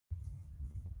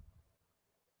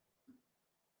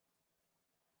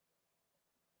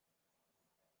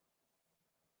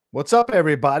What's up,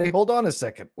 everybody? Hold on a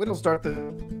second. We don't start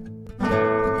the...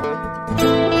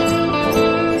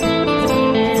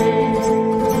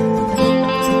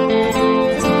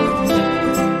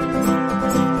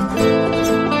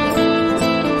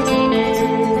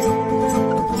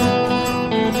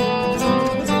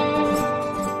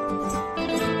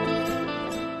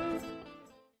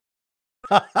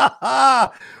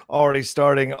 Already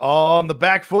starting on the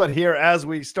back foot here as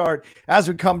we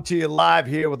come to you live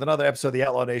here with another episode of the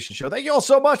Outlaw Nation Show. Thank you all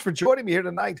so much for joining me here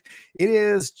tonight. It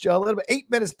is a little bit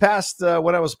 8 minutes past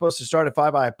when I was supposed to start at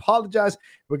 5. I apologize.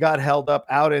 We got held up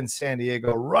out in San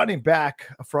Diego running back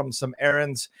from some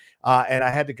errands, and I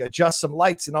had to adjust some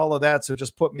lights and all of that, so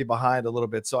just put me behind a little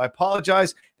bit. So I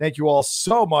apologize. Thank you all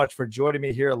so much for joining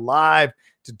me here live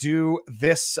to do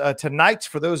this tonight.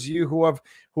 For those of you who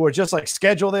are just like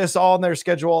schedule this all on their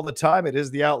schedule all the time, it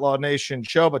is the Outlaw Nation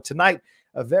Show. But tonight,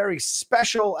 a very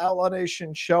special Outlaw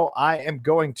Nation Show. I am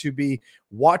going to be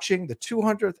watching the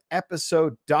 200th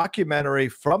episode documentary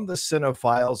from the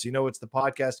Cine-Files. You know, it's the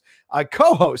podcast I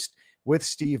co-host with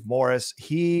Steve Morris.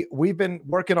 We've been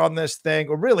working on this thing,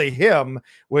 or really him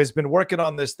has been working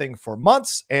on this thing for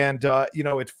months. And,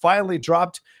 it finally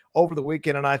dropped over the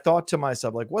weekend. And I thought to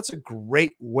myself, like, what's a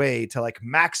great way to like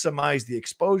maximize the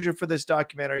exposure for this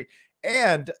documentary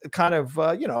and kind of,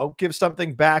 give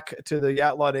something back to the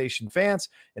Outlaw Nation fans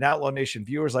and Outlaw Nation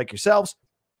viewers like yourselves.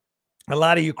 A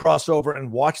lot of you cross over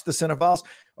and watch the Cine-Files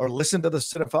or listen to the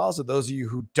Cine-Files. And those of you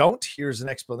who don't, here's an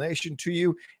explanation to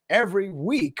you. Every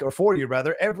week, or for you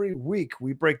rather, every week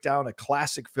we break down a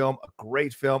classic film, a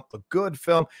great film, a good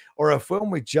film, or a film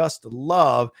we just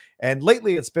love. And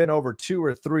lately it's been over 2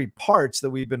 or 3 parts that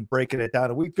we've been breaking it down.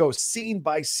 And we go scene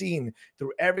by scene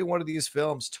through every one of these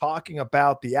films, talking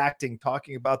about the acting,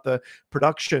 talking about the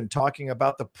production, talking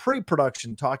about the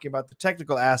pre-production, talking about the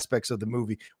technical aspects of the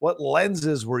movie, what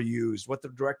lenses were used, what the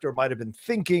director might have been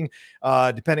thinking,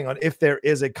 depending on if there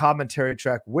is a commentary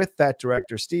track with that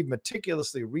director. Steve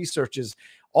meticulously researches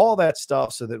all that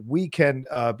stuff so that we can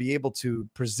be able to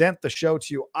present the show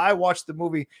to you. I watch the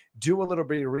movie, do a little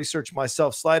bit of research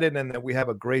myself, slide in, and then we have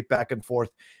a great back and forth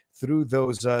through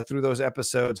those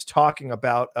episodes, talking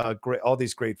about all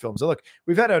these great films. And look,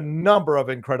 we've had a number of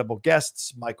incredible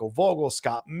guests: Michael Vogel,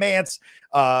 Scott Mantz,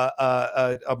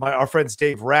 our friends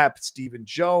Dave Rapp, Stephen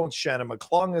Jones, Shannon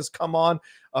McClung has come on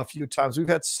a few times. We've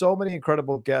had so many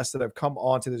incredible guests that have come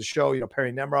on to the show.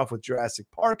 Perry Nemiroff with Jurassic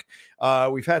Park.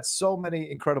 We've had so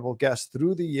many incredible guests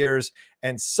through the years,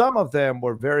 and some of them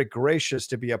were very gracious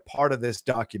to be a part of this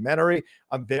documentary.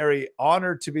 I'm very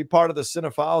honored to be part of the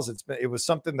Cine-Files. It was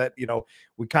something that,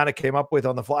 we kind of came up with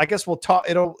on the fly. I guess we'll talk,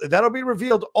 that'll be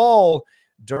revealed all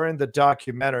during the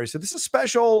documentary. So this is a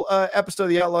special episode of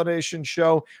the Outlaw Nation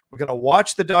Show. We're going to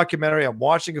watch the documentary. I'm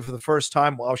watching it for the first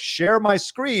time. I'll share my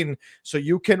screen so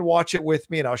you can watch it with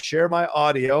me, and I'll share my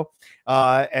audio,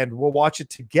 and we'll watch it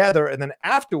together. And then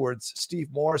afterwards, Steve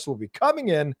Morris will be coming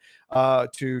in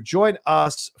to join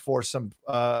us for some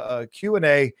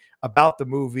Q&A about the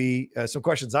movie, some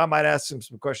questions I might ask him,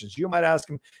 some questions you might ask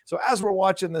him. So as we're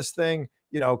watching this thing,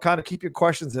 kind of keep your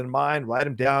questions in mind, write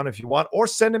them down if you want, or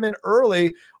send them in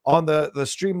early on the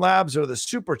Streamlabs or the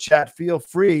Super Chat. Feel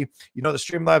free. The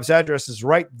Streamlabs address is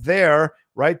right there,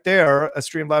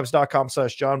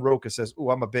 streamlabs.com/John Rocha. Says, "Ooh,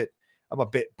 I'm a bit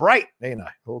bright, ain't I?"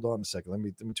 Hold on a second. Let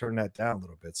me turn that down a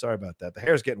little bit. Sorry about that. The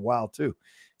hair's getting wild too.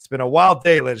 It's been a wild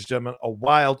day, ladies and gentlemen, a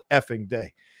wild effing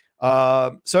day.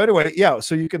 So anyway,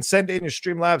 so you can send in your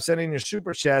Streamlabs, send in your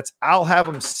Super Chats. I'll have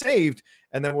them saved,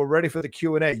 and then we're ready for the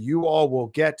Q&A. You all will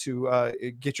get to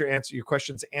get your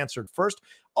questions answered first.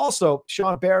 Also,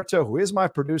 Sean Barreto, who is my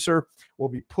producer, will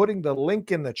be putting the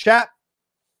link in the chat.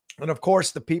 And of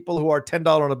course, the people who are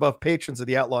 $10 and above patrons of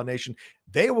the Outlaw Nation,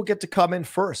 they will get to come in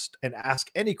first and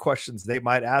ask any questions they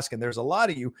might ask. And there's a lot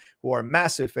of you who are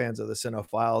massive fans of the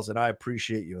Cine-Files, and I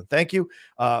appreciate you. And thank you,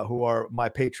 who are my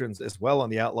patrons as well on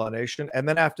the Outlaw Nation. And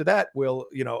then after that, we'll,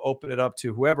 open it up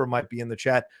to whoever might be in the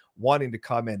chat wanting to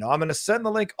come in. Now, I'm going to send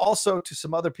the link also to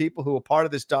some other people who are part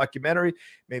of this documentary.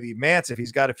 Maybe Mance, if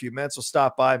he's got a few minutes, will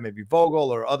stop by. Maybe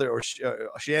Vogel or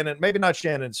Shannon. Maybe not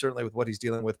Shannon, certainly with what he's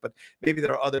dealing with, but maybe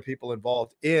there are other people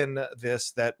involved in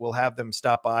this that will have them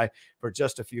stop by for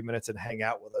just a few minutes and hang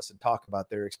out with us and talk about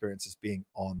their experiences being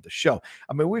on the show.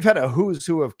 I mean, we've had a who's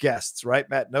who of guests, right?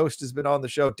 Matt Nost has been on the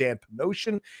show. Dan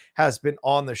Panosian has been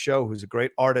on the show, who's a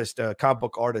great artist, comic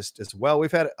book artist as well.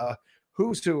 We've had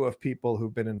who's who of people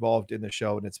who've been involved in the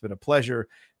show, and it's been a pleasure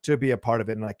to be a part of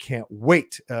it, and I can't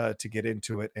wait to get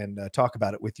into it and talk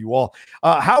about it with you all.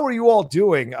 How are you all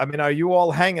doing? I mean, are you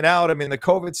all hanging out? I mean, the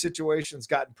COVID situation's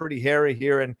gotten pretty hairy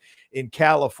here in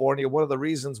California. One of the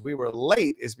reasons we were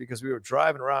late is because we were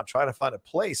driving around trying to find a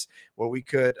place where we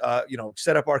could,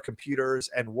 set up our computers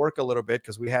and work a little bit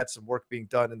because we had some work being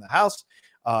done in the house.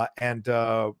 And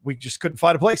we just couldn't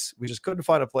find a place. We just couldn't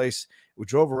find a place. We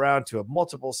drove around to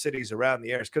multiple cities around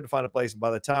the area, couldn't find a place. And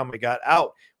by the time we got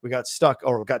out, we got stuck,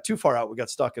 or got too far out. We got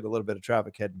stuck in a little bit of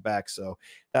traffic heading back. So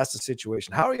that's the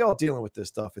situation. How are y'all dealing with this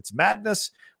stuff? It's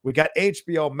madness. We got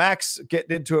HBO Max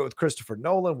getting into it with Christopher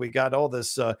Nolan. We got all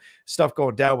this stuff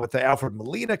going down with Alfred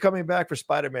Molina coming back for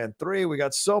Spider-Man 3. We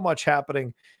got so much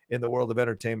happening in the world of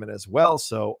entertainment as well.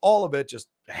 So all of it just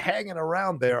hanging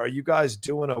around there. Are you guys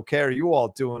doing okay? Are you all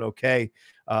doing okay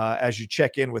as you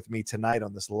check in with me tonight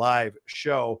on this live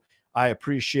show? I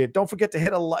appreciate it. Don't forget to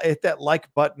hit that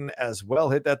like button as well.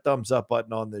 Hit that thumbs up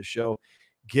button on this show.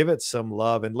 Give it some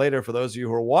love. And later, for those of you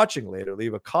who are watching later,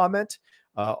 leave a comment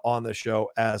on the show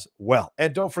as well.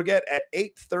 And don't forget, at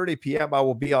 8:30 p.m., I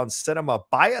will be on Cinema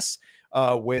Bias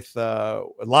with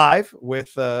live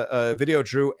with Video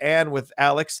Drew and with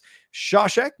Alex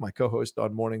Shawshank, my co-host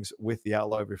on Mornings with the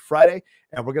Outlaw every Friday.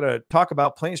 And we're going to talk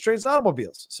about planes, trains, and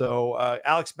automobiles. So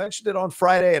Alex mentioned it on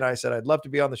Friday, and I said I'd love to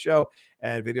be on the show.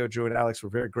 And Video Drew and Alex were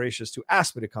very gracious to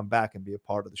ask me to come back and be a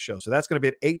part of the show. So that's going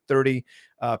to be at 8:30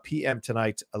 p.m.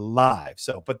 tonight live.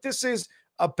 So, but this is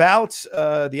about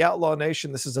the Outlaw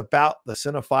Nation. This is about the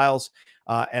Cine-Files.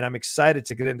 And I'm excited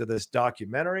to get into this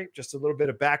documentary. Just a little bit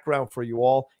of background for you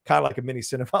all, kind of like a mini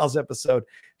Cine-Files episode.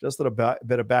 Just a little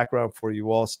bit of background for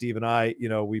you all. Steve and I,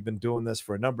 we've been doing this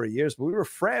for a number of years, but we were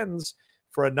friends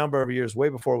for a number of years way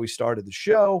before we started the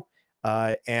show.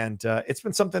 And it's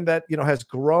been something that, has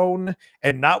grown,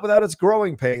 and not without its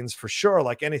growing pains, for sure.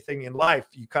 Like anything in life,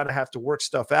 you kind of have to work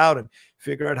stuff out and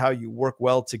figure out how you work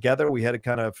well together. We had to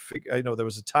kind of there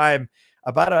was a time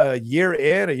about a year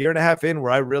and a half in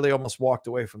where I really almost walked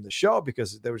away from the show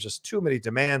because there was just too many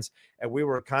demands, and we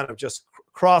were kind of just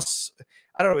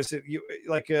I don't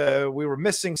know. We were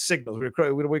missing signals. We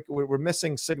were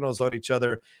missing signals on each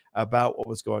other about what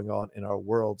was going on in our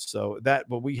world.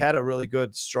 But we had a really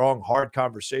good, strong, hard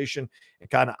conversation and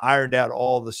kind of ironed out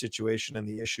all the situation and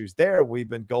the issues there. We've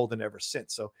been golden ever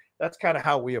since. So that's kind of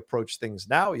how we approach things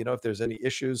now. If there's any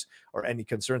issues or any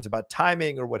concerns about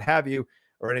timing or what have you,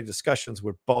 or any discussions,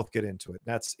 we both get into it.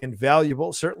 That's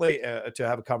invaluable, certainly, to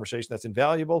have a conversation. That's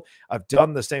invaluable. I've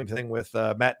done the same thing with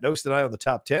Matt Nost and I on the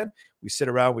Top 10. We sit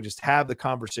around, we just have the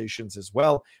conversations as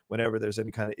well whenever there's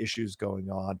any kind of issues going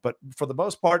on. But for the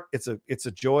most part, it's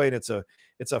a joy, and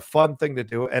it's a fun thing to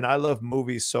do. And I love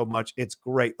movies so much. It's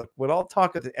great. Look, when all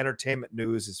talk of the entertainment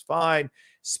news is fine,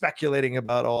 speculating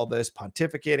about all this,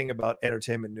 pontificating about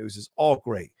entertainment news is all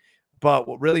great. But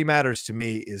what really matters to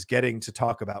me is getting to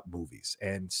talk about movies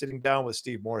and sitting down with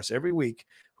Steve Morris every week,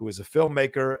 who is a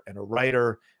filmmaker and a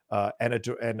writer and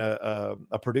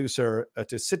a producer,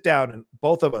 to sit down and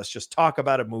both of us just talk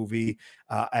about a movie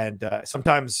and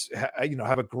sometimes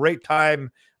have a great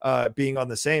time being on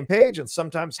the same page, and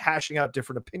sometimes hashing out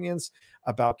different opinions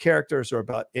about characters or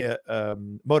about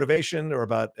motivation or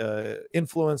about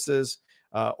influences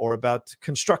or about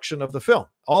construction of the film.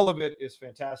 All of it is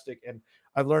fantastic, and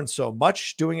I've learned so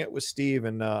much doing it with Steve,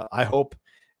 and I hope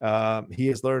he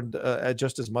has learned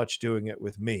just as much doing it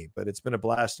with me. But it's been a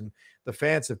blast, and the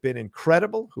fans have been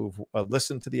incredible who've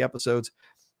listened to the episodes.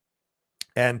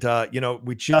 And,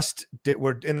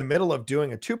 we're in the middle of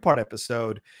doing a 2-part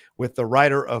episode with the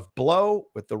writer of Blow,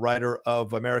 with the writer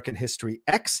of American History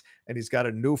X, and he's got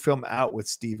a new film out with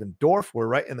Stephen Dorff. We're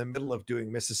right in the middle of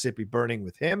doing Mississippi Burning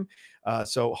with him.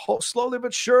 So slowly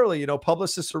but surely,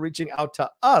 publicists are reaching out to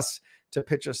us to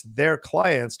pitch us their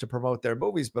clients to promote their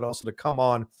movies, but also to come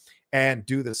on and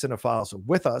do the Cine-Files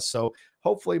with us. So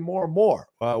hopefully more and more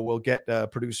we'll get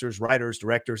producers, writers,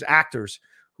 directors, actors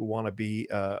who want to be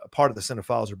a part of the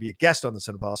Cine-Files or be a guest on the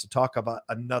Cine-Files to talk about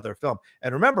another film.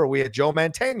 And remember, we had Joe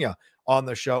Mantegna on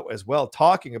the show as well,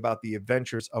 talking about the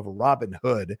adventures of Robin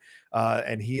Hood.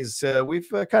 And we've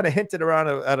kind of hinted around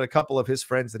at a couple of his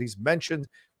friends that he's mentioned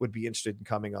would be interested in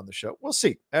coming on the show. We'll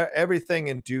see. Everything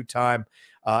in due time.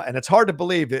 And it's hard to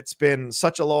believe it's been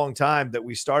such a long time that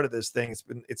we started this thing.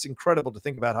 It's incredible to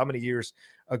think about how many years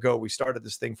ago we started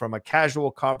this thing from a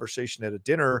casual conversation at a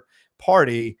dinner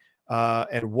party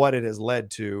and what it has led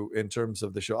to in terms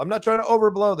of the show. I'm not trying to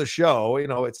overblow the show.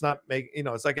 It's not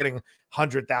it's not getting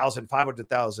 100,000,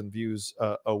 500,000 views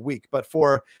a week. But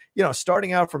for,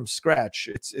 starting out from scratch,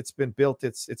 it's been built.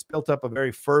 It's built up a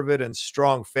very fervent and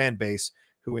strong fan base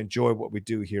who enjoy what we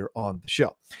do here on the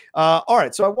show. All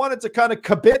right, so I wanted to kind of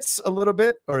kibitz a little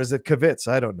bit, or is it kibitz?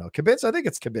 I don't know. Kibitz? I think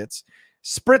it's kibitz.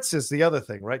 Spritz is the other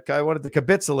thing, right? I wanted to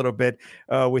kibitz a little bit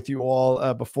with you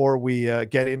all before we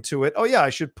get into it. Oh, yeah, I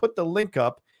should put the link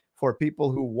up for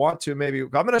people who want to maybe. I'm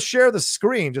going to share the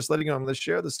screen, just letting you know I'm going to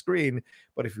share the screen.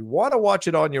 But if you want to watch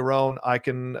it on your own, I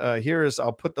can.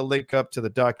 I'll put the link up to the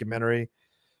documentary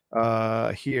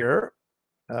here.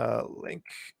 Link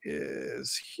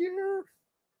is here.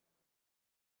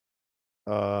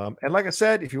 And like I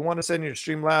said, if you want to send your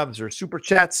Streamlabs or super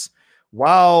chats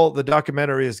while the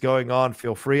documentary is going on,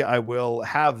 feel free. I will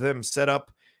have them set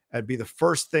up and be the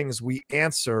first things we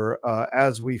answer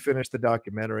as we finish the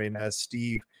documentary and as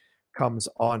Steve comes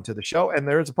on to the show. And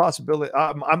there is a possibility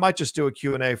I might just do a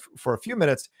Q&A for a few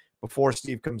minutes before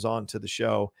Steve comes on to the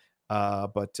show.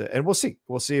 And we'll see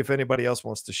if anybody else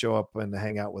wants to show up and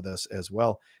hang out with us as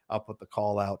well. I'll put the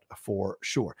call out for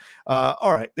sure.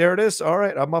 All right, there it is. All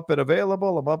right, I'm up and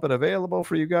available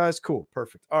for you guys. Cool,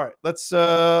 perfect. All right, let's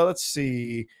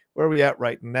see where are we at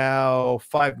right now.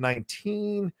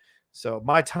 5:19. So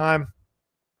my time.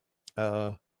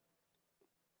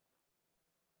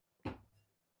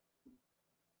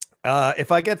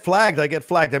 If I get flagged, I get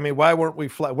flagged. I mean, why weren't we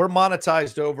flagged? We're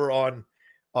monetized over on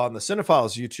the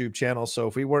Cine-Files YouTube channel. So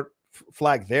if we weren't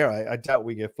flagged there, I doubt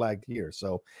we get flagged here.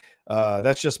 So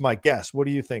that's just my guess. What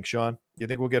do you think, Sean? You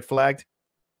think we'll get flagged?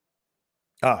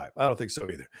 All right. I don't think so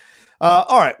either.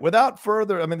 All right. Without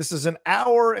further, I mean, this is an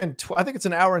hour and I think it's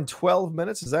an hour and 12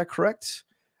 minutes. Is that correct?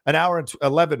 An hour and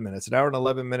 11 minutes, an hour and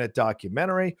 11-minute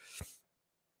documentary.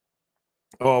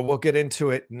 Oh, we'll get into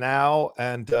it now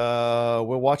and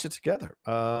we'll watch it together.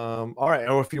 All right.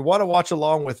 Or if you want to watch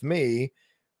along with me,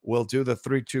 we'll do the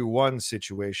 3, 2, 1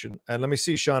 situation. And let me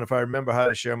see, Sean, if I remember how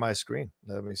to share my screen.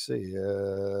 Let me see.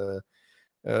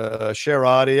 Share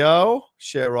audio.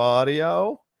 Share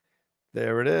audio.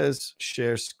 There it is.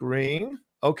 Share screen.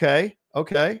 Okay.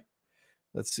 Okay.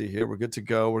 Let's see here. We're good to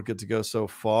go. We're good to go so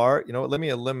far. You know what? Let me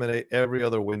eliminate every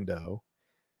other window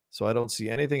so I don't see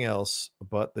anything else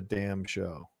but the damn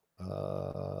show.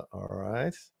 All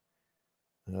right.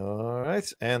 All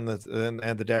right, and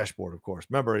the dashboard, of course.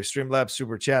 Remember, Streamlabs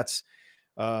super chats.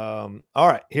 All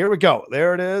right, here we go.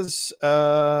 There it is.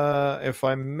 If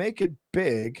I make it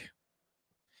big,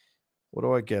 what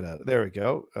do I get at? There we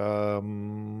go.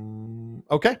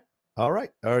 Okay. All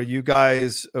right. Are you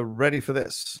guys ready for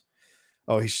this?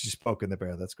 Oh, he's just poking the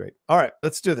bear. That's great. All right,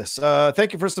 let's do this.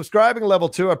 Thank you for subscribing, Level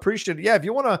 2. I appreciate it. Yeah, if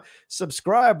you want to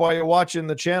subscribe while you're watching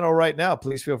the channel right now,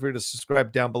 please feel free to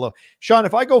subscribe down below. Sean,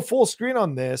 if I go full screen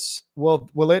on this,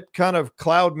 will it kind of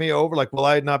cloud me over? Like, will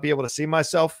I not be able to see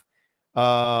myself?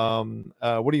 What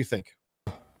do you think?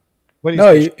 What do you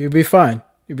think? You'll be fine.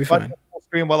 You'll be fine. Full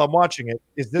screen while I'm watching it.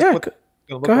 Is this what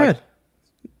go ahead. Like?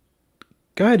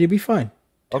 Go ahead. You'll be fine.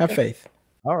 Okay. Have faith.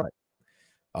 All right.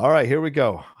 All right, here we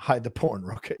go. Hide the porn.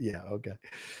 Okay. Yeah, okay.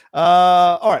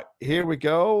 All right, here we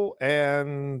go.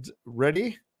 And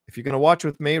ready? If you're going to watch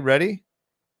with me, ready?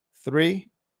 3,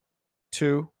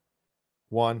 2,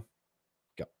 1,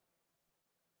 go.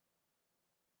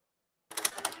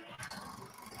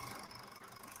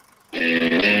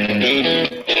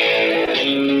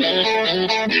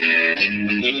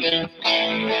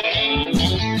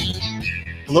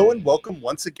 Hello and welcome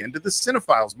once again to the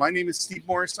Cine-Files. My name is Steve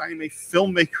Morris. I am a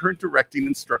filmmaker and directing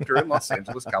instructor in Los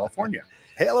Angeles, California.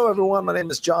 Hello, everyone. My name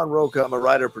is John Rocha. I'm a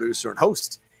writer, producer, and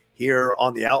host here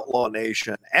on the Outlaw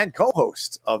Nation and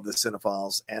co-host of the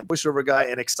Cine-Files and voiceover guy,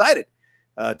 and excited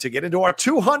to get into our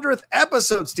 200th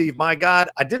episode, Steve. My God,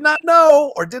 I did not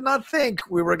know or did not think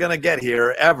we were going to get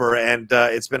here ever, and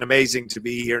it's been amazing to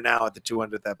be here now at the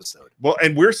 200th episode. Well,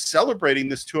 and we're celebrating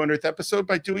this 200th episode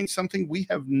by doing something we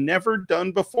have never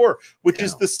done before, which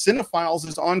is the Cine-Files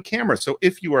is on camera. So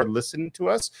if you are listening to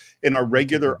us in our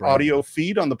regular audio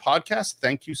feed on the podcast,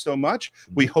 thank you so much.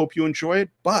 We hope you enjoy it,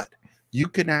 but you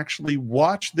can actually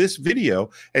watch this video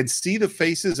and see the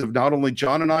faces of not only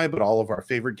John and I, but all of our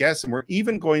favorite guests. And we're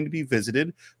even going to be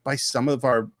visited by some of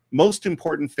our most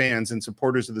important fans and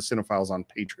supporters of the Cine-Files on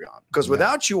Patreon. Because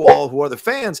without you all who are the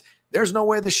fans, there's no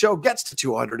way the show gets to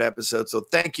 200 episodes. So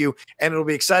thank you. And it'll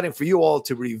be exciting for you all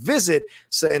to revisit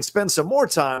and spend some more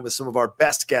time with some of our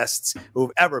best guests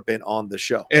who've ever been on the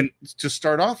show. And to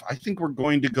start off, I think we're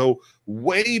going to go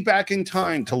way back in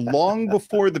time to long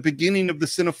before the beginning of the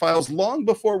Cine-Files, long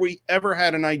before we ever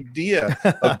had an idea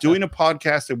of doing a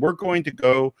podcast. And we're going to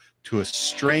go to a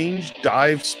strange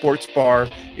dive sports bar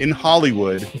in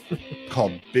Hollywood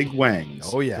called Big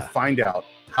Wang's. Oh, yeah. To find out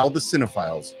how the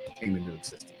Cine-Files came into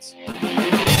existence.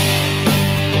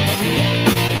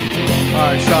 All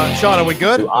right, Sean, are we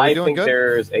good? Are we I doing think good?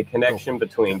 there's a connection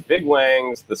between Big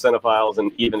Wangs, the Cine-Files,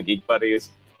 and even Geek Buddies.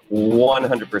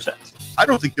 100%. I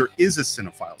don't think there is a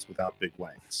Cine-Files without Big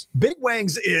Wangs. Big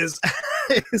Wangs is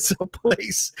a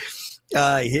place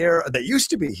here that used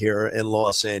to be here in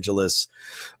Los Angeles.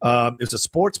 It's a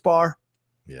sports bar.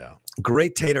 Yeah.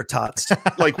 Great tater tots.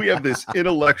 Like, we have this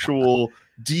intellectual,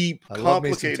 deep, I love me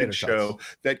some tater complicated show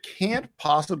tots. that can't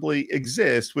possibly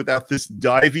exist without this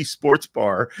divey sports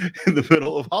bar in the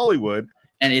middle of Hollywood.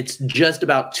 And it's just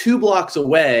about 2 blocks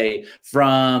away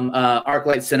from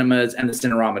ArcLight Cinemas and the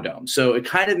Cinerama Dome. So it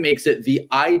kind of makes it the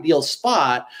ideal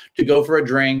spot to go for a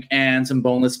drink and some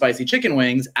boneless spicy chicken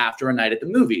wings after a night at the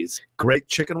movies. Great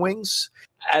chicken wings.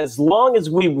 As long as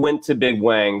we went to Big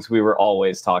Wangs, we were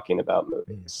always talking about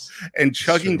movies. And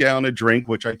chugging down a drink,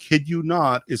 which I kid you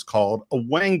not, is called a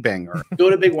wang banger. Go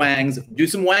to Big Wangs, do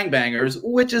some wang bangers,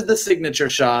 which is the signature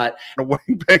shot. A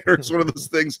wang banger is one of those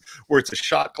things where it's a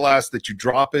shot glass that you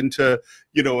drop into,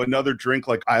 you know, another drink.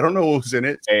 Like, I don't know what was in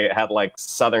it. They had like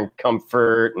Southern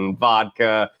Comfort and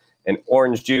vodka and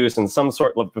orange juice and some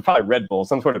sort of, probably Red Bull,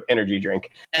 some sort of energy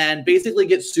drink. And basically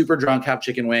get super drunk, have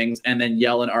chicken wings, and then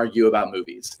yell and argue about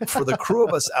movies. For the crew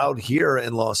of us out here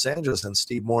in Los Angeles, and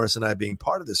Steve Morris and I being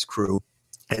part of this crew,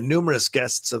 and numerous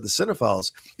guests of the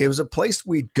Cine-Files, it was a place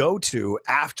we'd go to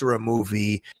after a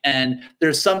movie. And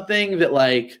there's something that,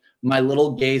 like, my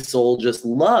little gay soul just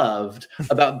loved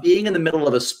about being in the middle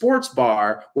of a sports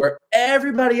bar where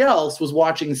everybody else was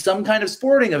watching some kind of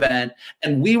sporting event,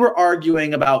 and we were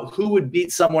arguing about who would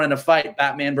beat someone in a fight,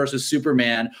 Batman versus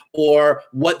Superman, or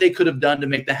what they could have done to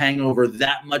make The Hangover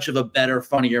that much of a better,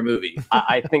 funnier movie.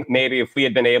 I think maybe if we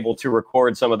had been able to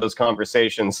record some of those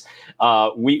conversations,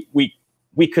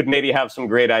 we could maybe have some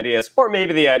great ideas, or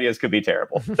maybe the ideas could be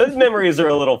terrible. Those memories are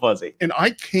a little fuzzy. And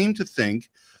I came to think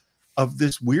of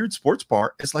this weird sports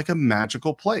bar as like a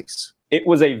magical place. It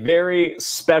was a very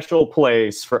special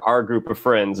place for our group of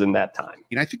friends in that time.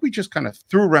 And I think we just kind of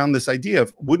threw around this idea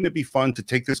of, wouldn't it be fun to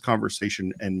take this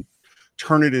conversation and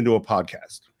turn it into a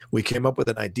podcast? We came up with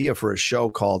an idea for a show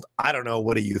called I Don't Know,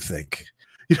 What Do You Think?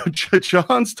 You know,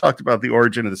 John's talked about the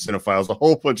origin of the Cine-Files a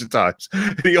whole bunch of times.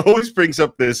 And he always brings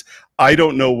up this I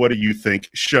Don't Know, What Do You Think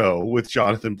show with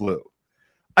Jonathan Blue.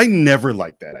 I never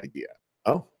liked that idea.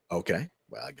 Oh, okay.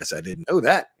 Well, I guess I didn't know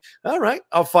that. All right.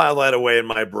 I'll file that away in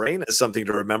my brain as something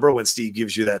to remember when Steve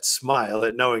gives you that smile,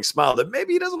 that knowing smile that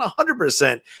maybe he doesn't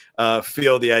 100%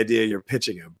 feel the idea you're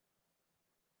pitching him.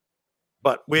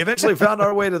 But we eventually found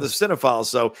our way to the Cine-Files.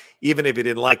 So even if he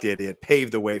didn't like the idea, it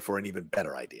paved the way for an even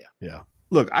better idea. Yeah.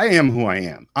 Look, I am who I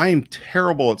am. I am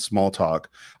terrible at small talk.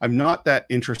 I'm not that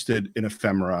interested in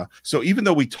ephemera. So even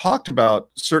though we talked about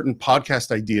certain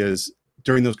podcast ideas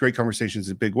during those great conversations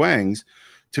at Big Wangs,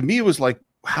 to me, it was like,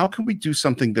 how can we do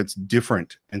something that's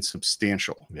different and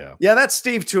substantial? Yeah. Yeah, that's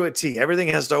Steve to a T. Everything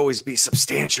has to always be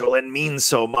substantial and mean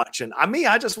so much. And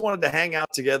I just wanted to hang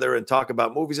out together and talk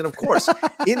about movies. And of course,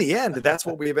 in the end, that's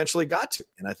what we eventually got to.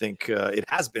 And I think it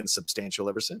has been substantial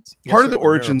ever since. Part of the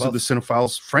origins of the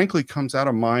Cine-Files, frankly, comes out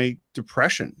of my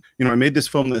depression. You know, I made this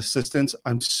film, The Assistants.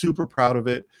 I'm super proud of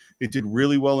it. It did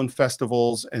really well in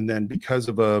festivals. And then because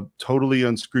of a totally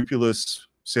unscrupulous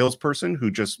salesperson who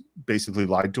just basically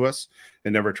lied to us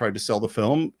and never tried to sell the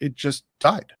film, it just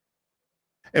died.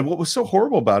 And what was so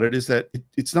horrible about it is that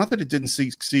it's not that it didn't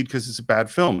succeed because it's a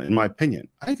bad film, in my opinion.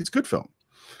 I think it's a good film,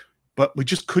 but we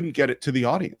just couldn't get it to the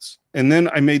audience. And then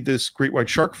I made this Great White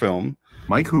Shark film.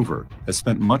 Mike Hoover has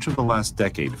spent much of the last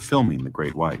decade filming the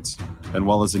great whites. And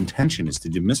while his intention is to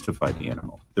demystify the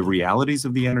animal, the realities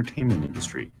of the entertainment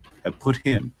industry have put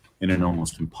him in an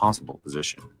almost impossible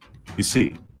position. You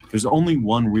see, there's only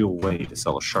one real way to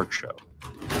sell a shark show: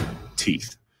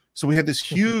 teeth. So we had this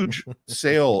huge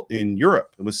sale in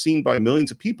Europe. It was seen by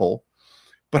millions of people,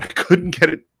 but I couldn't get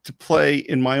it to play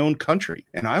in my own country.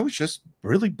 And I was just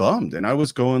really bummed. And I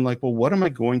was going like, well, what am I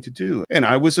going to do? And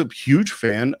I was a huge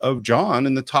fan of John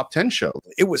in the Top 10 show.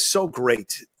 It was so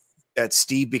great that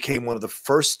Steve became one of the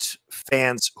first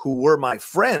fans who were my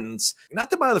friends.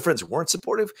 Not that my other friends weren't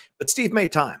supportive, but Steve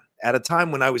made time. At a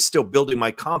time when I was still building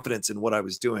my confidence in what I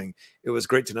was doing, it was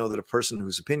great to know that a person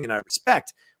whose opinion I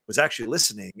respect was actually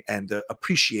listening and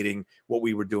appreciating what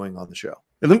we were doing on the show.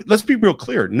 And let's be real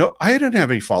clear. No, I didn't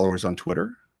have any followers on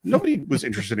Twitter. Nobody was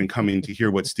interested in coming to hear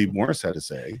what Steve Morris had to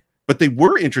say, but they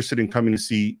were interested in coming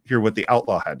to hear what the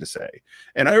Outlaw had to say.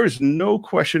 And there was no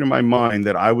question in my mind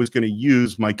that I was going to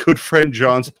use my good friend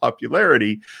John's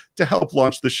popularity to help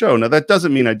launch the show. Now, that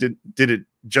doesn't mean I did it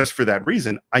just for that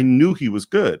reason, I knew he was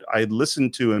good. I had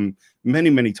listened to him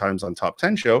many, many times on Top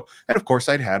 10 Show. And of course,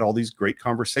 I'd had all these great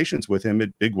conversations with him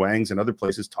at Big Wangs and other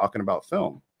places talking about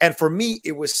film. And for me,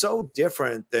 it was so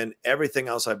different than everything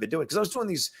else I've been doing, because I was doing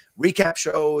these recap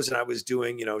shows and I was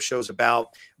doing, you know, shows about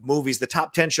movies. The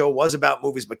Top 10 Show was about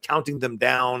movies, but counting them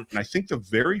down. And I think the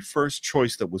very first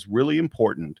choice that was really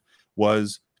important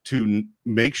was to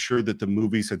make sure that the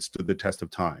movies had stood the test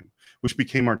of time, which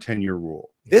became our 10-year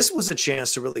rule. This was a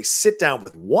chance to really sit down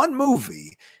with one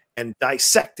movie and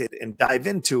dissect it and dive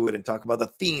into it and talk about the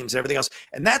themes and everything else.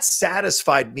 And that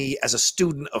satisfied me as a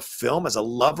student of film, as a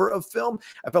lover of film.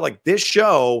 I felt like this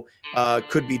show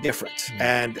could be different.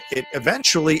 And it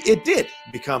eventually, it did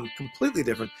become completely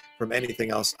different from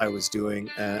anything else I was doing.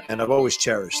 And I've always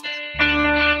cherished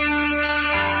that.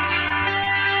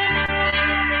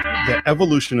 The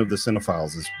evolution of the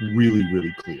Cine-Files is really,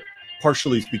 really clear.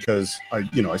 Partially it's because I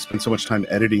spent so much time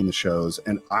editing the shows,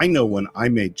 and I know when I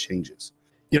made changes.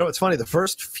 You know, it's funny. The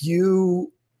first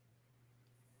few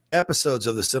episodes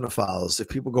of the Cine-Files, if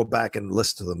people go back and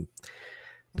listen to them,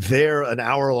 they're an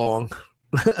hour long,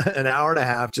 an hour and a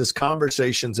half, just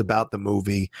conversations about the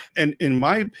movie. And in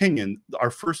my opinion, our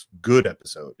first good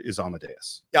episode is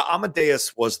Amadeus. Yeah,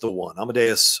 Amadeus was the one.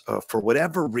 Amadeus, for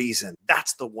whatever reason,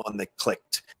 that's the one that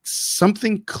clicked.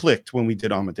 Something clicked when we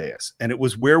did Amadeus, and it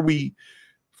was where we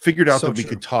figured out that we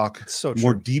could talk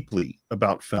more deeply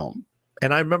about film.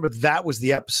 And I remember that was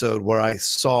the episode where I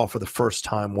saw for the first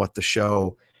time what the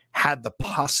show had the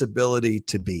possibility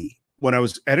to be. When I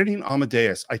was editing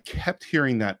Amadeus, I kept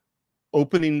hearing that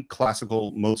opening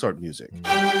classical Mozart music.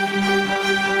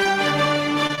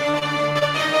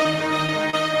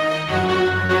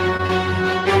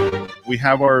 We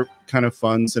have our kind of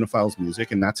fun Cine-Files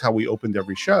music, and that's how we opened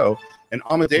every show. And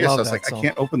Amadeus, I was like, I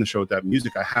can't open the show with that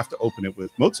music. I have to open it with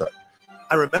Mozart.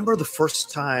 I remember the first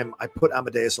time I put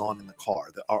Amadeus on in the car,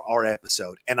 our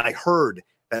episode, and I heard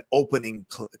that opening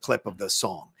clip of the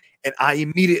song. And I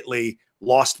immediately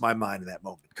lost my mind in that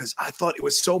moment because I thought it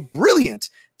was so brilliant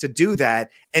to do that.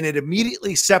 And it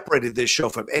immediately separated this show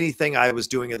from anything I was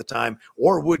doing at the time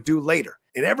or would do later.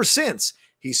 And ever since,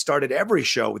 he started every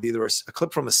show with either a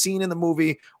clip from a scene in the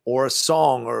movie or a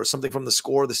song or something from the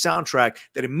score, the soundtrack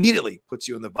that immediately puts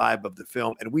you in the vibe of the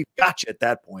film. And we've got you at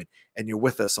that point, and you're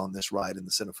with us on this ride in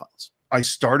the Cine-Files. I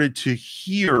started to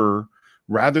hear,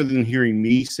 rather than hearing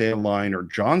me say a line or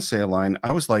John say a line,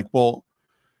 I was like, well,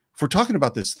 if we're talking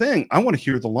about this thing, I want to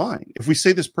hear the line. If we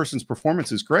say this person's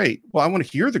performance is great, well, I want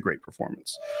to hear the great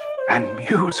performance. And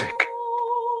music,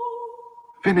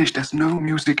 finished as no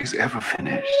music is ever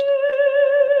finished.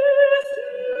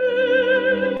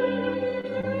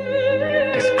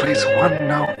 Displace one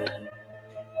note,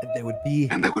 and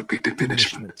there would be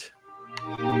diminishment.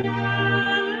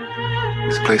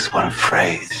 Displace one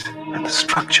phrase, and the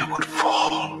structure would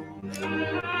fall.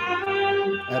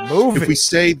 That movie. If we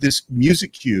say this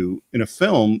music cue in a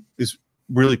film is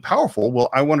really powerful, well,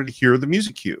 I wanted to hear the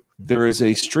music cue. There is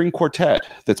a string quartet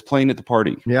that's playing at the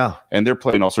party. Yeah. And they're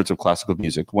playing all sorts of classical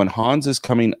music. When Hans is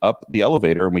coming up the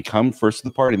elevator and we come first to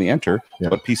the party and they enter,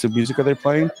 what piece of music are they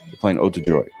playing? They're playing Ode to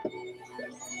Joy.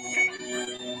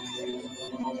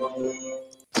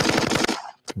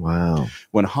 Wow.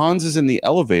 When Hans is in the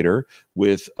elevator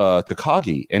with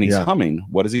Takagi and he's humming,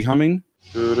 what is he humming?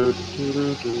 Ode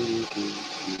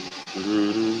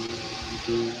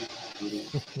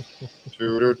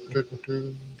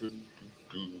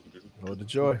to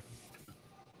Joy.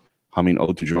 Humming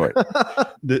Ode to Joy.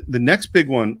 The next big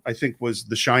one, I think, was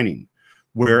The Shining,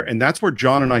 and that's where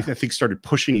John and I think started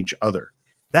pushing each other.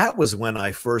 That was when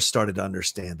I first started to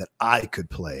understand that I could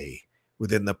play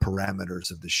within the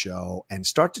parameters of the show and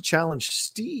start to challenge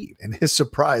Steve. And his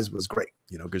surprise was great,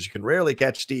 because you can rarely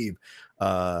catch Steve.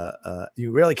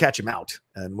 You rarely catch him out.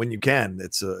 And when you can,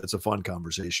 it's a fun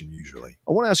conversation usually.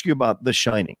 I want to ask you about The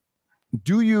Shining.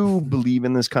 Do you believe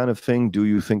in this kind of thing? Do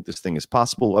you think this thing is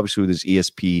possible? Obviously, there's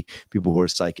ESP, people who are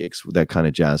psychics, that kind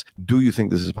of jazz. Do you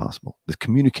think this is possible? The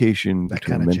communication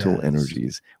between mental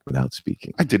energies without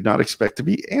speaking. I did not expect to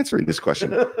be answering this question.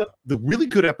 The really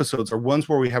good episodes are ones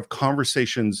where we have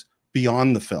conversations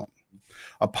beyond the film.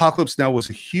 Apocalypse Now was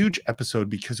a huge episode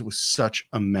because it was such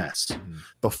a mess.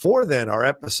 Before then, our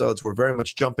episodes were very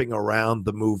much jumping around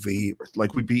the movie.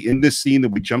 Like we'd be in this scene, then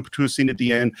we'd jump to a scene at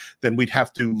the end. Then we'd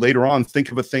have to later on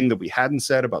think of a thing that we hadn't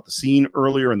said about the scene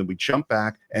earlier, and then we'd jump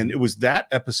back. And it was that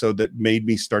episode that made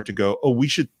me start to go, oh, we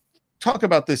should talk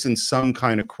about this in some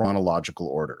kind of chronological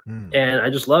order. And I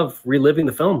just love reliving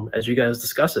the film as you guys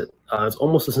discuss it. It's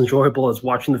almost as enjoyable as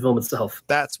watching the film itself.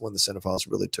 That's when the Cine-Files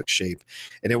really took shape.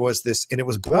 And it was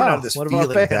born out of this feeling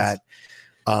that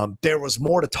There was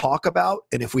more to talk about,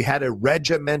 and if we had a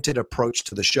regimented approach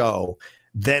to the show,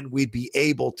 then we'd be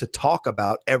able to talk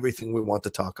about everything we want to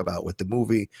talk about with the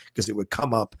movie, because it would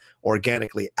come up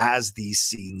organically as these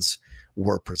scenes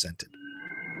were presented.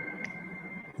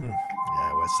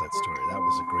 Yeah, West Side Story. That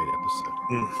was a great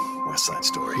episode. West Side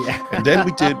Story. Yeah. And then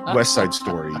we did West Side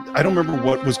Story. I don't remember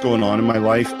what was going on in my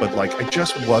life, but like I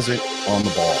just wasn't on the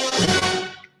ball.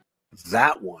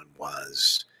 That one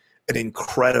was an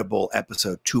incredible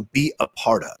episode to be a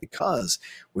part of, because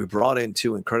we brought in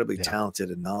two incredibly talented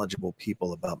and knowledgeable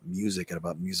people about music and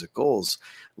about musicals,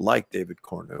 like David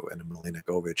Cornu and Milena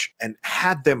Govic, and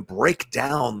had them break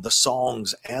down the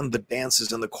songs and the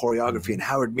dances and the choreography and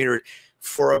how it mirrored.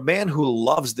 For a man who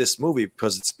loves this movie,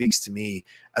 because it speaks to me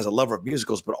as a lover of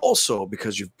musicals, but also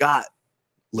because you've got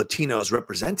Latinos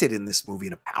represented in this movie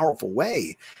in a powerful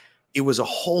way, it was a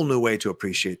whole new way to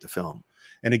appreciate the film.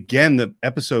 And again, the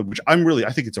episode, which I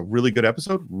think it's a really good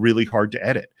episode, really hard to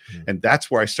edit. And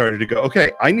that's where I started to go,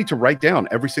 okay, I need to write down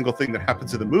every single thing that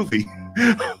happens in the movie.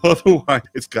 Otherwise,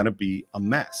 it's going to be a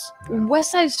mess.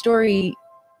 West Side Story,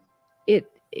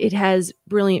 it has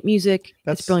brilliant music.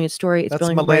 It's brilliant story. It's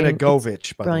brilliant Milena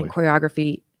Govic, by brilliant the way.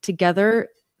 choreography. Together,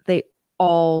 they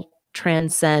all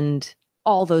transcend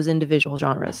all those individual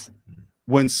genres.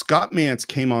 When Scott Mantz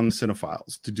came on the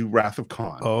Cine-Files to do Wrath of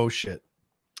Khan, oh shit,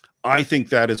 I think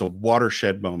that is a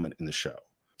watershed moment in the show.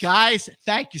 Guys,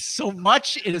 thank you so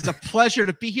much. It is a pleasure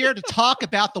to be here to talk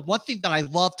about the one thing that I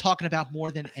love talking about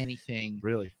more than anything.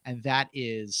 Really? And that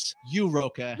is you,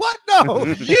 Rocha. What? No,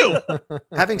 you.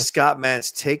 Having Scott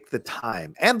Mantz take the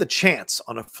time and the chance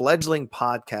on a fledgling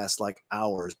podcast like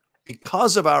ours,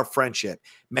 because of our friendship,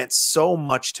 meant so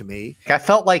much to me. I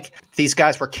felt like these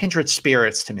guys were kindred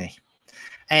spirits to me.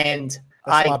 And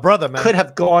That's my brother, man. Could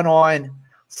have gone on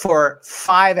for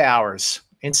 5 hours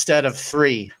instead of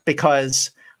 3, because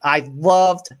I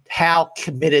loved how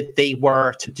committed they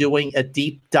were to doing a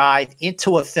deep dive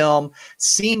into a film,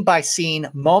 scene by scene,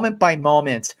 moment by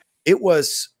moment. It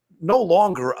was no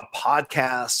longer a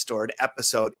podcast or an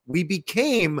episode. We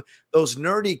became those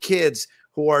nerdy kids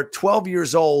who are 12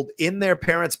 years old in their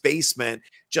parents' basement,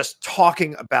 just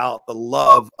talking about the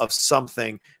love of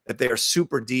something that they are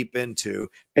super deep into.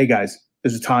 Hey guys,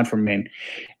 this is Todd from Maine,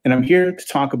 and I'm here to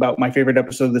talk about my favorite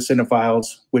episode of the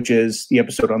Cine-Files, which is the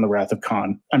episode on the Wrath of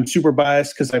Khan. I'm super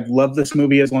biased because I've loved this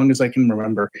movie as long as I can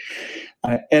remember.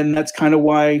 And that's kind of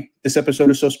why this episode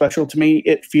is so special to me.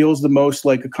 It feels the most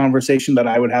like a conversation that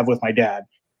I would have with my dad.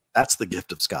 That's the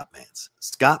gift of Scott Mantz.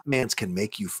 Scott Mantz can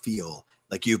make you feel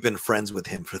like you've been friends with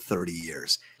him for 30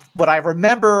 years. What I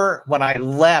remember when I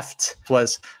left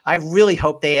was, I really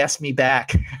hope they asked me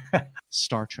back.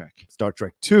 Star Trek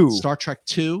 2. Star Trek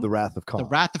 2. The Wrath of Khan. The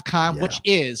Wrath of Khan, which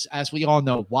is, as we all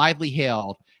know, widely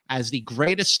hailed as the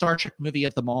greatest Star Trek movie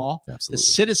of them all. Absolutely. The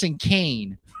Citizen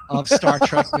Kane of Star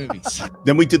Trek movies.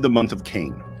 Then we did the month of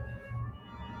Cain.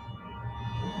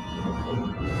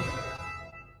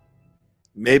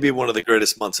 Maybe one of the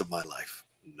greatest months of my life.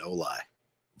 No lie.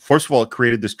 First of all, it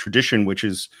created this tradition, which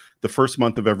is the first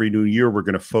month of every new year, we're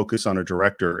going to focus on a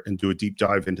director and do a deep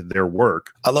dive into their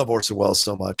work. I love Orson Welles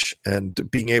so much, and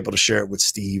being able to share it with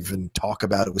Steve and talk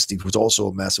about it with Steve, who's also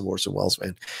a massive Orson Welles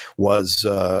fan, was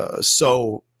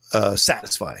so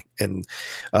satisfying. And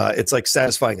it's like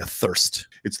satisfying a thirst.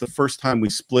 It's the first time we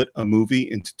split a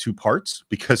movie into 2 parts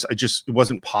because it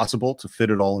wasn't possible to fit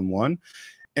it all in one.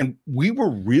 And we were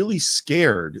really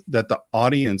scared that the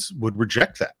audience would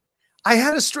reject that. I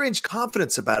had a strange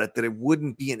confidence about it that it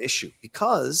wouldn't be an issue,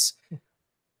 because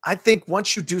I think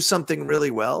once you do something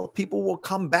really well, people will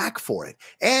come back for it,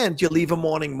 and you leave them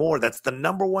wanting more. That's the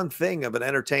number one thing of an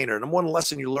entertainer. And one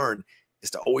lesson you learn is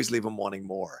to always leave them wanting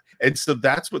more. And so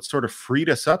that's what sort of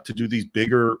freed us up to do these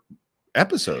bigger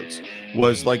episodes,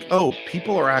 was like, oh,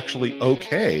 people are actually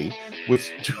okay with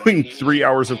doing 3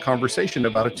 hours of conversation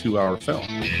about a 2-hour film.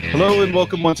 Hello and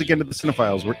welcome once again to the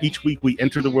Cine-Files, where each week we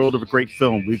enter the world of a great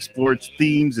film. We explore its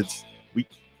themes. We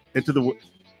enter the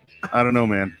I don't know,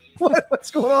 man. What's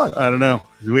going on? I don't know.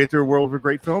 Do we enter a world of a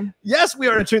great film? Yes, we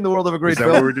are entering the world of a great Is that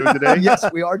film. what we're doing today? Yes,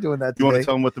 we are doing that today. You want to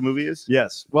tell them what the movie is?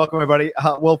 Yes. Welcome, everybody.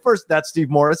 Well, first, that's Steve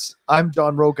Morris. I'm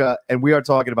John Rocha, and we are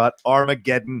talking about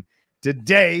Armageddon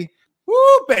today.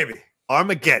 Woo, baby.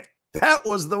 Armageddon. That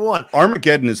was the one.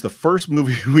 Armageddon is the first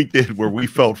movie we did where we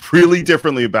felt really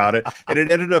differently about it, and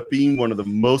it ended up being one of the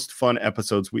most fun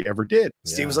episodes we ever did.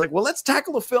 Steve was like, well, let's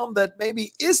tackle a film that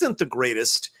maybe isn't the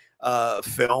greatest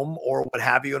film or what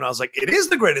have you. And I was like, it is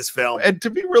the greatest film. And to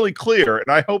be really clear, and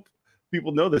I hope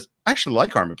people know this, I actually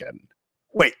like Armageddon.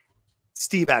 Wait,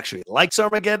 Steve actually likes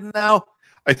Armageddon now?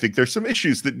 I think there's some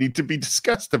issues that need to be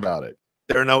discussed about it.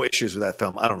 There are no issues with that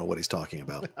film. I don't know what he's talking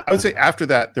about. I would say after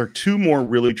that, there are two more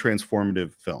really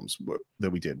transformative films that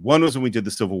we did. One was when we did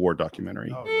the Civil War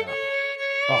documentary. Oh, yeah.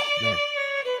 Oh, man.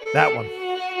 That one.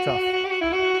 Tough.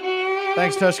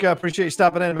 Thanks, Tushka. Appreciate you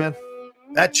stopping in, man.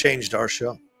 That changed our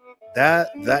show.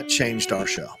 That changed our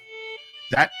show.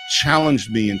 That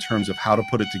challenged me in terms of how to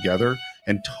put it together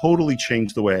and totally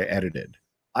changed the way I edited.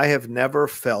 I have never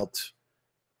felt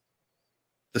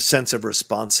the sense of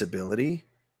responsibility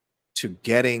to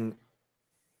getting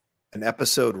an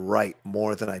episode right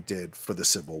more than I did for the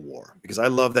Civil War, because I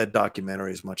love that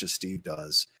documentary as much as Steve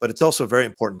does, but it's also a very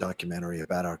important documentary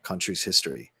about our country's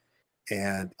history.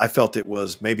 And I felt it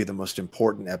was maybe the most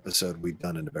important episode we've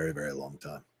done in a very, very long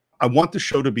time. I want the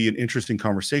show to be an interesting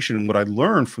conversation. And what I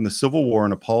learned from the Civil War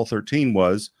and Apollo 13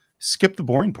 was skip the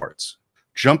boring parts.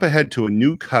 Jump ahead to a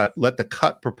new cut. Let the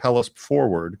cut propel us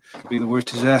forward. It'll be the worst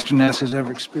disaster NASA's ever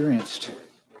experienced.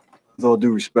 With all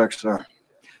due respect, sir,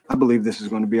 I believe this is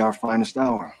going to be our finest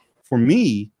hour. For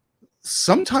me,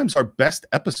 sometimes our best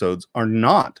episodes are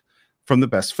not from the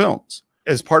best films.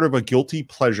 As part of a guilty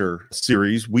pleasure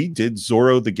series, we did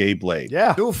Zorro the Gay Blade.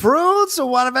 Yeah. 2 fruits,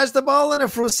 1 vegetable, and a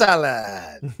fruit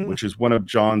salad. Which is one of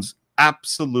John's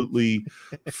absolutely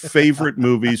favorite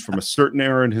movies from a certain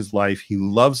era in his life. He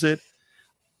loves it.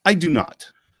 I do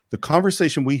not. The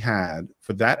conversation we had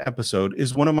for that episode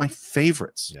is one of my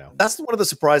favorites. Yeah. That's one of the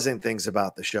surprising things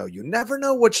about the show. You never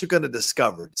know what you're going to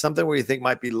discover. Something where you think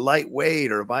might be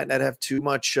lightweight or might not have too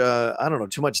much,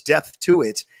 too much depth to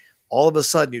it. All of a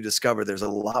sudden you discover there's a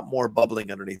lot more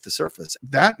bubbling underneath the surface.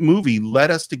 That movie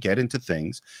led us to get into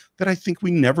things that I think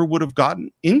we never would have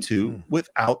gotten into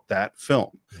without that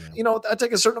film. Yeah. You know, I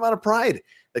take a certain amount of pride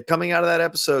that coming out of that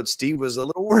episode, Steve was a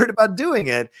little worried about doing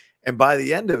it. And by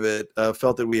the end of it,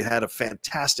 felt that we had a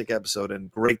fantastic episode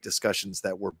and great discussions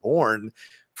that were born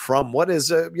from what is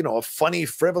a funny,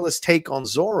 frivolous take on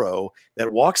Zorro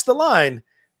that walks the line,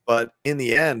 but in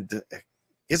the end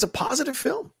is a positive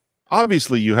film.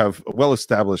 Obviously, you have a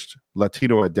well-established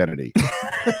Latino identity,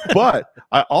 but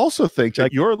I also think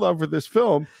that your love for this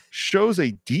film shows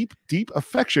a deep, deep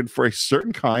affection for a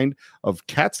certain kind of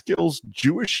Catskills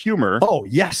Jewish humor. Oh,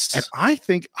 yes. And I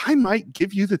think I might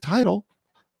give you the title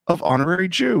of honorary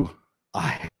Jew.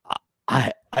 I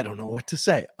don't know what to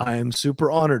say. I am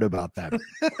super honored about that.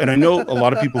 And I know a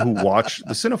lot of people who watch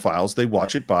the Cine-Files, they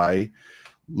watch it by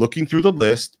looking through the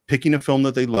list, picking a film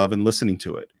that they love and listening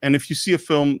to it. And if you see a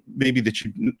film maybe that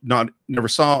you never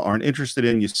saw, aren't interested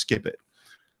in, you skip it.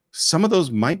 Some of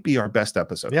those might be our best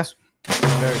episodes. Yes.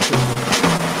 Very true.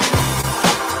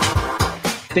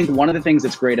 I think one of the things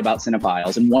that's great about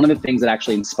Cine-Files, and one of the things that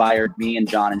actually inspired me and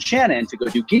John and Shannon to go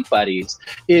do Geek Buddies,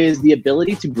 is the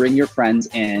ability to bring your friends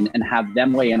in and have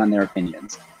them weigh in on their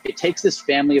opinions. It takes this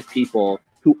family of people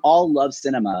who all love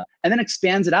cinema and then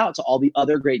expands it out to all the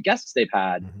other great guests they've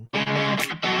had.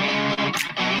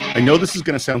 I know this is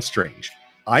going to sound strange.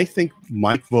 I think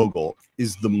Mike Vogel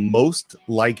is the most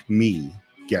like me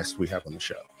guest we have on the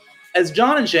show. As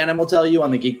John and Shannon will tell you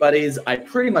on the Geek Buddies, I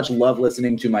pretty much love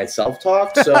listening to myself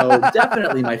talk. So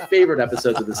definitely my favorite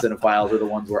episodes of the Cinephiles are the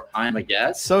ones where I'm a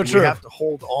guest. So true. We have to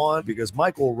hold on because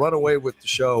Mike will run away with the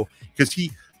show because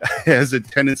he has a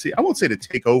tendency, I won't say to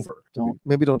take over.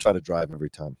 Maybe don't try to drive every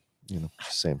time.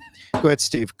 Just saying. Go ahead,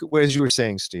 Steve. As you were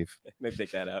saying, Steve. Maybe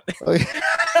take that out.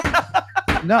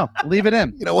 No, leave it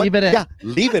in. You know what? Leave it in. Yeah,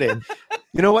 leave it in.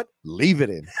 You know what? Leave it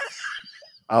in.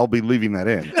 I'll be leaving that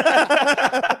in.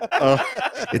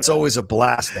 It's always a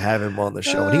blast to have him on the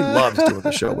show, and he loves doing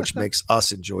the show, which makes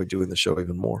us enjoy doing the show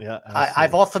even more. Yeah,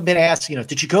 I've often been asked,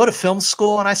 did you go to film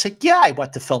school? And I said, yeah, I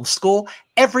went to film school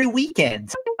every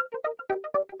weekend.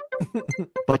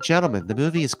 But gentlemen, the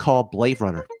movie is called Blade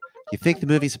Runner. You think the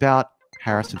movie's about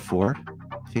Harrison Ford?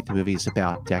 You think the movie is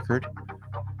about Deckard?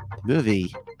 The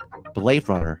movie Blade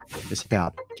Runner is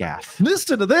about Gaff.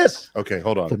 Listen to this. Okay,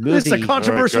 hold on. This is a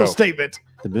controversial statement.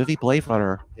 The movie Blade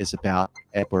Runner is about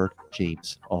Edward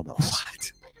James Olmos.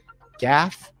 What?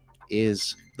 Gaff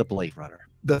is the Blade Runner.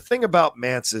 The thing about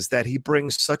Mance is that he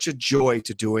brings such a joy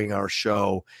to doing our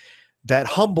show that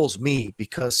humbles me,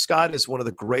 because Scott is one of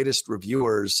the greatest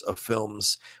reviewers of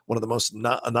films, one of the most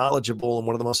knowledgeable and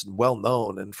one of the most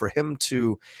well-known. And for him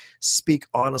to speak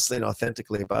honestly and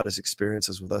authentically about his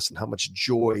experiences with us and how much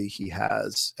joy he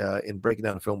has in breaking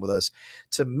down a film with us,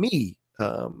 to me,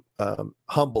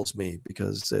 humbles me,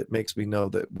 because it makes me know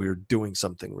that we're doing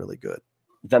something really good.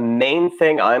 The main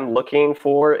thing I'm looking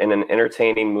for in an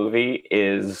entertaining movie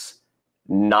is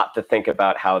not to think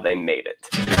about how they made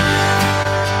it.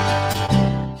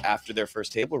 after their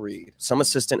first table read, some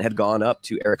assistant had gone up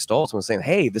to Eric Stoltz and was saying,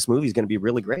 "Hey, this movie is going to be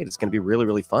really great. It's going to be really,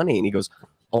 really funny." And he goes,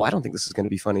 "Oh, I don't think this is going to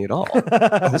be funny at all.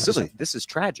 This is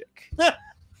tragic.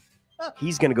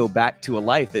 He's going to go back to a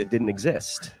life that didn't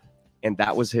exist." And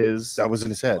that was in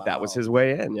his head. That was his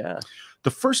way in. Yeah.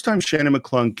 The first time Shannon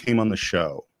McClung came on the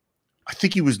show, I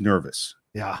think he was nervous.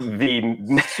 Yeah.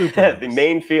 The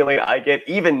main feeling I get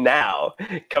even now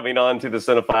coming on to the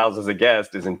Cine-Files as a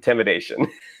guest is intimidation.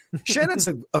 Shannon's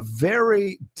a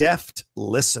very deft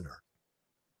listener.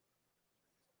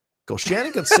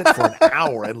 Shannon can sit for an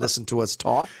hour and listen to us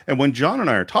talk. And when John and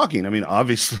I are talking, I mean,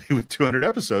 obviously with 200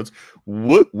 episodes,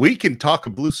 we can talk a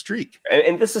blue streak.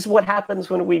 And this is what happens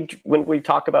when we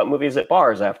talk about movies at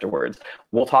bars afterwards.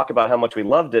 We'll talk about how much we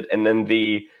loved it, and then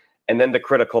the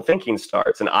critical thinking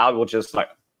starts, and I'll just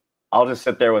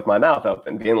sit there with my mouth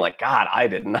open, being like, God, I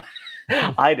did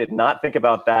not think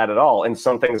about that at all. And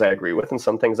some things I agree with, and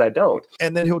some things I don't.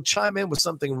 And then he'll chime in with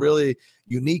something really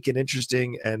unique and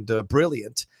interesting and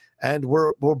brilliant. And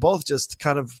we're both just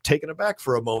kind of taken aback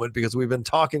for a moment because we've been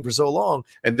talking for so long.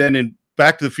 And then in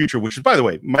Back to the Future, which, by the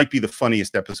way, might be the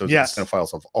funniest episode of the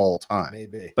Cine-Files of all time.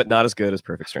 Maybe. But not as good as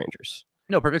Perfect Strangers.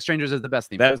 No, Perfect Strangers is the best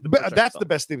theme. That's the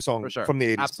best theme song from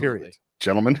the 80s, period.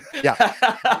 Gentlemen. Yeah.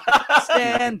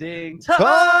 Standing tall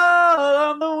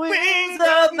on the wings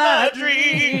of my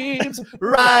dreams,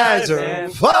 rise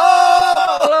and fall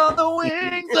on the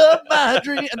wings of my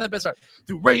dreams. And then the best part,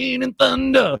 through rain and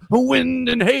thunder, wind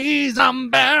and haze, I'm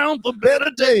bound for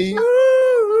better days.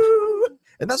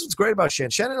 And that's what's great about Shannon.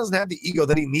 Shannon doesn't have the ego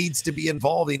that he needs to be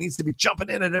involved. He needs to be jumping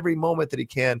in at every moment that he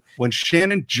can. When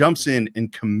Shannon jumps in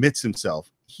and commits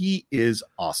himself, he is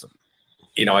awesome.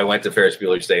 You know, I went to Ferris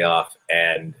Bueller's Day Off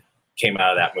and came out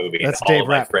of that movie, and all of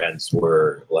my friends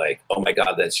were like, "Oh my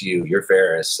God, that's you! You're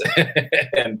Ferris!"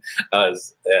 And I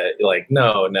was like,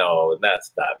 "No,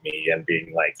 that's not me." And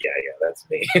being like, "Yeah, that's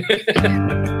me."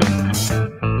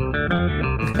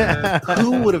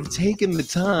 Who would have taken the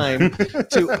time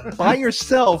to, by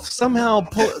yourself, somehow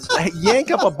yank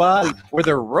up a body? Were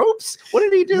there ropes? What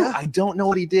did he do? I don't know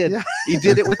what he did. He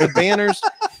did it with the banners,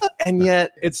 and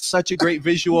yet it's such a great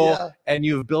visual, and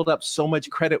you've built up so much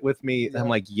credit with me. I'm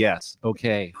like, yes,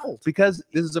 okay. Because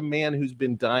this is a man who's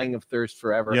been dying of thirst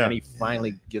forever, and he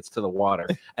finally gets to the water,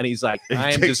 and he's like,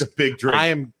 I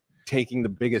am taking the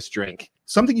biggest drink.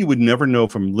 Something you would never know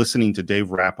from listening to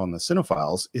Dave Rapp on the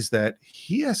Cine-Files is that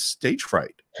he has stage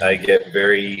fright. I get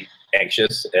very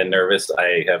anxious and nervous.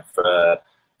 I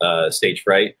have stage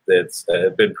fright that's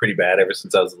been pretty bad ever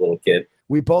since I was a little kid.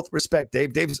 We both respect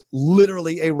Dave. Dave's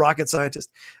literally a rocket scientist,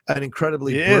 an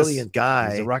incredibly brilliant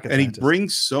guy. He's a rocket scientist. He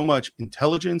brings so much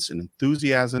intelligence and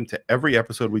enthusiasm to every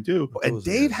episode we do. And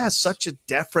Dave has such a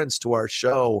deference to our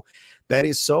show that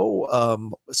is so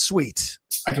sweet.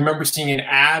 I can remember seeing an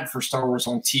ad for Star Wars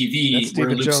on TV where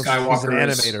Luke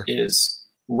Skywalker is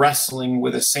wrestling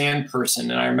with a sand person.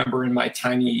 And I remember in my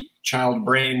tiny child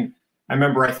brain,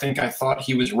 I think I thought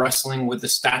he was wrestling with the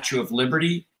Statue of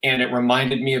Liberty. And it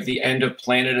reminded me of the end of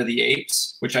Planet of the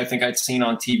Apes, which I think I'd seen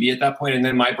on TV at that point. And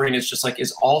then my brain is just like,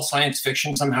 is all science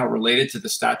fiction somehow related to the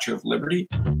Statue of Liberty?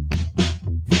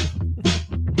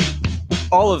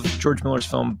 All of George Miller's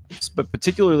film, but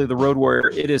particularly The Road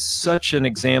Warrior, it is such an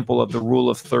example of the rule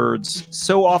of thirds.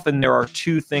 So often there are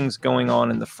two things going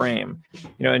on in the frame,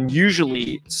 and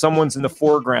usually someone's in the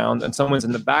foreground and someone's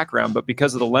in the background, but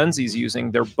because of the lens he's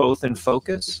using, they're both in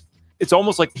focus. It's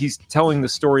almost like he's telling the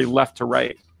story left to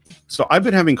right. So I've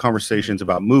been having conversations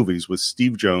about movies with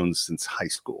Steve Jones since high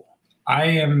school. I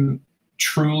am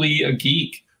truly a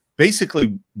geek.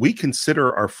 Basically, we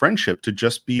consider our friendship to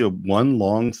just be one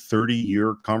long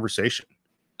 30-year conversation.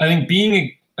 I think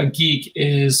being a geek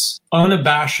is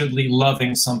unabashedly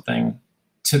loving something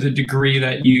to the degree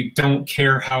that you don't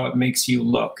care how it makes you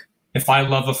look. If I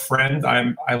love a friend,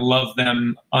 I love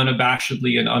them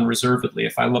unabashedly and unreservedly.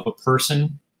 If I love a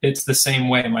person, it's the same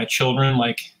way. My children,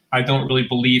 I don't really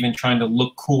believe in trying to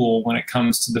look cool when it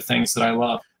comes to the things that I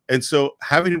love. And so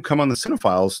having him come on the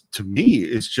Cine-Files, to me,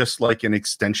 is just like an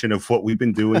extension of what we've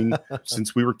been doing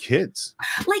since we were kids.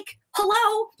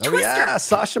 Hello, Twister. Yeah,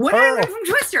 Sasha What Pearl. did I learn from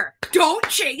Twister? Don't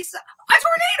chase a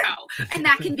tornado. And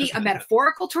that can be a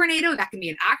metaphorical tornado. That can be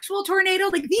an actual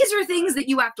tornado. These are things that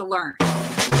you have to learn.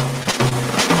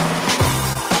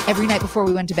 Every night before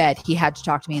we went to bed, he had to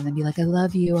talk to me and then be like, I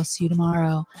love you. I'll see you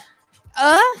tomorrow.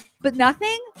 But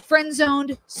nothing. Friend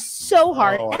zoned so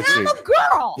hard. Oh, and I I'm see. a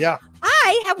girl. Yeah.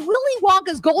 I have Willy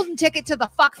Wonka's golden ticket to the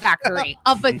fuck factory,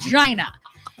 a vagina.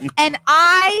 And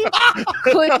I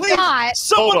could not.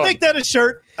 Someone make that a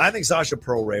shirt. I think Sasha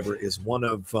Pearl Raver is one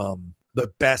of the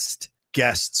best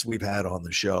guests we've had on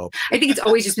the show. I think it's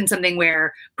always just been something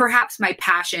where perhaps my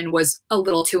passion was a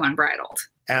little too unbridled.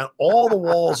 And all the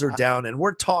walls are down, and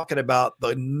we're talking about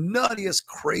the nuttiest,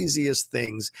 craziest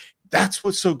things. That's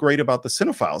what's so great about the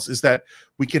Cine-Files, is that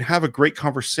we can have a great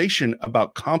conversation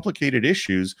about complicated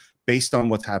issues based on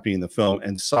what's happening in the film.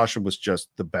 And Sasha was just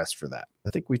the best for that.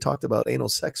 I think we talked about anal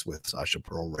sex with Sasha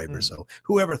Pearl Raver. So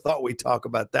whoever thought we'd talk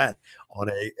about that on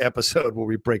a episode where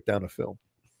we break down a film?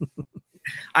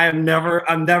 I'm never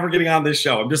getting on this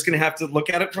show. I'm just going to have to look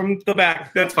at it from the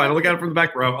back. That's fine. I'll look at it from the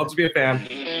back row. I'll just be a fan.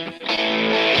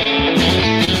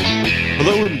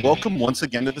 Hello and welcome once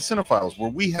again to the Cine-Files, where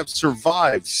we have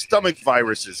survived stomach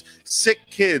viruses, sick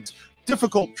kids,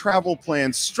 difficult travel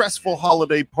plans, stressful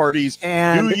holiday parties,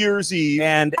 and New Year's Eve,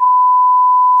 and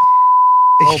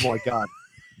oh my God,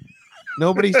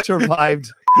 nobody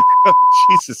survived. Oh,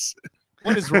 Jesus,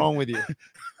 what is wrong with you?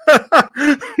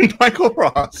 Michael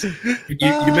Ross.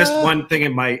 You missed one thing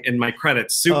in my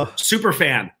credits. Super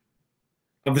fan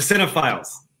of the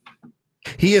Cine-Files.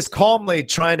 He is calmly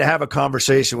trying to have a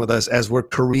conversation with us as we're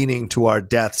careening to our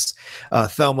deaths,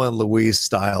 Thelma and Louise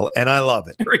style, and I love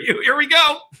it. Here we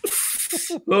go.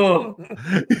 Oh.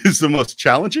 It's the most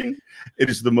challenging. It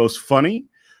is the most funny,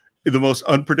 the most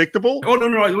unpredictable. Oh,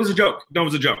 no, it was a joke. No, it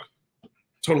was a joke.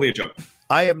 Totally a joke.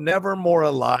 I am never more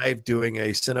alive doing a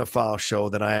Cinephile show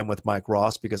than I am with Mike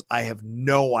Ross, because I have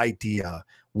no idea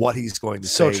what he's going to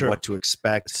say, what to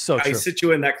expect. So I true. sit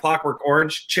you in that Clockwork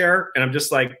Orange chair, and I'm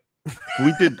just like,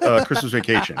 we did Christmas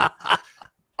Vacation.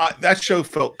 That show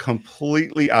felt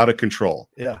completely out of control.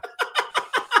 Yeah.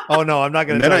 Oh no, I'm not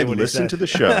going to. Then I listened to the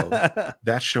show.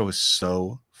 That show is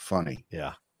so funny.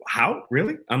 Yeah. How?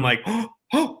 Really? I'm like,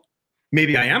 oh,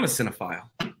 maybe I am a cinephile.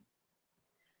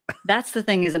 That's the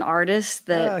thing, as an artist,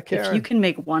 that if you can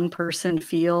make one person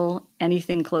feel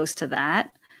anything close to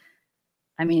that,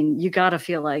 I mean, you got to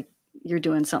feel like you're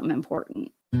doing something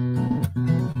important.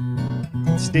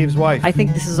 Steve's wife. I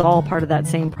think this is all part of that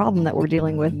same problem that we're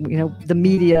dealing with, you know, the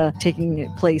media taking the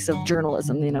place of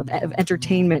journalism, you know,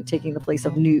 entertainment taking the place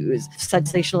of news,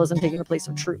 sensationalism taking the place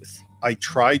of truth. I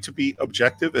try to be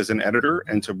objective as an editor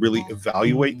and to really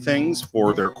evaluate things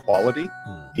for their quality.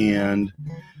 And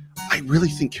I really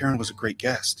think Karen was a great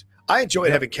guest. I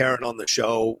enjoyed having Karen on the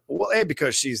show. Well, A,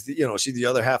 because she's the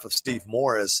other half of Steve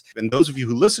Morris. And those of you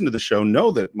who listen to the show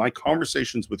know that my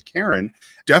conversations with Karen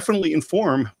definitely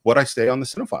inform what I say on the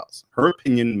Cine-Files. Her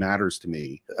opinion matters to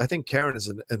me. I think Karen is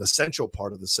an essential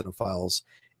part of the Cine-Files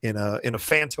in a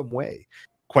phantom way.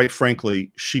 Quite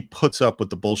frankly, she puts up with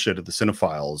the bullshit of the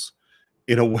Cine-Files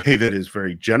in a way that is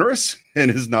very generous and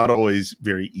is not always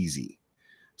very easy.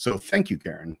 So thank you,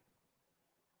 Karen.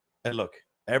 And look,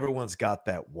 everyone's got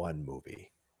that one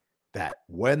movie that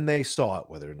when they saw it,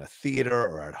 whether in a theater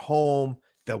or at home,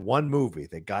 that one movie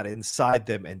that got inside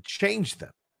them and changed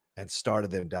them and started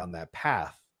them down that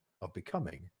path of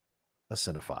becoming a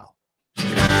cinephile.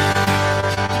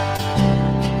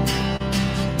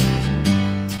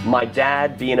 My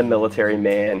dad, being a military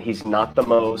man, he's not the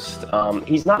most,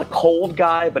 he's not a cold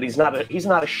guy, but he's not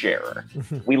a sharer.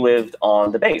 We lived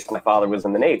on the base. My father was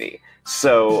in the Navy.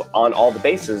 So on all the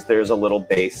bases, there's a little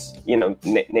base, you know,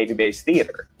 Navy base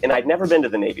theater. And I'd never been to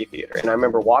the Navy theater. And I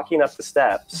remember walking up the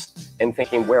steps and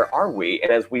thinking, where are we?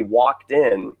 And as we walked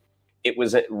in, it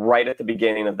was right at the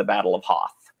beginning of the Battle of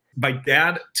Hoth. My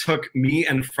dad took me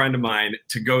and a friend of mine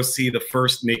to go see the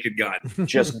first Naked Gun.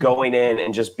 Just going in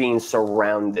and just being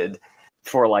surrounded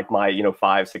for like my,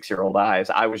 5-6-year-old eyes.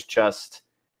 I was just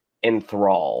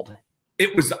enthralled.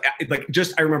 It was like,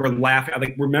 I remember laughing.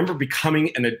 I remember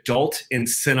becoming an adult in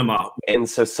cinema. And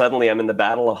so suddenly I'm in the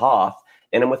Battle of Hoth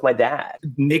and I'm with my dad.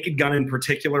 Naked Gun in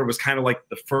particular was kind of like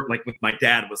the first, like with my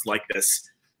dad was like this.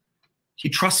 He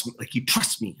trusts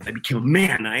me. I became a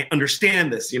man. I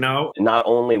understand this, Not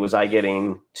only was I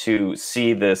getting to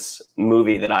see this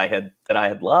movie that I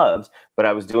had loved, but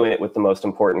I was doing it with the most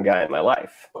important guy in my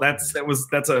life. That's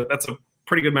a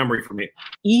pretty good memory for me.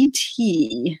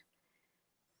 E.T.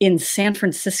 in San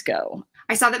Francisco.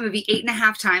 I saw that movie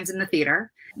 8.5 times in the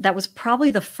theater. That was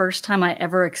probably the first time I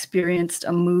ever experienced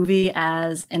a movie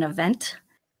as an event.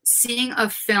 Seeing a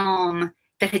film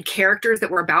that had characters that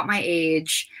were about my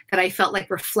age, that I felt like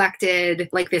reflected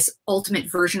like this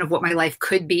ultimate version of what my life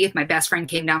could be if my best friend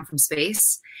came down from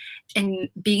space, and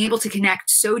being able to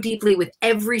connect so deeply with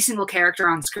every single character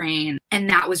on screen. And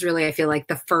that was really, I feel like,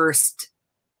 the first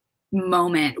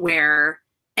moment where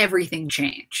everything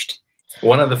changed.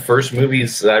 One of the first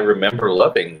movies that I remember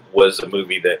loving was a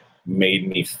movie that made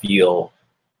me feel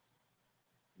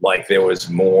like there was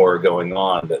more going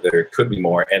on, that there could be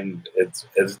more. And it's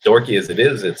as dorky as it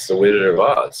is, it's the Wizard of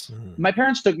Oz. My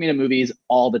parents took me to movies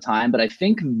all the time, but I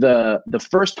think the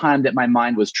first time that my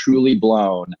mind was truly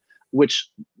blown, which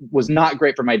was not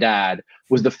great for my dad,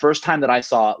 was the first time that I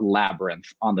saw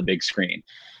Labyrinth on the big screen.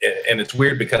 And it's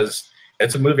weird because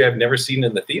it's a movie I've never seen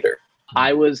in the theater.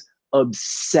 I was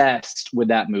obsessed with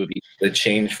that movie. The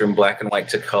change from black and white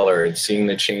to color, and seeing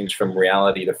the change from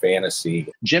reality to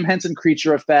fantasy. Jim Henson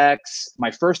creature effects,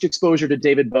 my first exposure to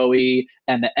David Bowie,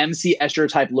 and the MC Escher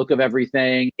type look of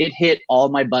everything. It hit all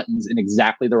my buttons in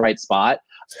exactly the right spot.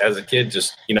 As a kid,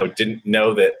 just, didn't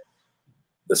know that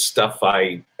the stuff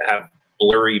I have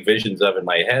blurry visions of in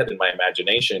my head and my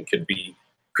imagination could be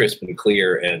crisp and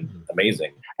clear and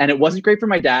amazing. And it wasn't great for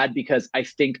my dad because I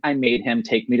think I made him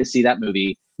take me to see that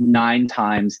movie 9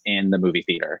 times in the movie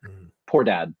theater. Poor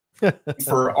dad.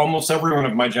 For almost everyone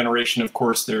of my generation, of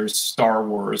course, there's Star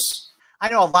Wars. I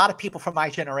know a lot of people from my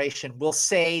generation will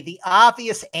say the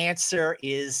obvious answer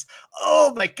is,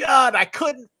 oh my God, I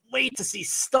couldn't wait to see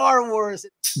Star Wars.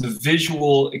 The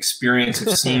visual experience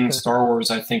of seeing Star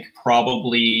Wars, I think,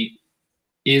 probably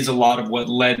is a lot of what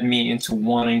led me into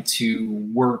wanting to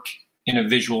work in a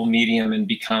visual medium and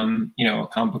become, a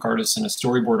comic book artist and a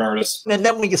storyboard artist. And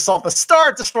then when you saw the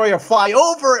Star Destroyer fly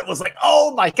over, it was like,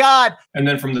 oh my God. And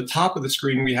then from the top of the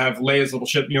screen, we have Leia's little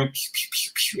ship, pew, pew,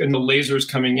 pew, pew, and the lasers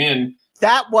coming in.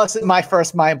 That wasn't my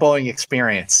first mind-blowing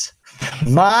experience.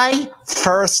 My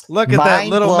first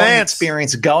mind-blowing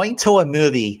experience going to a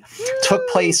movie took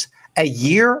place a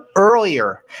year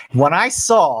earlier when I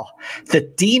saw the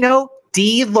Dino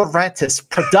De Laurentiis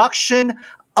production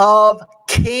of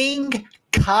King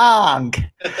Kong.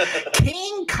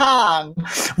 King Kong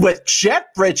with Jeff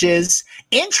Bridges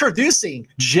introducing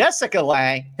Jessica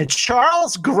Lange and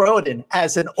Charles Grodin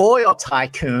as an oil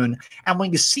tycoon. And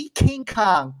when you see King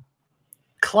Kong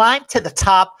climb to the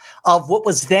top of what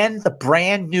was then the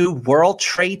brand new World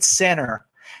Trade Center,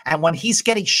 and when he's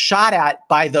getting shot at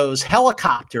by those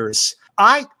helicopters,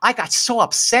 I got so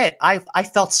upset. I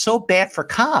felt so bad for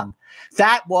Kong.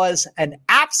 That was an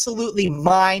absolutely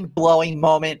mind-blowing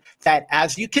moment that,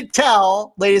 as you can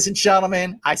tell, ladies and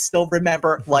gentlemen, I still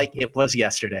remember like it was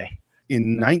yesterday.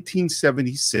 In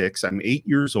 1976, I'm 8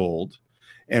 years old,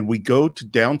 and we go to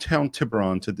downtown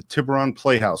Tiburon to the Tiburon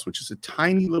Playhouse, which is a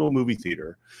tiny little movie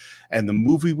theater, and the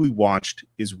movie we watched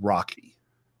is Rocky.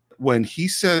 When he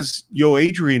says, "Yo,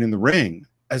 Adrian," in the ring,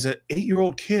 as an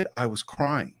 8-year-old kid, I was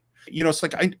crying. It's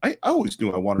like I always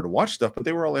knew I wanted to watch stuff, but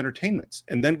they were all entertainments.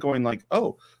 And then going like,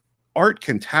 oh, art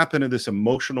can tap into this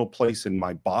emotional place in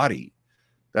my body.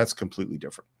 That's completely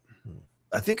different.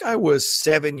 I think I was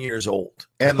 7 years old,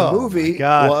 and the movie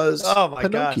was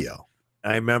Pinocchio.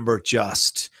 I remember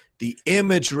just the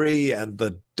imagery and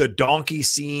the donkey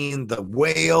scene, the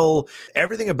whale,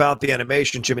 everything about the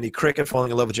animation, Jiminy Cricket,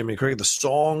 falling in love with Jiminy Cricket, the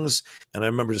songs. And I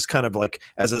remember just kind of like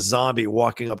as a zombie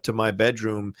walking up to my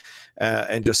bedroom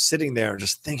and just sitting there and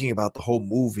just thinking about the whole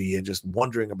movie and just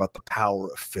wondering about the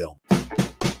power of film.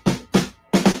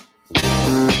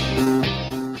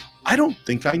 I don't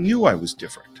think I knew I was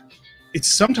different.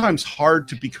 It's sometimes hard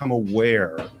to become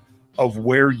aware of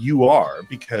where you are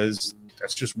because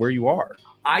that's just where you are.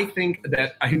 I think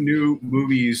that I knew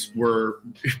movies were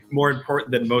more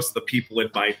important than most of the people in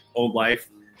my own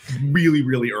life really,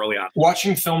 really early on.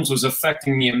 Watching films was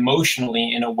affecting me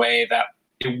emotionally in a way that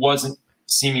it wasn't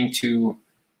seeming to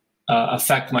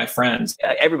affect my friends.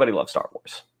 Everybody loved Star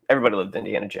Wars. Everybody loved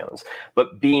Indiana Jones.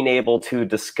 But being able to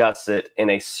discuss it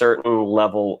in a certain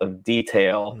level of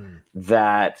detail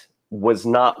that was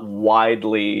not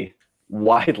widely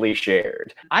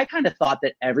shared. I kind of thought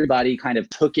that everybody kind of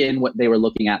took in what they were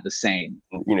looking at the same.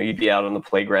 You'd be out on the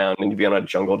playground and you'd be on a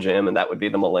jungle gym and that would be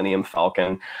the Millennium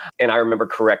Falcon. And I remember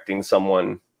correcting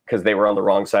someone because they were on the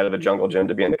wrong side of the jungle gym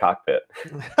to be in the cockpit.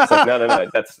 It's like, no,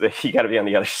 you got to be on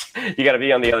the other. You got to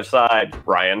be on the other side,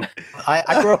 Brian.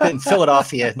 I grew up in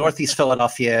Philadelphia, Northeast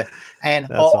Philadelphia, and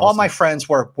all my friends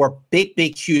were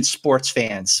big, huge sports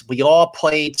fans. We all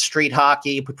played street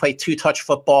hockey. We played two-touch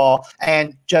football,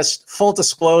 and just full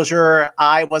disclosure,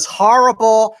 I was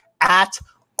horrible at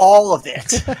all of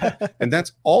it. And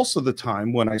that's also the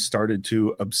time when I started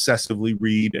to obsessively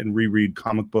read and reread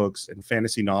comic books and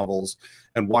fantasy novels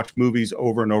and watch movies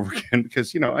over and over again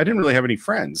because, I didn't really have any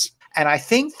friends. And I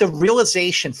think the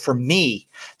realization for me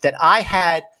that I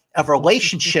had a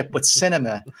relationship with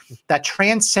cinema that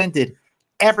transcended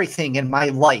everything in my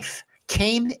life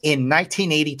came in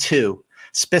 1982,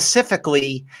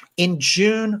 specifically in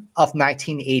June of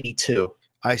 1982.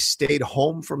 I stayed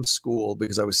home from school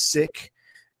because I was sick.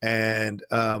 And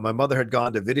my mother had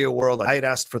gone to Video World. I had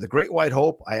asked for The Great White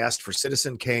Hope. I asked for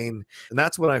Citizen Kane. And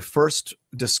that's when I first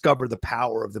discovered the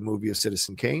power of the movie of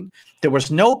Citizen Kane. There was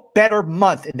no better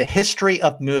month in the history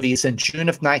of movies than June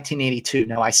of 1982.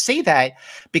 Now, I say that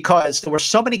because there were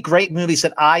so many great movies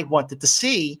that I wanted to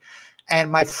see,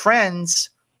 and my friends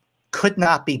could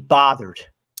not be bothered.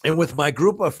 And with my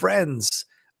group of friends,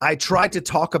 I tried to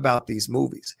talk about these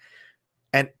movies,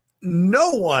 and no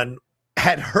one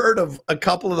had heard of a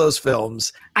couple of those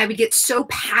films. I would get so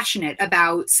passionate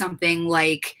about something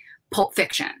like Pulp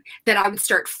Fiction that I would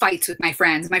start fights with my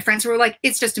friends. My friends were like,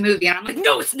 it's just a movie. And I'm like,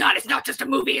 no, it's not. It's not just a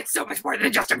movie. It's so much more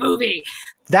than just a movie.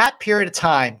 That period of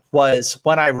time was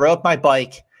when I rode my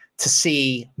bike to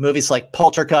see movies like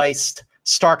Poltergeist,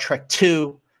 Star Trek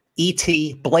II,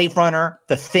 E.T., Blade Runner,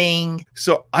 The Thing.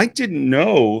 So I didn't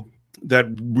know that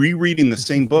rereading the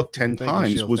same book 10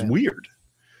 times was weird.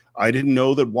 I didn't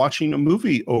know that watching a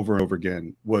movie over and over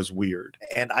again was weird.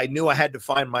 And I knew I had to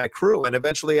find my crew, and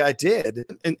eventually I did.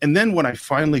 And then when I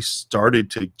finally started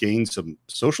to gain some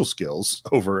social skills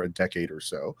over a decade or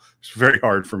so, it's very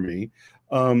hard for me.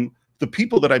 The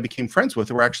people that I became friends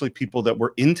with were actually people that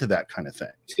were into that kind of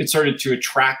thing. It started to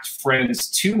attract friends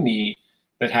to me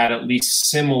that had at least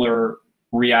similar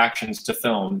reactions to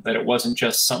film, that it wasn't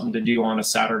just something to do on a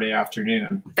Saturday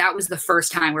afternoon. That was the first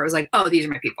time where it was like, oh, these are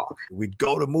my people. We'd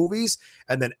go to movies,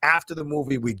 and then after the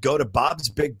movie, we'd go to Bob's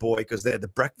Big Boy because they had the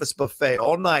breakfast buffet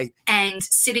all night. And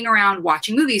sitting around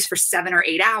watching movies for 7 or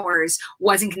 8 hours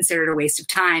wasn't considered a waste of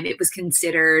time. It was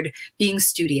considered being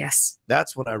studious.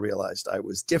 That's when I realized I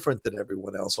was different than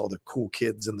everyone else, all the cool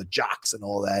kids and the jocks and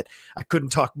all that. I couldn't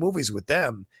talk movies with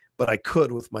them, but I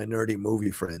could with my nerdy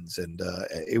movie friends. And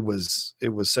it was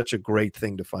such a great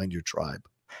thing to find your tribe.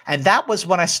 And that was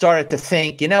when I started to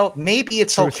think, you know, maybe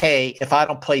it's okay if I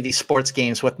don't play these sports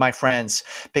games with my friends,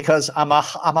 because I'm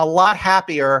a lot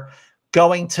happier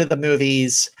going to the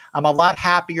movies. I'm a lot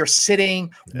happier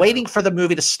sitting, waiting for the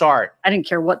movie to start. I didn't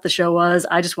care what the show was.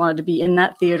 I just wanted to be in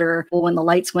that theater when the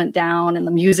lights went down and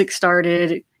the music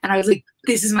started. And I was like,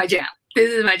 this is my jam. This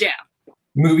is my jam.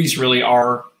 Movies really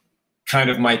are kind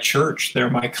of my church. They're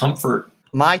my comfort.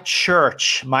 My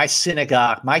church, my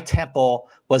synagogue, my temple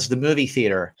was the movie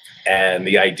theater. And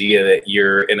the idea that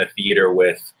you're in a theater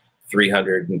with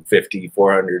 350,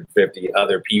 450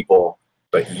 other people,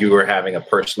 but you are having a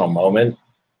personal moment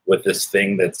with this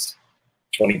thing that's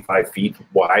 25 feet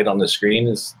wide on the screen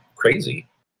is crazy.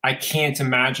 I can't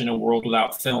imagine a world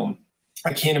without film.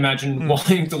 I can't imagine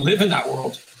wanting to live in that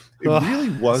world. It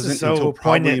really wasn't until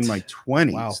probably in my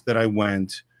 20s that I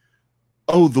went,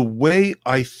 oh, the way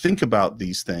I think about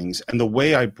these things and the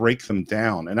way I break them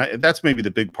down. And that's maybe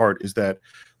the big part, is that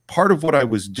part of what I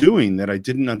was doing that I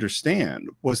didn't understand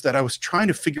was that I was trying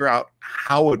to figure out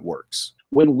how it works.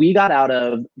 When we got out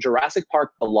of Jurassic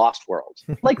Park: The Lost World,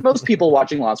 like most people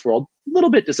watching Lost World, a little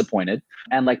bit disappointed.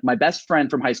 And like my best friend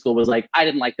from high school was like, I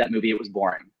didn't like that movie. It was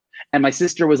boring. And my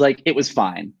sister was like, it was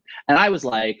fine. And I was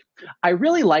like, I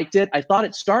really liked it. I thought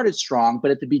it started strong,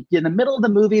 but in the middle of the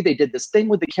movie, they did this thing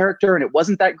with the character and it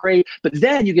wasn't that great. But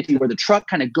then you get to where the truck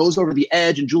kind of goes over the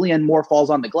edge and Julianne Moore falls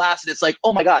on the glass. And it's like,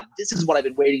 oh my God, this is what I've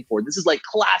been waiting for. This is like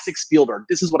classic Spielberg.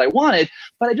 This is what I wanted.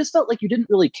 But I just felt like you didn't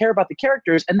really care about the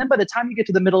characters. And then by the time you get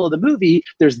to the middle of the movie,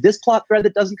 there's this plot thread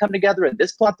that doesn't come together and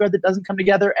this plot thread that doesn't come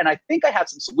together. And I think I have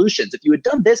some solutions. If you had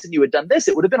done this and you had done this,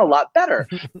 it would have been a lot better.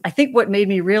 I think what made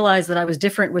me realize that I was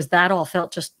different was that all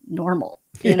felt just normal.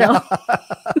 You know,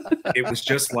 it was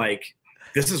just like,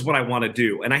 this is what I want to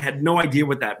do. And I had no idea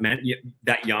what that meant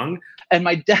that young. And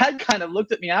my dad kind of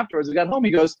looked at me afterwards. We got home.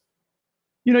 He goes,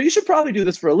 you know, you should probably do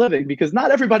this for a living because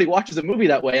not everybody watches a movie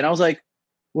that way. And I was like,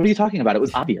 what are you talking about? It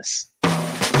was obvious.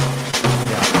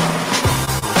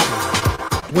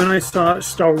 When I saw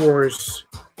Star Wars,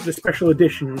 the special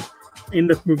edition in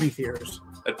the movie theaters,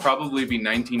 it'd probably be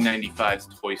 1995's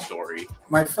Toy Story.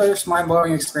 My first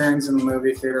mind-blowing experience in the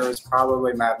movie theater was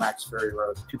probably Mad Max Fury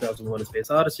Road. 2001: A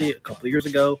Space Odyssey, a couple of years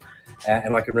ago.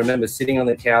 And I can remember sitting on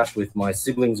the couch with my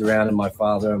siblings around and my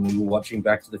father, and we were watching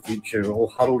Back to the Future, all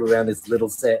huddled around this little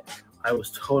set. I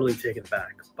was totally taken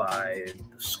back by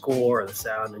the score, the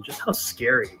sound, and just how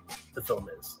scary the film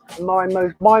is. My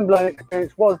most mind-blowing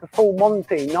experience was the full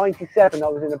Monty, 97. I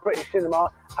was in a British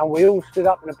cinema and we all stood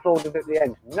up and applauded at the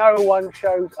end. No one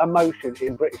shows emotion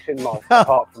in British cinema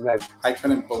apart from them. I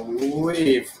couldn't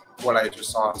believe what I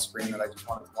just saw on screen, and I just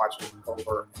wanted to watch it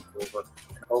over and over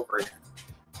and over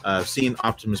again. Seeing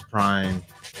Optimus Prime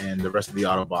and the rest of the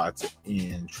Autobots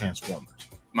in Transformers.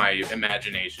 My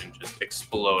imagination just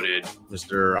exploded.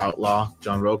 Mr. Outlaw,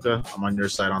 John Rocha, I'm on your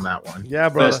side on that one. Yeah,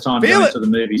 bro. First time going to the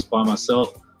movies by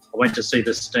myself. I went to see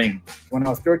The Sting. When I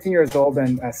was 13 years old,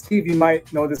 and Steve, you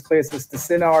might know this place, it's the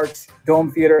Cine-Arts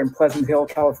Dome Theater in Pleasant Hill,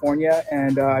 California.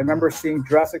 And I remember seeing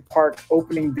Jurassic Park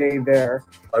opening day there.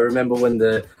 I remember when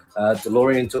the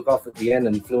DeLorean took off at the end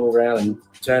and flew around and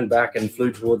turned back and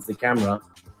flew towards the camera.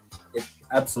 It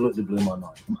absolutely blew my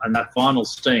mind. And that final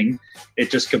sting, it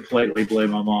just completely blew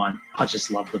my mind. I just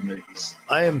love the movies.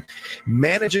 I am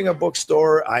managing a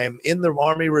bookstore. I am in the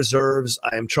Army Reserves.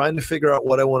 I am trying to figure out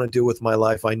what I want to do with my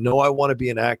life. I know I want to be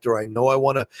an actor. I know I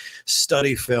want to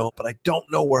study film, but I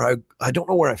don't know where I don't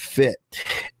know where I fit.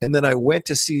 And then I went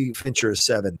to see Fincher's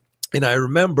Seven, and I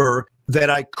remember that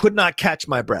I could not catch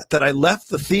my breath, that I left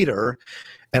the theater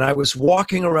and I was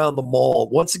walking around the mall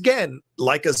once again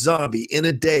like a zombie in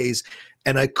a daze,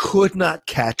 and I could not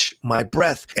catch my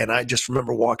breath. And I just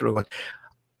remember walking around like,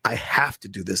 I have to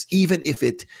do this, even if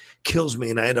it kills me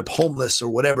and I end up homeless or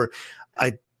whatever.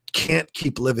 I can't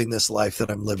keep living this life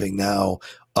that I'm living now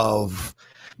of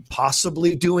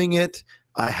possibly doing it.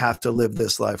 I have to live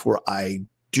this life where I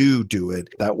do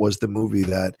it. That was the movie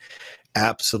that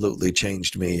absolutely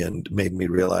changed me and made me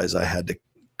realize I had to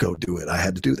go do it. I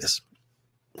had to do this,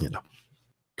 you know.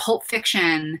 Pulp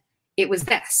Fiction, it was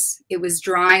this. It was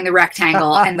drawing the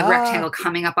rectangle and the rectangle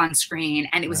coming up on screen.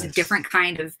 And it was a different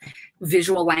kind of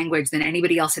visual language than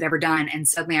anybody else had ever done. And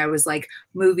suddenly I was like,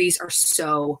 movies are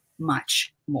so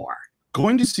much more.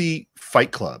 Going to see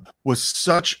Fight Club was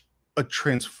such a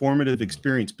transformative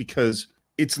experience because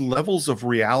its levels of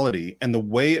reality and the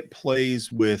way it plays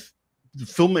with the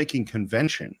filmmaking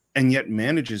convention and yet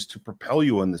manages to propel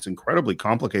you on this incredibly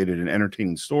complicated and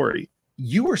entertaining story.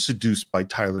 You are seduced by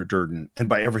Tyler Durden and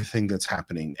by everything that's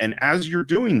happening. And as you're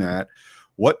doing that,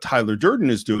 what Tyler Durden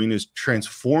is doing is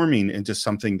transforming into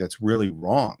something that's really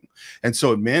wrong. And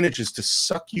so it manages to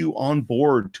suck you on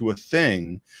board to a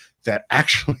thing that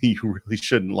actually you really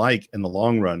shouldn't like in the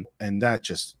long run. And that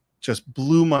just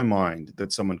blew my mind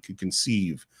that someone could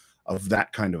conceive of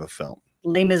that kind of a film.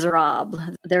 Les Miserables.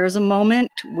 There is a moment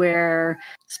where,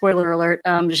 spoiler alert,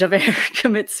 Javert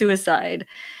commits suicide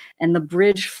and the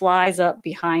bridge flies up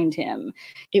behind him.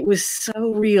 It was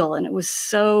so real and it was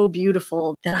so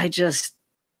beautiful that I just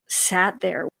sat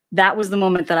there. That was the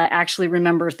moment that I actually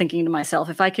remember thinking to myself,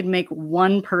 if I could make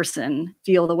one person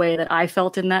feel the way that I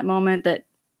felt in that moment, that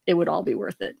it would all be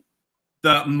worth it.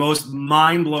 The most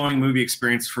mind-blowing movie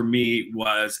experience for me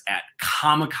was at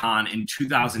Comic-Con in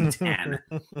 2010.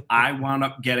 I wound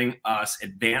up getting us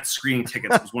advanced screening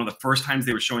tickets. It was one of the first times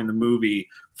they were showing the movie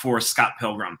for Scott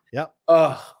Pilgrim. Yep.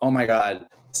 Oh my God.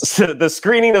 So the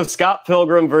screening of Scott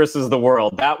Pilgrim versus the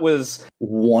World, that was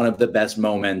one of the best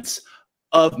moments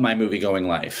of my movie-going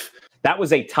life. That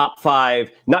was a top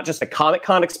 5, not just a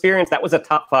Comic-Con experience, that was a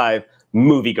top 5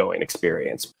 movie-going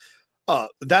experience.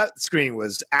 That screening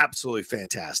was absolutely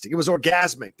fantastic. It was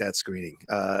orgasmic, that screening.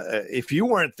 If you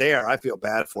weren't there, I feel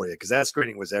bad for you because that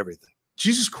screening was everything.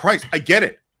 Jesus Christ, I get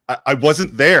it. I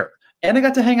wasn't there. And I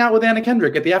got to hang out with Anna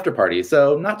Kendrick at the after party,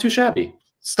 so not too shabby.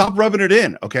 Stop rubbing it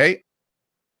in, okay?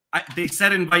 They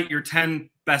said invite your 10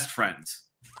 best friends.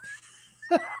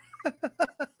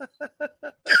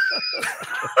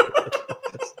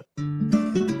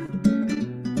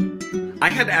 I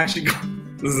had to actually go.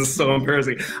 This is so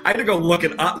embarrassing. I had to go look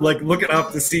it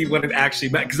up to see what it actually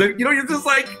meant. Because, you know, you're just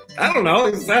like, I don't know.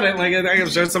 Is that it? Like, I'm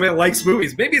sure somebody that likes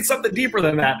movies. Maybe it's something deeper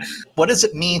than that. What does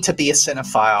it mean to be a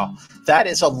cinephile? That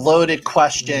is a loaded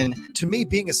question. To me,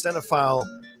 being a cinephile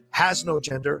has no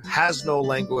gender, has no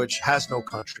language, has no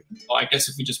country. Well, I guess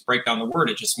if we just break down the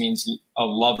word, it just means a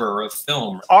lover of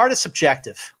film. Art is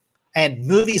subjective. And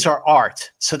movies are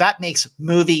art. So that makes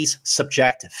movies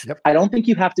subjective. Yep. I don't think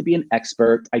you have to be an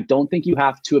expert. I don't think you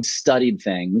have to have studied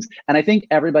things. And I think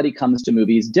everybody comes to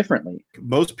movies differently.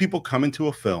 Most people come into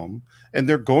a film and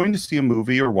they're going to see a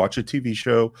movie or watch a TV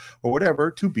show or whatever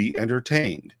to be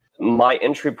entertained. My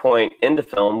entry point into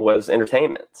film was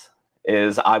entertainment.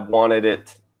 I wanted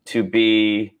it to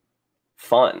be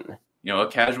fun. You know,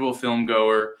 a casual film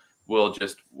goer will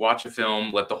just watch a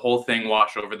film, let the whole thing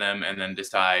wash over them, and then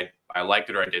decide I liked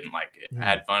it or I didn't like it. I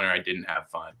had fun or I didn't have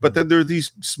fun. But then there are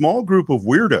these small group of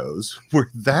weirdos where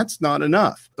that's not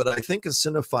enough. But I think a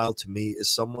cinephile to me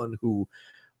is someone who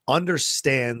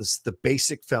understands the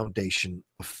basic foundation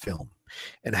of film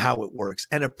and how it works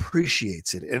and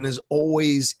appreciates it and is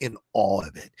always in awe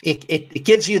of it. It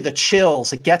gives you the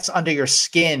chills. It gets under your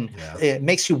skin. Yeah. It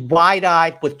makes you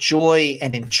wide-eyed with joy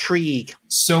and intrigue.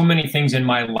 So many things in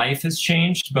my life has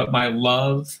changed, but my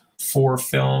love for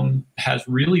film has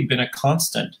really been a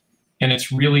constant, and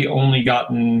it's really only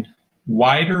gotten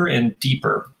wider and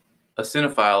deeper. A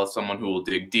cinephile is someone who will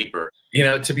dig deeper. You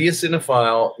know, to be a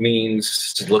cinephile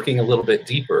means looking a little bit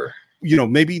deeper you know,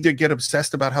 maybe they get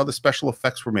obsessed about how the special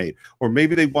effects were made, or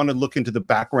maybe they want to look into the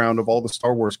background of all the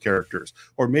Star Wars characters,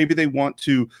 or maybe they want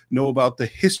to know about the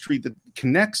history that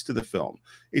connects to the film.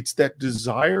 It's that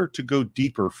desire to go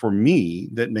deeper for me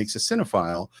that makes a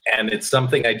cinephile. And it's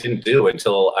something I didn't do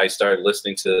until I started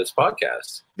listening to this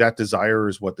podcast. That desire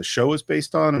is what the show is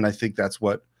based on, and I think that's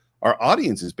what our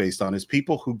audience is based on, is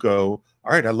people who go,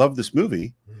 all right, I love this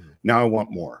movie. Now I want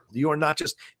more. You are not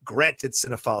just granted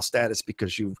cinephile status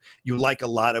because you like a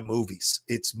lot of movies.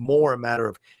 It's more a matter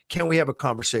of, can we have a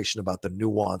conversation about the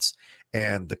nuance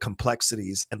and the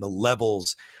complexities and the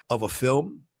levels of a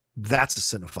film? That's a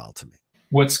cinephile to me.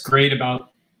 What's great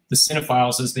about the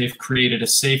Cine-Files is they've created a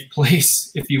safe place,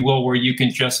 if you will, where you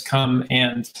can just come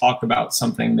and talk about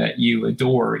something that you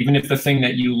adore, even if the thing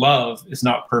that you love is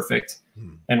not perfect.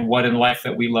 And what in life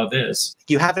that we love is.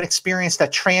 You have an experience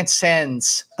that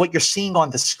transcends what you're seeing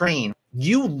on the screen.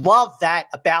 You love that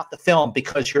about the film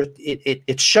because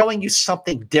it's showing you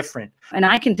something different. And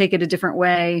I can take it a different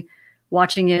way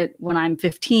watching it when I'm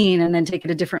 15, and then take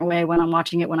it a different way when I'm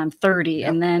watching it when I'm 30,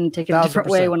 and then take it a different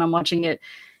way when I'm watching it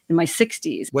in my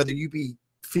 60s. Whether you be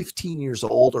 15 years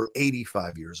old or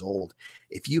 85 years old,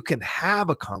 if you can have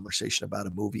a conversation about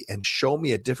a movie and show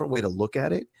me a different way to look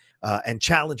at it, and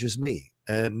challenges me,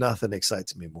 and nothing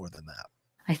excites me more than that.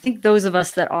 I think those of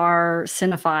us that are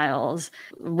cinephiles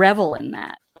revel in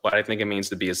that. What I think it means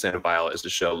to be a cinephile is to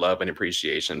show love and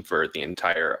appreciation for the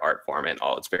entire art form and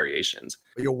all its variations.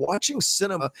 You're watching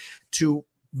cinema to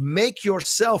make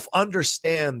yourself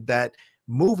understand that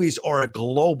movies are a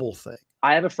global thing.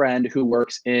 I have a friend who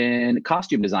works in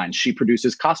costume design. She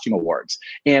produces costume awards.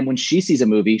 And when she sees a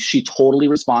movie, she totally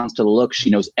responds to the look.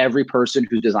 She knows every person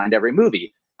who designed every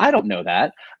movie. I don't know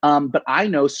that, but I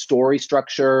know story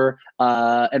structure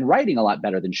and writing a lot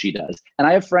better than she does. And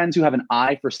I have friends who have an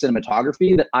eye for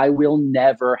cinematography that I will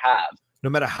never have. No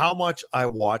matter how much I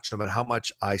watch, no matter how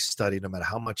much I study, no matter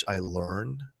how much I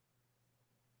learn,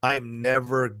 I'm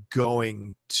never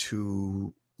going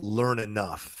to learn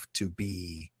enough to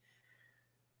be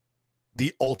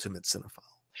the ultimate cinephile.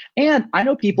 And I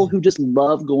know people who just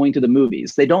love going to the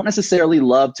movies. They don't necessarily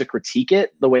love to critique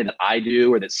it the way that I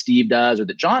do, or that Steve does, or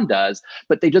that John does,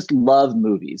 but they just love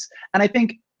movies. And I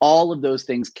think all of those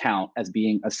things count as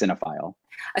being a cinephile.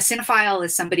 A cinephile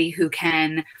is somebody who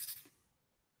can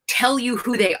tell you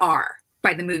who they are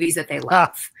by the movies that they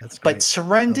love. But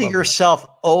surrender yourself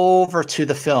over to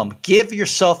the film. Give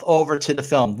yourself over to the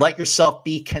film. Let yourself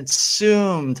be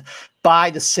consumed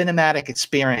by the cinematic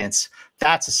experience.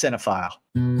 That's a cinephile.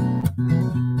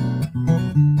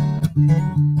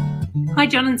 Hi,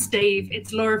 John and Steve.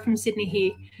 It's Laura from Sydney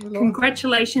here.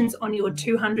 Congratulations on your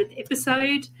 200th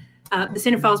episode. The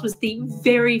Cine-Files was the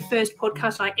very first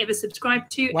podcast I ever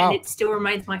subscribed to, and it still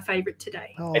remains my favorite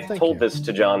today. I've told this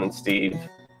to John and Steve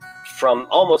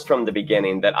almost from the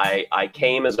beginning, that I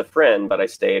came as a friend, but I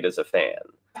stayed as a fan.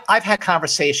 I've had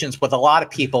conversations with a lot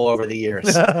of people over the years,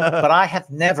 but I have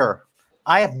never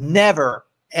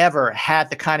ever had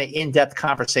the kind of in-depth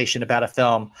conversation about a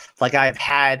film like I've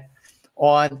had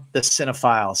on the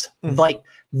Cine-Files. Like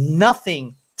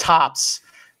nothing tops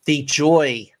the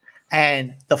joy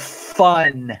and the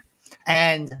fun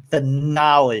and the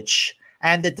knowledge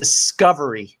and the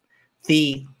discovery,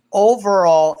 the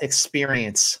overall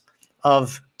experience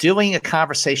of doing a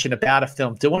conversation about a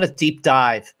film, doing a deep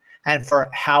dive, and for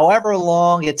however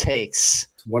long it takes.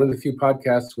 One of the few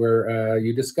podcasts where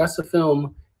you discuss a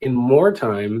film in more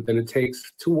time than it takes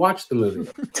to watch the movie.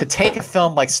 To take a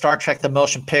film like Star Trek The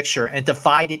Motion Picture and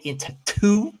divide it into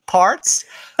 2 parts,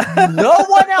 no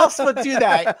one else would do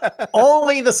that.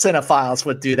 Only the Cine-Files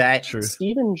would do that. True.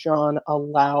 Steve and John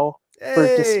allow for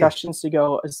discussions to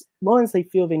go as long as they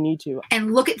feel they need to.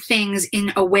 And look at things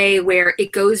in a way where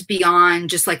it goes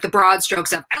beyond just like the broad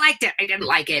strokes of, I liked it, I didn't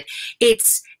like it.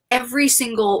 It's every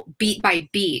single beat by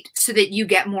beat, so that you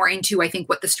get more into, I think,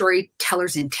 what the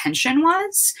storyteller's intention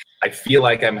was. I feel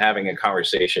like I'm having a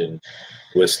conversation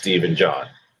with Steve and John,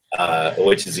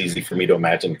 which is easy for me to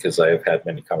imagine because I've had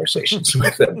many conversations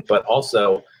with them, but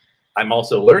also I'm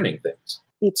also learning things.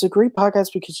 It's a great podcast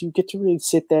because you get to really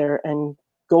sit there and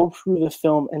go through the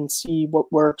film and see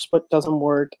what works, what doesn't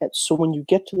work. And so when you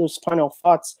get to those final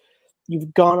thoughts,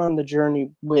 you've gone on the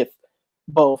journey with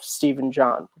both Steve and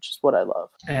John, which is what I love.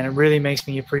 And it really makes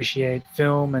me appreciate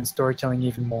film and storytelling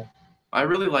even more. I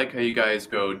really like how you guys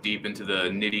go deep into the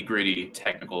nitty-gritty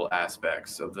technical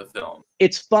aspects of the film.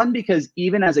 It's fun because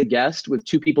even as a guest with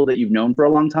 2 people that you've known for a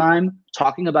long time,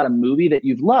 talking about a movie that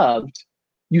you've loved,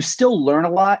 you still learn a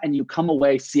lot and you come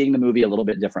away seeing the movie a little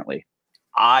bit differently.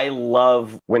 I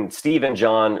love when Steve and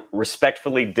John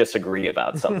respectfully disagree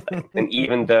about something. And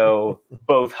even though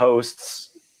both hosts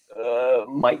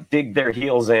might dig their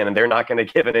heels in and they're not going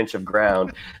to give an inch of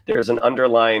ground. There's an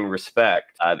underlying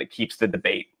respect that keeps the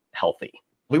debate healthy.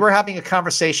 We were having a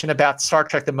conversation about Star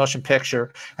Trek the Motion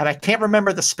Picture, and I can't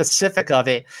remember the specific of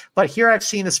it, but here I've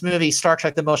seen this movie, Star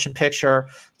Trek the Motion Picture,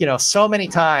 so many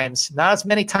times, not as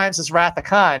many times as Wrath of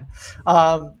Khan,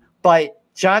 but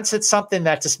John said something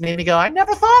that just made me go, I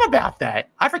never thought about that.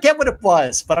 I forget what it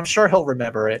was, but I'm sure he'll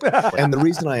remember it. And the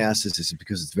reason I asked this is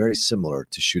because it's very similar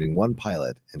to shooting one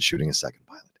pilot and shooting a second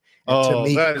pilot. Oh,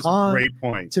 that is a great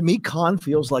point. To me, Khan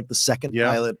feels like the second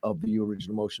pilot of the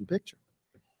original motion picture.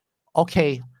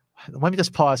 Okay, let me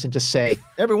just pause and just say,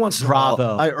 every once in a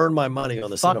bravo. while, I earn my money on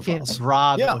the fucking Cine-Files.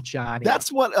 Bravo, Johnny.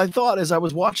 That's what I thought as I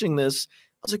was watching this.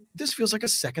 I was like, this feels like a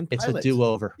second pilot. It's a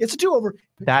do-over. It's a do-over.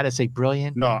 That is a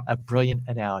brilliant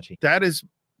analogy. That is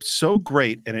so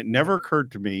great, and it never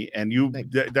occurred to me. And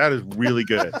that is really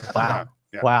good. Wow.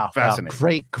 Yeah, wow.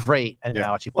 Fascinating. Great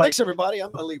analogy. Well, thanks, everybody.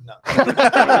 I'm going to leave now.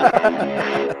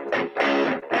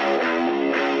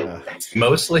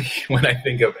 Mostly when I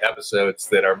think of episodes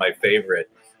that are my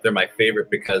favorite, they're my favorite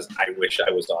because I wish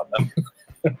I was on them.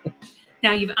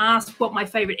 Now, you've asked what my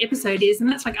favorite episode is, and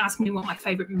that's like asking me what my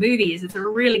favorite movie is. It's a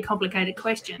really complicated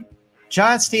question.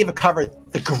 John and Steve have covered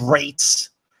the greats.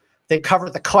 They've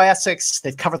covered the classics.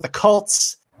 They've covered the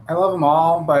cults. I love them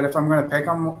all, but if I'm going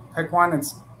to pick one,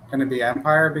 it's going to be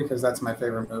Empire because that's my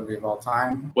favorite movie of all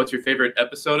time. What's your favorite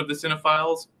episode of the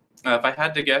Cine-Files? If I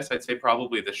had to guess, I'd say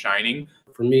probably The Shining.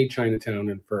 For me, Chinatown,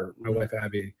 and for my wife,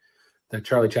 Abby, that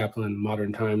Charlie Chaplin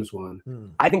Modern Times one.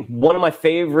 I think one of my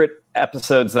favorite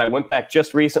episodes that I went back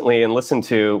just recently and listened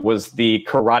to was the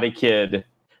Karate Kid,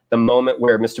 the moment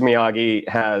where Mr. Miyagi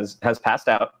has passed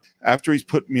out. After he's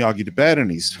put Miyagi to bed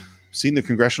and he's seen the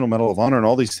Congressional Medal of Honor and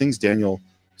all these things, Daniel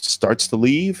starts to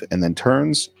leave and then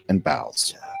turns and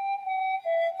bows.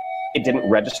 It didn't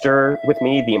register with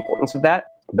me, the importance of that.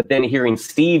 But then hearing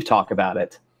Steve talk about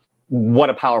it, what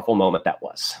a powerful moment that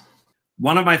was.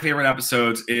 One of my favorite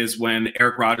episodes is when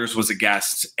Eric Rogers was a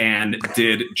guest and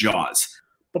did Jaws.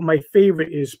 But my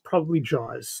favorite is probably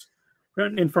Jaws.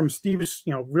 And from Steve's,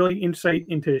 really insight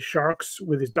into sharks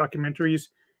with his documentaries.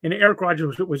 And Eric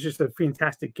Rogers was just a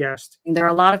fantastic guest. There are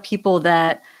a lot of people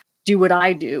that do what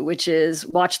I do, which is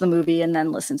watch the movie and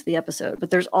then listen to the episode. But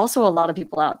there's also a lot of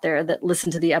people out there that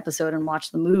listen to the episode and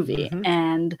watch the movie. Mm-hmm.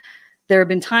 And there have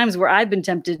been times where I've been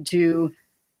tempted to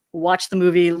watch the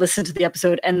movie, listen to the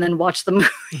episode, and then watch the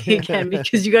movie again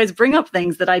because you guys bring up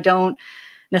things that I don't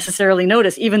necessarily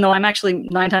notice, even though I'm actually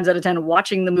 9 times out of 10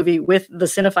 watching the movie with the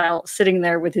cinephile sitting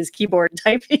there with his keyboard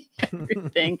typing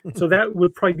everything. So that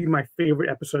would probably be my favorite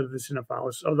episode of the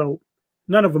Cine-Files, although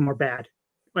none of them are bad.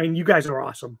 I mean, you guys are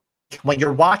awesome. When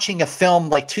you're watching a film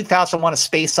like 2001: A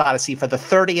Space Odyssey for the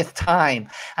 30th time,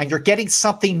 and you're getting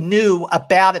something new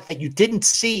about it that you didn't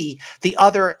see the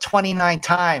other 29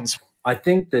 times. I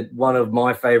think that one of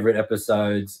my favorite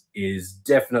episodes is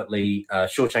definitely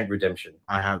Shawshank Redemption.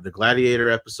 I have the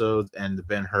Gladiator episodes and the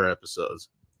Ben-Hur episodes.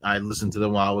 I listened to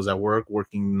them while I was at work,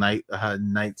 working night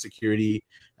security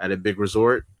at a big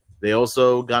resort. They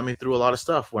also got me through a lot of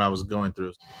stuff when I was going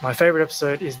through. My favorite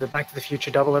episode is the Back to the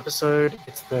Future double episode.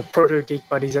 It's the Proto Geek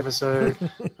Buddies episode.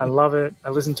 I love it. I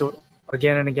listen to it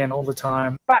again and again all the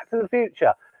time. Back to the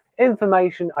Future.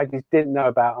 Information I just didn't know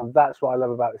about, and that's what I love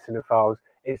about the Cine-Files.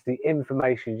 It's the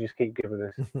information you just keep giving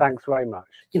us. Thanks very much.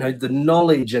 The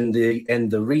knowledge and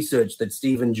the research that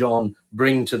Steve and John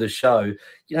bring to the show,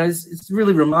 it's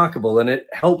really remarkable, and it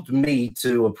helped me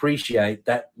to appreciate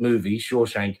that movie,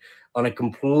 Shawshank, on a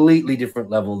completely different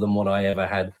level than what I ever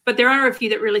had. But there are a few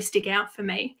that really stick out for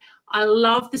me. I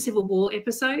love the Civil War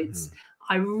episodes.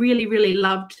 I really, really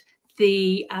loved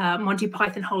the Monty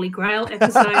Python Holy Grail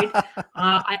episode.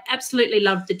 I absolutely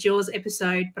loved the Jaws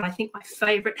episode, but I think my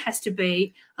favorite has to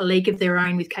be A League of Their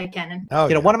Own with Kay Cannon.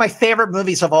 One of my favorite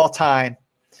movies of all time,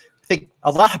 I think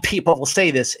a lot of people will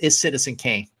say this, is Citizen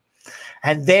Kane.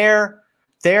 And their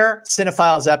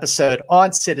Cine-Files episode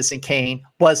on Citizen Kane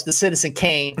was the Citizen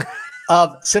Kane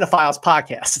of Cine-Files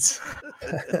podcasts.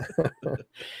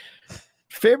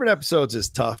 Favorite episodes is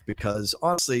tough because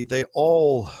honestly,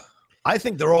 I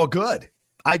think they're all good.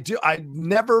 I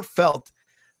never felt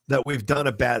that we've done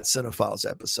a bad Cine-Files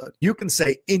episode. You can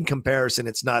say in comparison,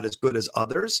 it's not as good as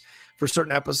others for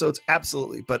certain episodes.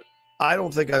 Absolutely. But I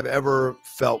don't think I've ever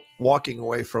felt walking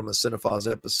away from a Cine-Files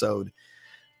episode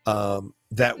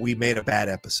that we made a bad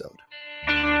episode.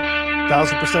 1,000%.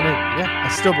 Yeah, I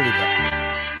still believe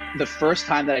that. The first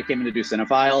time that I came in to do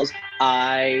Cine-Files,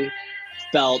 I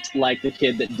felt like the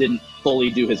kid that didn't fully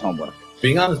do his homework.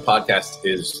 Being on this podcast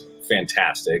is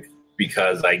fantastic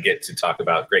because I get to talk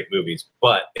about great movies,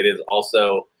 but it is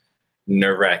also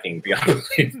nerve-wracking beyond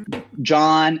belief.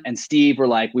 John and Steve were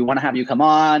like, we want to have you come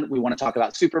on. We want to talk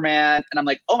about Superman. And I'm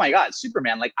like, oh my God,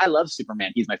 Superman. Like, I love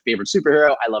Superman. He's my favorite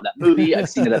superhero. I love that movie. I've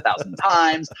seen it 1,000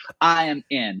 times. I am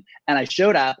in. And I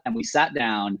showed up and we sat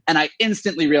down and I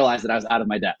instantly realized that I was out of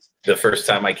my depth. The first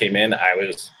time I came in, I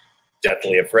was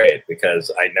deathly afraid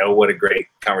because I know what a great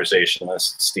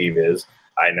conversationalist Steve is.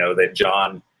 I know that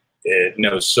John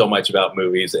knows so much about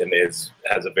movies and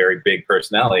has a very big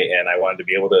personality, and I wanted to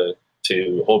be able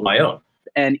to hold my own.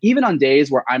 And even on days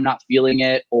where I'm not feeling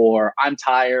it, or I'm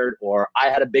tired, or I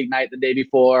had a big night the day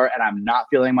before and I'm not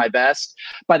feeling my best,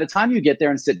 by the time you get there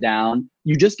and sit down,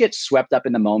 you just get swept up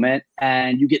in the moment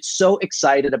and you get so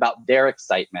excited about their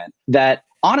excitement that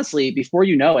honestly, before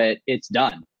you know it, it's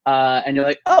done. And you're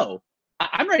like, oh,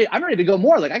 I'm ready to go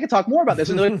more. Like, I could talk more about this.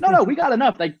 And they're like, no, we got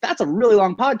enough. Like, that's a really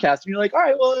long podcast. And you're like, all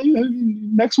right, well,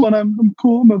 next one, I'm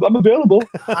cool. I'm available.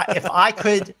 If I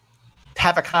could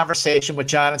have a conversation with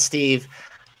John and Steve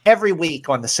every week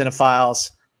on the Cine-Files,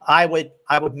 I would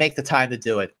make the time to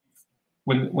do it.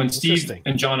 When Steve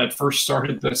and John had first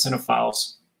started the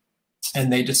Cine-Files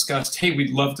and they discussed, hey, we'd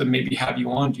love to maybe have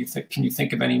you on. Can you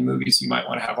think of any movies you might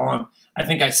want to have on? I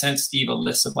think I sent Steve a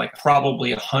list of like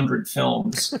probably 100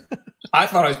 films. I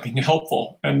thought I was being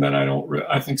helpful, and then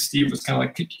I think Steve was kind of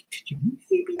like, could you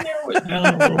maybe narrow it down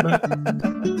a little bit?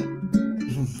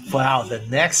 Wow, the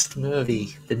next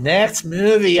movie.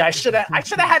 I should have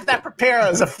had that prepared.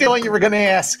 As a feeling you were going to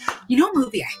ask. You know, a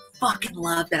movie I fucking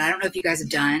love that I don't know if you guys have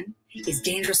done is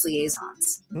Dangerous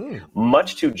Liaisons.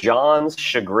 Much to John's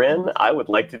chagrin, I would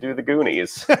like to do The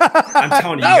Goonies. I'm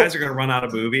telling you, you guys are going to run out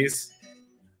of movies,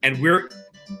 and we're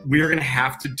going to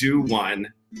have to do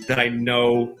one that I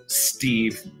know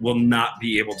Steve will not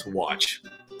be able to watch.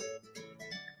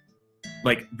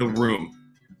 Like The Room.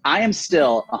 I am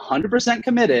still 100%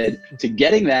 committed to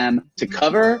getting them to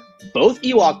cover both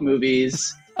Ewok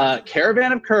movies,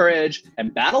 Caravan of Courage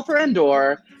and Battle for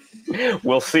Endor.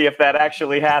 We'll see if that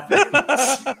actually happens.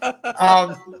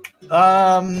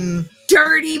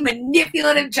 Dirty,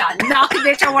 manipulative John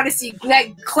Malkovich. I want to see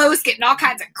Glenn Close getting all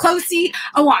kinds of closey.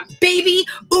 I want baby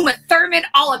Uma Thurman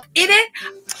all up in it.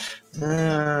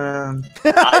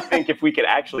 I think if we could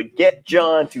actually get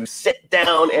John to sit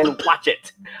down and watch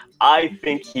it, I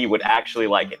think he would actually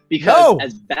like it. Because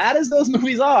as bad as those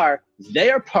movies are, they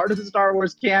are part of the Star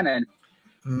Wars canon.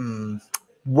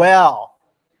 Well,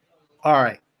 all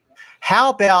right.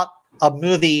 How about a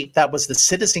movie that was the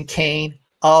Citizen Kane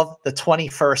of the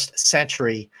 21st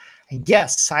century? And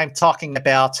yes, I'm talking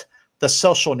about The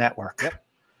Social Network. Yep.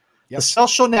 The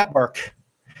Social Network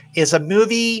is a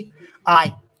movie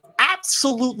I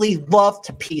absolutely love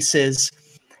to pieces,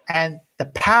 and the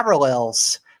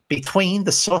parallels between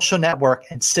The Social Network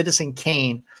and Citizen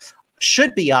Kane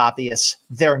should be obvious.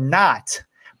 They're not.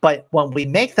 But when we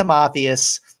make them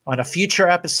obvious on a future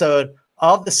episode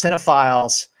of the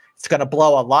Cine-Files, it's going to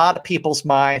blow a lot of people's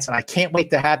minds, and I can't wait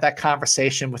to have that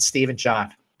conversation with Steve and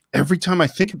John. Every time I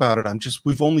think about it,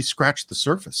 we've only scratched the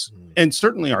surface. And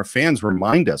certainly our fans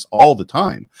remind us all the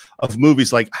time of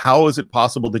movies like, how is it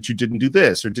possible that you didn't do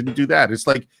this or didn't do that? It's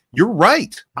like, you're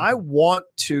right. I want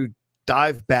to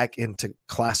dive back into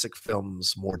classic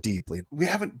films more deeply. We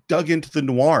haven't dug into the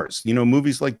noirs,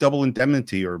 movies like Double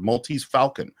Indemnity or Maltese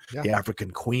Falcon. Yeah. The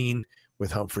African Queen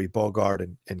with Humphrey Bogart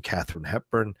and Katharine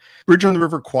Hepburn. Bridge on the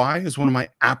River Kwai is one of my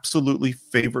absolutely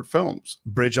favorite films.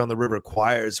 Bridge on the River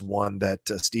Kwai is one that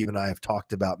Steve and I have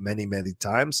talked about many, many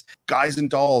times. Guys and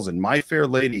Dolls and My Fair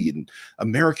Lady and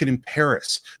American in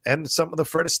Paris. And some of the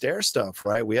Fred Astaire stuff,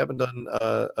 right? We haven't done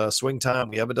Swing Time.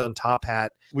 We haven't done Top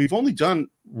Hat. We've only done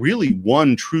really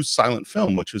one true silent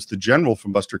film, which was The General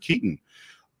from Buster Keaton.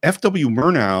 F.W.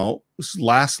 Murnau's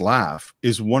Last Laugh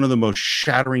is one of the most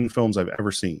shattering films I've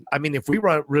ever seen. I mean, if we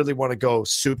really want to go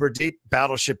super deep,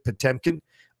 Battleship Potemkin,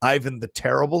 Ivan the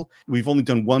Terrible. We've only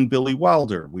done one Billy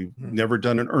Wilder. We've never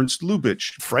done an Ernst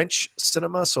Lubitsch. French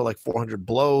cinema, so like 400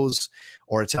 Blows,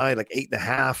 or Italian, like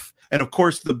 8.5. And of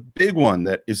course, the big one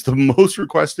that is the most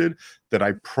requested that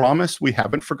I promise we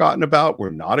haven't forgotten about, we're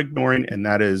not ignoring, and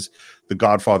that is The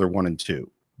Godfather 1 and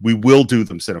 2. We will do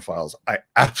them, Cine-Files. I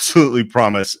absolutely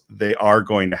promise they are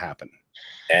going to happen.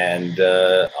 And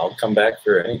I'll come back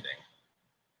for anything,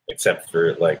 except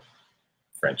for like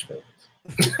French movies.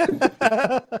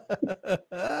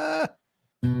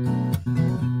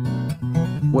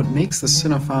 What makes the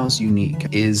Cine-Files unique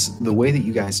is the way that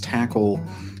you guys tackle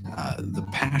the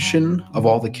passion of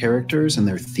all the characters and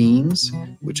their themes,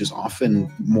 which is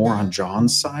often more on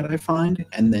John's side, I find.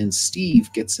 And then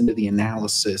Steve gets into the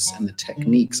analysis and the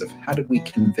techniques of how did we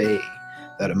convey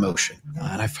that emotion.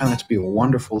 And I find that to be a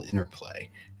wonderful interplay.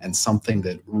 and something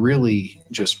that really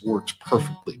just works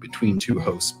perfectly between two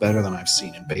hosts, better than I've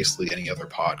seen in basically any other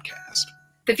podcast.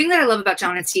 The thing that I love about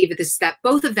John and Steve is that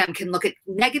both of them can look at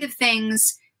negative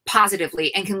things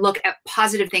positively and can look at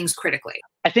positive things critically.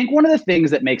 I think one of the things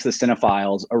that makes the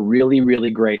Cine-Files a really, really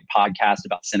great podcast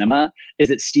about cinema is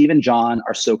that Steve and John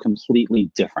are so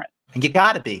completely different. And you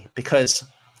got to be, because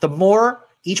the more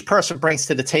each person brings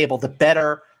to the table, the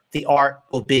better the art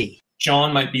will be.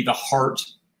 John might be the heart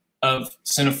of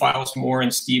Cine-Files more,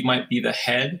 and Steve might be the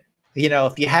head. You know,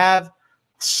 if you have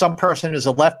some person who's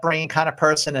a left brain kind of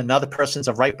person and another person's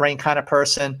a right brain kind of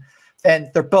person, then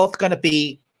they're both going to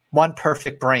be one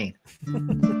perfect brain.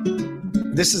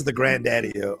 This is the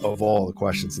granddaddy of all the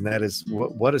questions, and that is,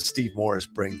 what does Steve Morris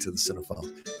bring to the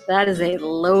Cine-Files? That is a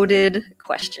loaded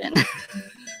question.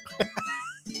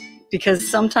 Because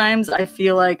sometimes I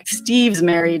feel like Steve's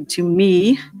married to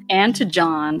me and to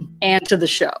John and to the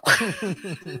show.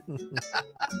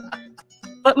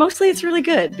 But mostly it's really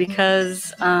good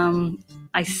because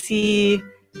I see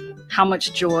how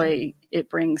much joy it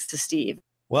brings to Steve.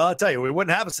 Well, I'll tell you, we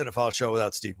wouldn't have a Cinephile show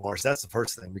without Steve Morris. That's the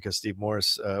first thing, because Steve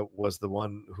Morris was the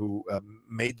one who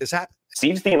made this happen.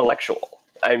 Steve's the intellectual.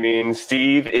 I mean,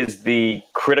 Steve is the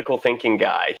critical thinking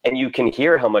guy, and you can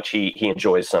hear how much he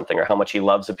enjoys something or how much he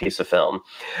loves a piece of film.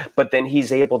 But then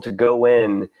he's able to go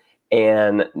in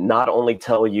and not only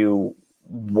tell you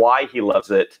why he loves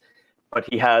it, but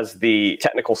he has the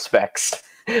technical specs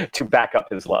to back up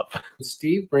his love.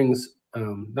 Steve brings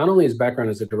not only his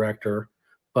background as a director,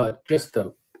 but just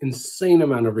the insane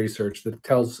amount of research that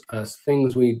tells us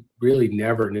things we really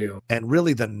never knew. And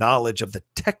really the knowledge of the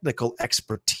technical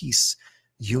expertise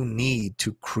you need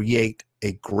to create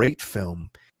a great film.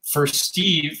 For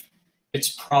Steve,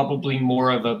 it's probably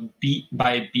more of a beat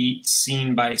by beat,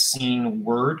 scene by scene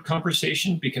word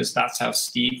conversation, because that's how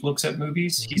Steve looks at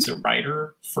movies. He's a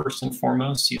writer, first and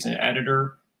foremost. He's an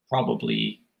editor,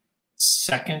 probably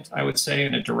second, I would say,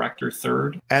 and a director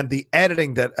third. And the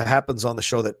editing that happens on the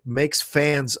show that makes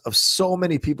fans of so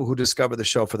many people who discover the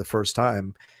show for the first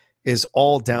time is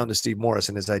all down to Steve Morris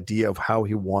and his idea of how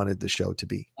he wanted the show to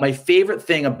be. My favorite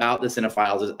thing about the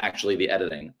Cine-Files is actually the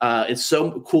editing. It's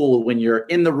so cool when you're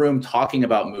in the room talking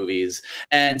about movies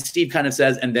and Steve kind of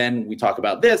says, and then we talk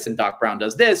about this and Doc Brown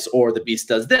does this, or the Beast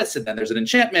does this, and then there's an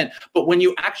enchantment. But when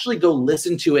you actually go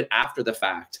listen to it after the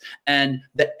fact, and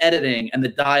the editing and the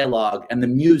dialogue and the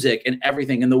music and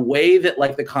everything, and the way that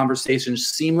like the conversation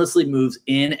seamlessly moves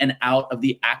in and out of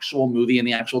the actual movie and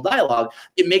the actual dialogue,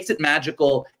 it makes it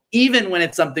magical, even when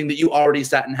it's something that you already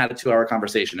sat and had a 2-hour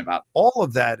conversation about. All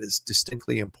of that is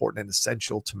distinctly important and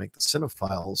essential to make the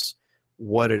Cine-Files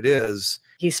what it is.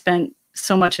 He spent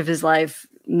so much of his life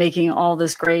making all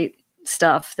this great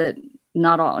stuff that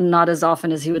not as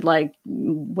often as he would like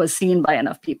was seen by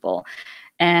enough people.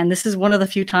 And this is one of the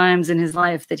few times in his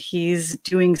life that he's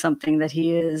doing something that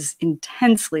he is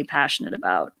intensely passionate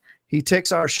about. He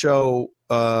takes our show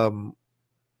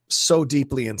so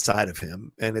deeply inside of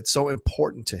him, and it's so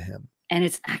important to him, and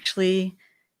it's actually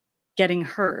getting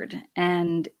heard,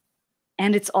 and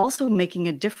it's also making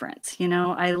a difference. You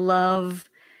know, I love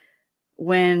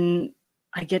when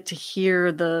I get to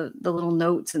hear the little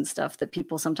notes and stuff that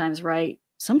people sometimes write,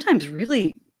 sometimes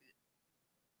really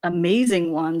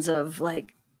amazing ones of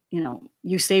like, you know,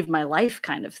 you saved my life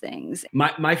kind of things.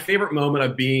 My favorite moment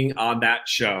of being on that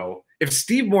show, if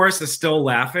Steve Morris is still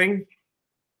laughing,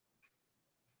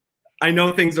 I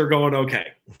know things are going okay.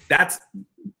 That's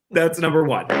number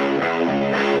one.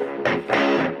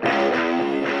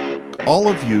 All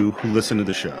of you who listen to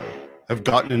the show have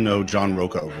gotten to know John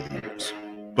Rocha over the years.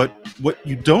 But what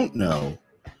you don't know,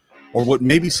 or what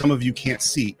maybe some of you can't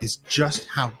see, is just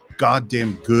how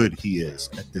goddamn good he is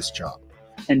at this job.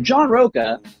 And John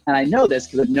Rocha, and I know this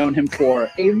because I've known him for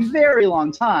a very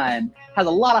long time, has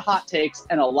a lot of hot takes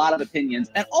and a lot of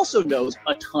opinions, and also knows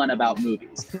a ton about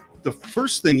movies. The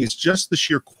first thing is just the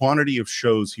sheer quantity of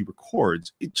shows he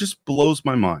records. It just blows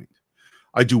my mind.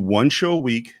 I do one show a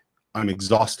week. I'm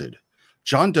exhausted.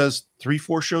 John does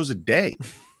 3-4 shows a day.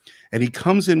 And he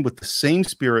comes in with the same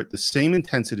spirit, the same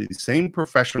intensity, the same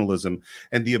professionalism,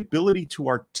 and the ability to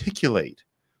articulate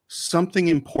something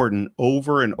important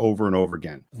over and over and over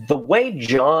again. The way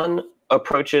John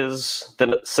approaches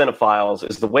the Cine-Files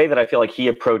is the way that I feel like he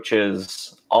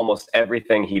approaches almost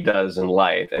everything he does in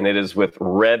life, and it is with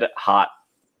red hot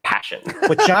passion.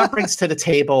 What John brings to the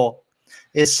table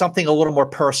is something a little more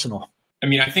personal. I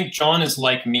mean, I think John is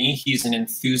like me. He's an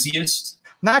enthusiast.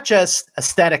 Not just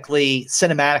aesthetically,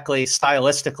 cinematically,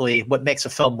 stylistically, what makes a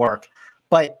film work,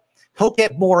 but he'll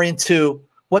get more into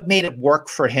what made it work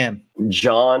for him.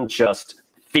 John just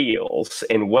feels,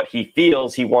 and what he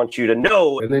feels, he wants you to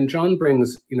know. And then John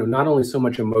brings, not only so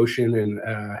much emotion and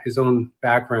his own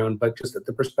background, but just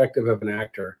the perspective of an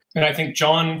actor. And I think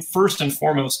John, first and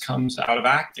foremost, comes out of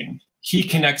acting. He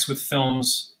connects with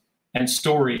films and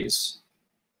stories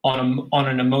on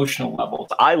an emotional level.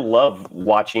 I love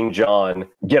watching John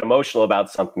get emotional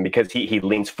about something because he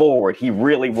leans forward. He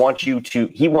really wants you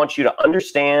to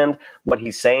understand what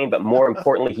he's saying, but more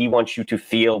importantly, he wants you to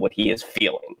feel what he is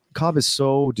feeling. Cobb is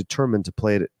so determined to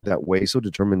play it that way, so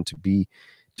determined to be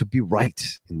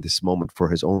right in this moment for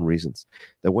his own reasons,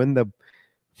 that when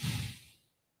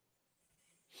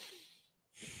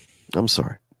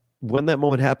when that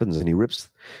moment happens and he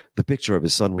rips the picture of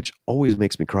his son, which always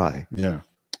makes me cry. Yeah.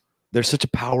 There's such a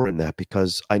power in that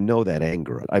because I know that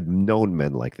anger. I've known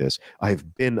men like this.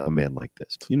 I've been a man like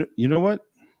this. You know what?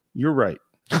 You're right.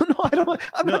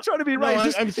 I'm not trying to be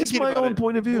right. It's my own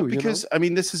point of view. Because I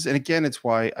mean, this is, and again, it's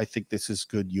why I think this is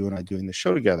good. You and I doing the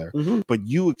show together, Mm-hmm. but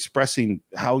you expressing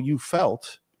how you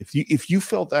felt. If you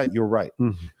felt that, you're right.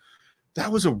 Mm-hmm.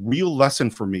 That was a real lesson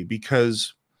for me,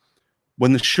 because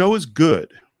when the show is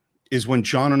good, is when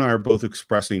John and I are both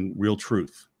expressing real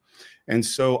truth. And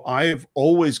so I've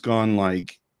always gone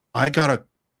like, I gotta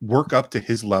work up to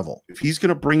his level. If he's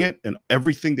gonna bring it and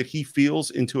everything that he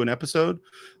feels into an episode,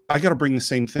 I gotta bring the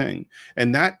same thing.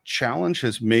 And that challenge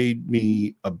has made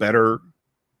me a better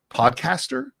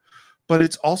podcaster, but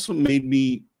it's also made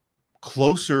me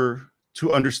closer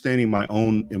to understanding my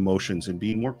own emotions and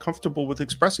being more comfortable with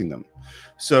expressing them.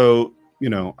 So,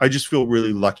 I just feel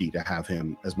really lucky to have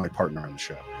him as my partner on the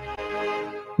show.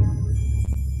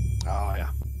 Oh, yeah.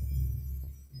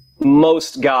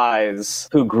 Most guys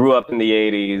who grew up in the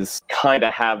 80s kind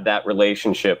of have that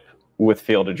relationship with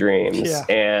Field of Dreams. Yeah.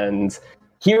 And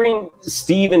hearing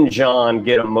Steve and John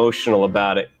get emotional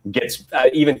about it gets,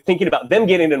 even thinking about them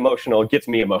getting emotional gets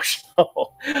me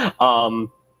emotional.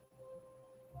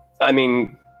 I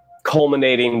mean,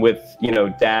 culminating with,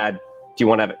 Dad, do you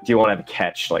want to have a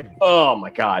catch? Like, oh my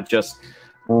God, just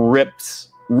rips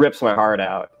my heart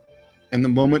out. And the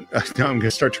moment, now I'm going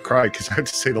to start to cry because I have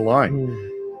to say the line.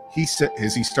 He said,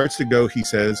 as he starts to go, he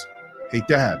says, "Hey,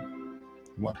 Dad,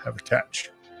 you want to have a catch?"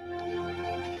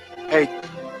 Hey,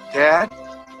 Dad?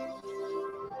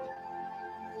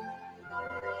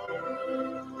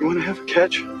 You want to have a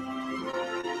catch?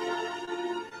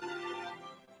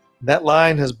 That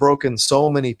line has broken so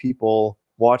many people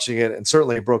watching it, and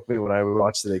certainly it broke me when I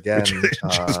watched it again. It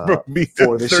just broke me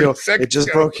for the show. 30 seconds It just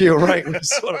ago. broke you, right?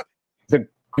 The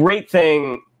great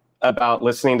thing about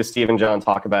listening to Steve and John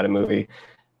talk about a movie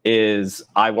is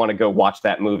I want to go watch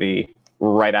that movie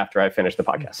right after I finish the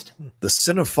podcast. The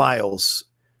Cine-Files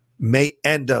may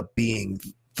end up being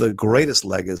the greatest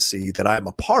legacy that I'm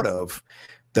a part of,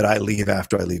 that I leave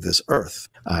after I leave this earth.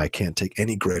 I can't take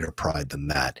any greater pride than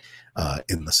that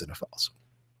in the Cine-Files.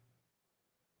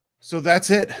 So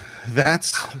that's it.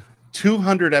 That's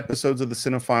 200 episodes of the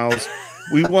Cine-Files.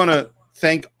 We want to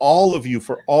thank all of you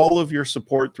for all of your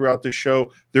support throughout the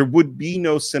show. There would be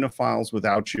no Cine-Files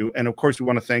without you. And of course, we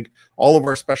want to thank all of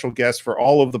our special guests for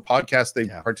all of the podcasts they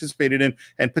participated in,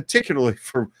 and particularly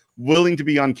for willing to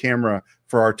be on camera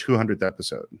for our 200th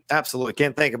episode. Absolutely.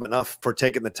 Can't thank them enough for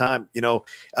taking the time.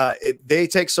 They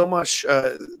take so much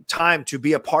time to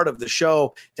be a part of the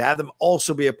show. To have them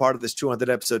also be a part of this 200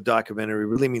 episode documentary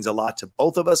really means a lot to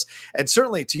both of us, and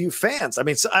certainly to you fans. I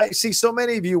mean, I see so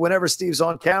many of you whenever Steve's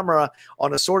on camera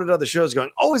on assorted other shows going,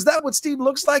 "Oh, is that what Steve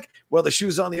looks like?" Well, the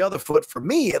shoe's on the other foot for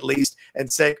me, at least,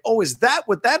 and saying, "Oh, is that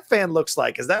what that fan looks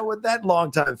like? Is that what that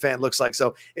longtime fan looks like?"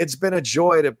 So it's been a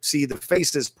joy to see the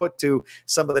faces put to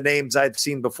some of the names I've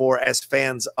seen before as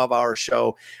fans of our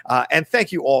show. And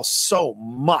thank you all so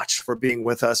much for being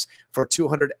with us for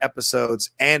 200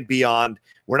 episodes and beyond.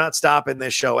 We're not stopping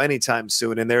this show anytime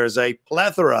soon, and there is a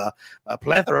plethora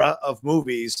of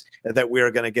movies that we are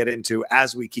going to get into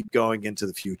as we keep going into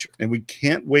the future. And we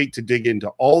can't wait to dig into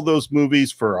all those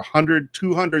movies for 100,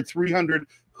 200, 300.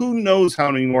 Who knows how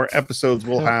many more episodes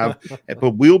we'll have,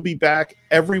 but we'll be back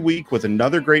every week with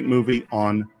another great movie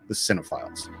on the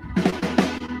Cine-Files.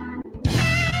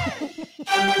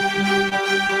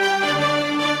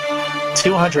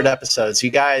 200 episodes.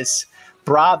 You guys,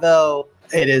 bravo.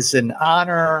 It is an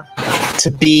honor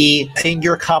to be in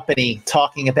your company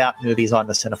talking about movies on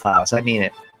the Cine-Files. I mean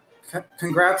it.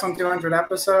 Congrats on 200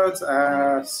 episodes.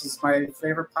 This is my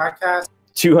favorite podcast.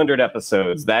 200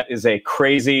 episodes. That is a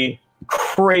crazy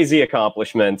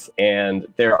accomplishment. And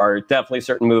there are definitely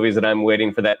certain movies that I'm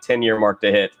waiting for that 10-year mark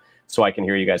to hit so I can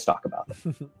hear you guys talk about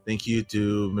them. Thank you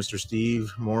to Mr.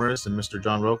 Steve Morris and Mr.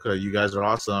 John Rocha. You guys are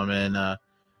awesome. And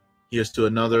here's to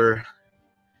another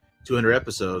 200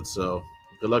 episodes. So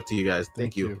Good luck to you guys.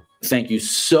 Thank you. Thank you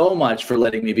so much for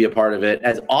letting me be a part of it,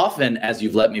 as often as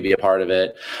you've let me be a part of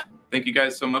it. Thank you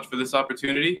guys so much for this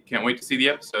opportunity. Can't wait to see the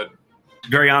episode.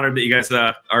 Very honored that you guys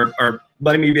are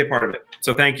letting me be a part of it.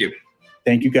 So thank you.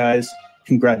 Thank you guys.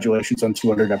 Congratulations on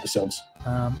 200 episodes.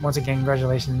 Once again,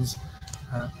 congratulations.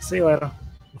 See you later.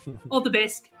 All the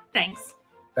best. Thanks.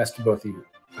 Best to both of you.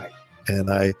 Bye.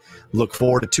 And I look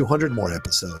forward to 200 more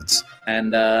episodes.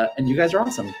 And you guys are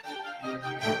awesome.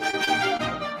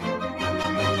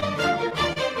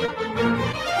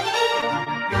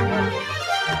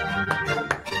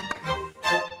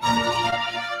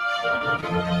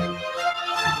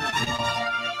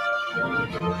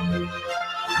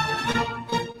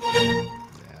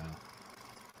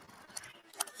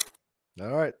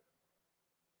 All right.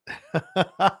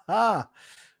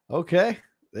 Okay,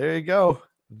 there you go.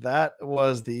 That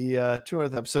was the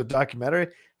 200th episode documentary.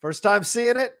 First time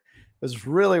seeing it. It was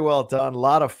really well done. A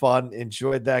lot of fun.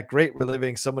 Enjoyed that. Great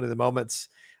reliving so many of the moments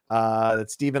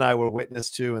that Steve and I were witness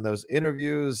to in those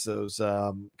interviews, those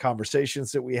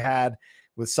conversations that we had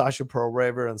with Sasha Pearl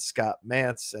Raver and Scott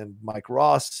Mantz and Mike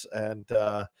Ross and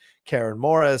Karen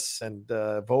Morris and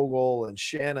Vogel and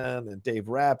Shannon and Dave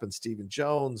Rapp and Stephen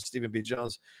B.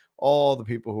 Jones, all the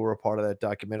people who were a part of that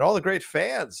documentary, all the great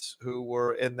fans who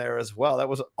were in there as well. That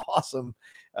was awesome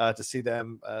to see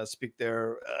them speak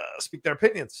their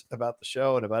opinions about the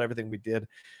show and about everything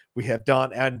we have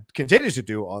done and continue to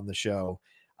do on the show.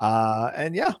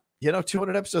 And yeah,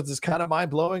 200 episodes is kind of mind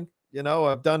blowing.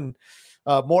 I've done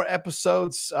more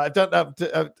episodes. I've done,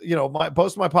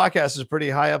 most of my podcast is pretty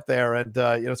high up there, and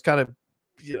it's kind of,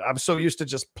 I'm so used to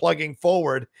just plugging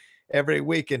forward every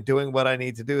week and doing what I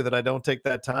need to do that I don't take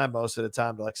that time most of the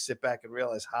time to like sit back and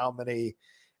realize how many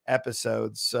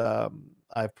episodes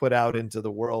I've put out into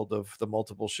the world of the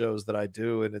multiple shows that I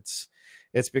do, and it's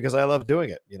because I love doing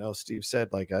it. Steve said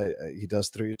like he does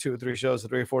 2 or 3 shows,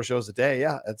 3 or 4 shows a day.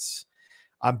 Yeah,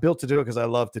 I'm built to do it because I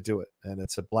love to do it, and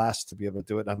it's a blast to be able to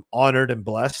do it. And I'm honored and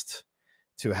blessed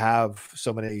to have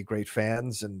so many great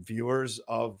fans and viewers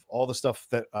of all the stuff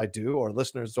that I do, or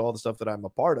listeners to all the stuff that I'm a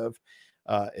part of.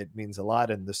 It means a lot,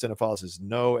 and the Cine-Files is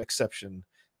no exception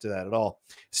to that at all.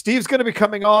 Steve's going to be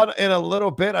coming on in a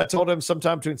little bit. I told him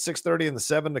sometime between 6:30 and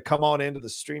 7 to come on into the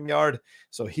StreamYard.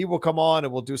 So he will come on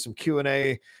and we'll do some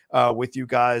Q&A with you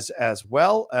guys as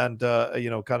well, and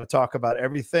kind of talk about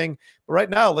everything. But right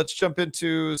now, let's jump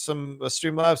into some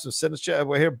Streamlabs, some sentence chat.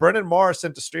 We're here. Brennan Morris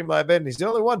sent the Streamlab in. He's the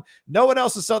only one. No one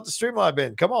else has sent the Streamlab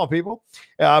in. Come on, people.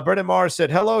 Brennan Morris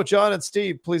said, "Hello, John and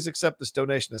Steve. Please accept this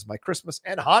donation as my Christmas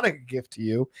and Hanukkah gift to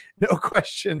you. No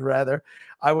question, rather.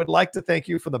 I would like to thank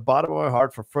you from the bottom of my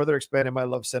heart for further expanding my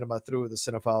love cinema through the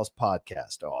Cine-Files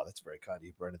podcast." Oh, that's very kind of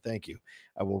you, Brennan. Thank you.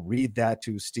 I will read that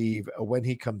to Steve when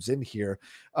he comes in here.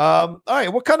 All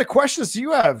right. What kind of questions do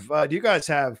you have? Do you guys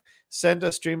have? Send a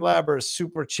Streamlab or a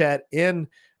super chat in.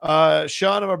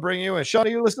 Sean, I'm going to bring you in. Sean, are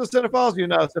you listening to Cine-Files? You're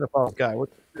not a Cine-Files guy.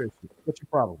 What's your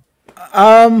problem?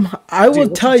 I will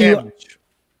tell you,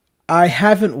 I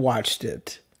haven't watched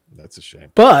it. That's a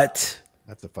shame. But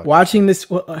that's a watching this,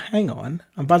 hang on.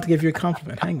 I'm about to give you a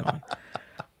compliment. Hang on.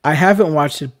 I haven't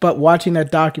watched it, but watching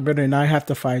that documentary, and I have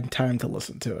to find time to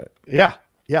listen to it. Yeah.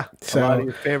 So, a lot of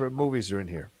your favorite movies are in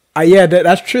here. Yeah,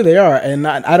 that's true. They are. And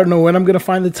I don't know when I'm going to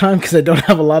find the time because I don't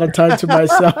have a lot of time to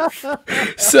myself.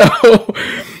 So,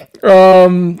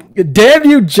 damn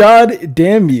you, John.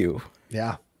 Damn you.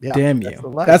 Yeah. Damn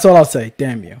you. That's all I'll say.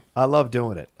 Damn you. I love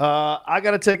doing it. I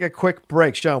got to take a quick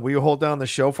break. Sean, will you hold down the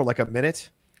show for like a minute?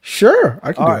 Sure.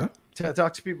 I can do it.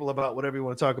 Talk to people about whatever you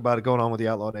want to talk about going on with the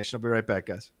Outlaw Nation. I'll be right back,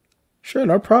 guys. Sure.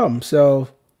 No problem. So,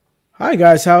 hi,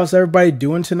 guys. How's everybody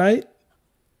doing tonight?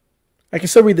 I can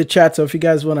still read the chat, so if you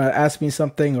guys want to ask me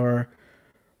something or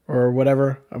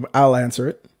whatever, I'll answer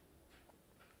it.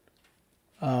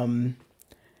 I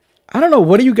don't know.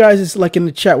 What are you guys like in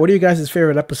the chat? What are you guys'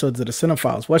 favorite episodes of the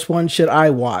Cine-Files? Which one should I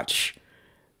watch?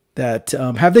 That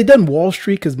have they done Wall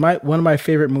Street? Because one of my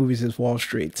favorite movies is Wall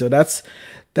Street. So that's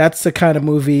the kind of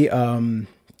movie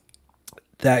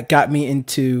that got me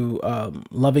into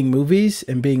loving movies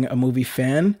and being a movie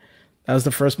fan. That was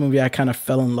the first movie I kind of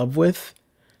fell in love with.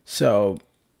 So,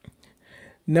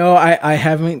 no, I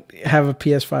haven't have a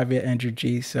PS5 yet, Andrew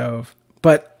G. So,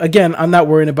 but again, I'm not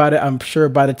worrying about it. I'm sure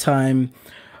by the time,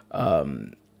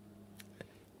 no,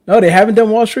 they haven't done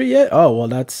Wall Street yet. Oh well,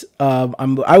 that's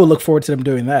I will look forward to them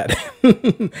doing that.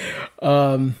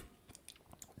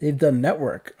 They've done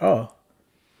Network. Oh,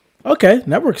 okay,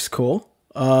 Network's cool.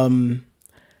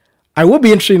 I will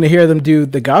be interesting to hear them do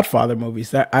the Godfather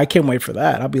movies. That I can't wait for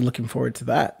that. I'll be looking forward to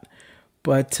that.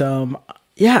 But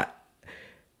yeah,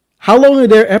 How long are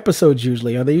their episodes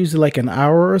usually? Are they usually like an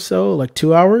hour or so, like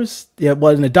 2 hours? Yeah,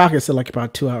 well, in the doc it said like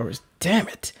about 2 hours. Damn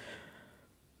it.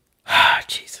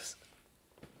 Jesus.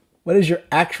 What is your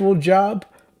actual job?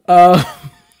 I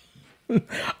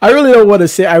really don't want to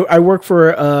say. I work for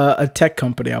a tech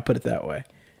company. I'll put it that way.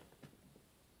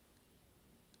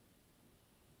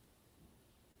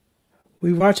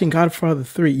 We're watching Godfather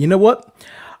 3. You know what?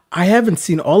 I haven't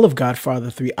seen all of Godfather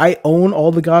 3. I own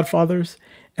all the Godfathers,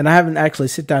 and I haven't actually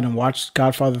sit down and watched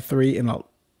Godfather 3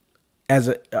 as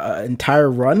an entire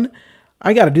run.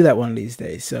 I got to do that one of these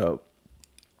days. So,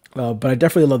 but I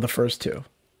definitely love the first two.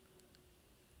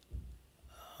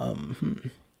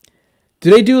 Do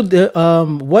they do the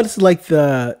what's like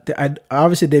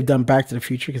obviously they've done Back to the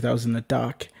Future because that was in the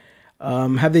doc.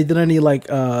 Have they done any like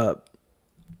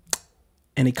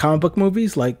any comic book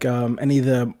movies, like any of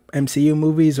the MCU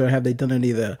movies, or have they done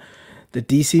any of the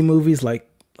DC movies, like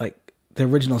the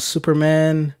original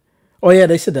Superman? Oh yeah,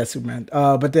 they said that Superman.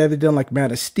 But have they done like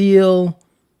Man of Steel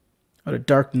or The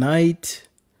Dark Knight?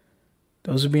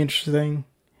 Those would be interesting.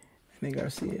 I think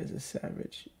Garcia is a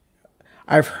savage.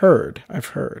 I've heard.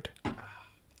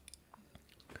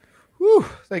 Whew,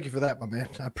 thank you for that, my man.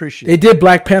 I appreciate it. They did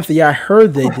Black Panther. Yeah, I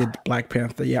heard they did Black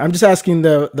Panther. Yeah, I'm just asking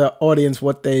the audience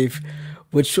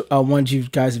which ones you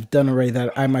guys have done already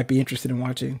that I might be interested in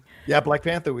watching. Yeah, Black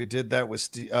Panther. We did that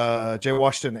with Jay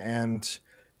Washington and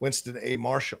Winston A.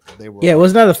 Marshall. They were. Yeah,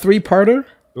 wasn't that a 3-parter?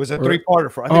 It was a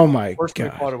 3-parter for. I think oh my first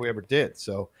god, 3-parter we ever did.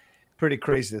 So pretty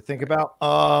crazy to think about.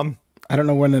 I don't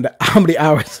know how many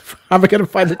hours. How am I going to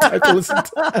find the time to listen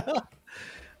to?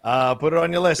 Put it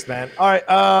on your list, man. All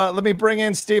right, let me bring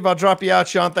in Steve. I'll drop you out,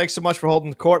 Sean. Thanks so much for holding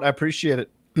the court. I appreciate it.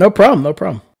 No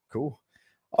problem. Cool.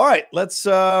 All right, let's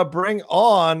bring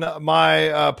on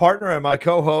my partner and my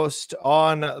co-host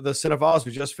on the Cine-Files.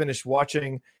 We just finished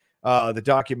watching the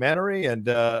documentary and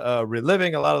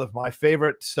reliving a lot of my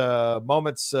favorite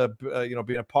moments.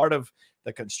 Being a part of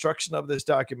the construction of this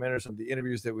documentary, some of the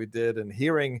interviews that we did, and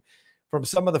hearing from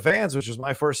some of the fans, which was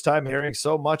my first time hearing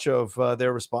so much of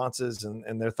their responses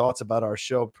and their thoughts about our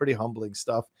show. Pretty humbling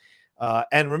stuff.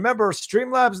 And remember,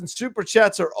 Streamlabs and Super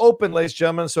Chats are open, ladies and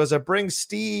gentlemen. So as I bring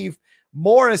Steve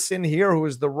Morris in here, who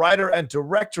is the writer and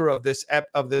director of this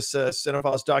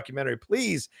Cine-Files documentary,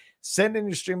 please send in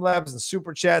your Streamlabs and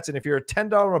Super Chats. And if you're a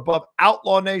 $10 or above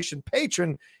Outlaw Nation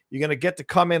patron, you're going to get to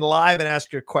come in live and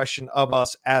ask your question of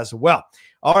us as well.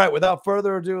 All right, without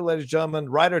further ado, ladies and gentlemen,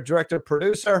 writer, director,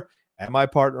 producer, and my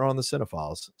partner on the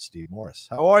Cine-Files, Steve Morris.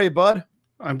 How are you, bud?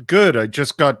 I'm good. I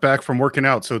just got back from working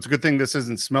out, so it's a good thing this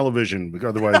isn't smell-o-vision, because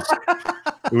otherwise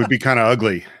it would be kind of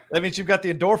ugly. That means you've got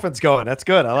the endorphins going. That's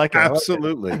good. I like it.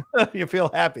 Absolutely. You feel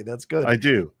happy. That's good. I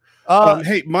do.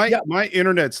 Hey, my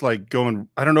internet's like going.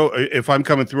 I don't know if I'm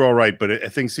coming through all right,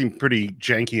 but things seem pretty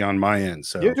janky on my end.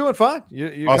 So you're doing fine.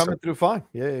 You're awesome. Coming through fine.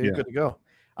 Yeah, you're good to go.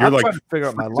 You're I'm like trying to figure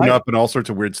out my life up, and all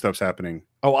sorts of weird stuff's happening.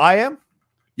 Oh, I am.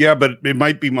 Yeah, but it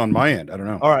might be on my end. I don't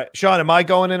know. All right, Sean, am I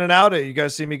going in and out? You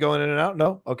guys see me going in and out?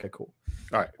 No? Okay, cool.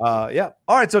 All right. Yeah.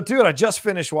 All right. So, dude, I just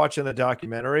finished watching the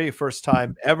documentary. First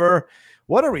time ever.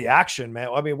 What a reaction, man.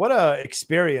 I mean, what a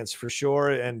experience for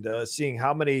sure. And seeing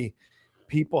how many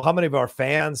people, how many of our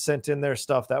fans sent in their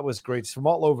stuff. That was great. It's from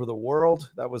all over the world.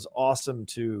 That was awesome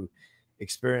to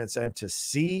experience and to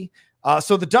see.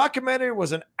 So the documentary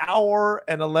was an hour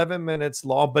and 11 minutes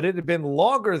long, but it had been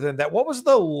longer than that. What was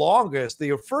the longest,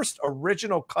 the first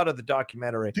original cut of the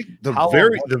documentary?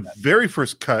 The very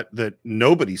first cut that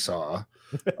nobody saw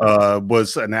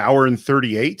was an hour and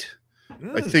 38.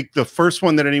 I think the first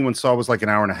one that anyone saw was like an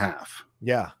hour and a half.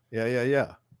 Yeah.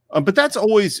 But that's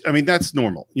always, I mean, that's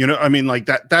normal. You know, I mean, like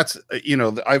that's, you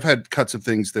know, I've had cuts of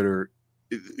things that are,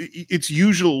 it's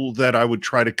usual that I would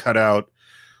try to cut out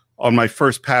on my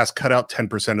first pass, cut out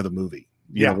 10% of the movie,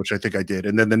 you know, which I think I did.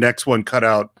 And then the next one cut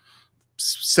out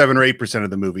 7 or 8% of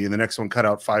the movie. And the next one cut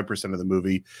out 5% of the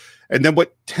movie. And then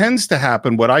what tends to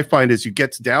happen, what I find is you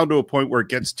get down to a point where it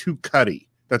gets too cutty.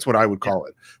 That's what I would call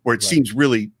it, where it seems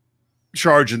really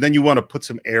charged. And then you want to put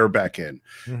some air back in.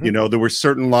 You know, there were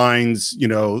certain lines, you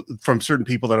know, from certain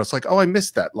people that I was like, oh, I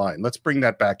missed that line. Let's bring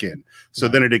that back in. So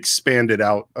then it expanded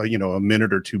out, you know, a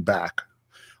minute or two back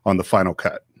on the final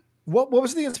cut. What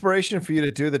was the inspiration for you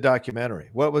to do the documentary?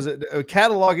 What was it?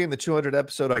 Cataloging the 200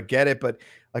 episode, I get it, but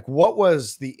like, what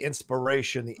was the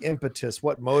inspiration, the impetus?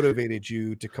 What motivated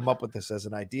you to come up with this as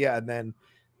an idea and then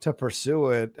to pursue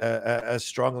it as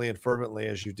strongly and fervently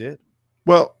as you did?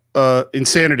 Well,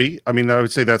 insanity. I mean, I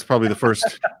would say that's probably the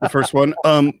first one.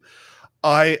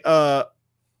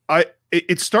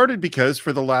 It started because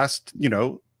for the last, you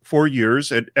know, 4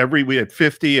 years we had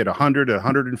 50, at 100,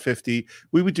 150,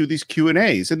 we would do these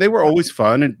Q&As, and they were always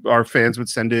fun, and our fans would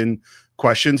send in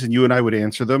questions, and you and I would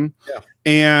answer them. Yeah.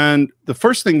 And the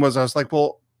first thing was, I was like,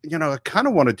 well, you know, I kind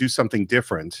of want to do something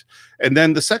different. And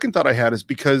then the second thought I had is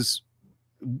because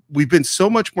we've been so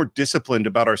much more disciplined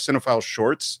about our Cine-Files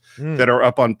shorts that are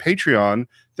up on Patreon,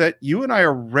 that you and I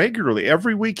are regularly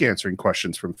every week answering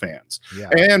questions from fans. Yeah.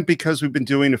 And because we've been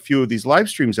doing a few of these live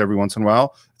streams every once in a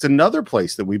while, it's another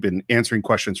place that we've been answering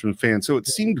questions from fans. So it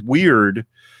seemed weird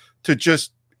to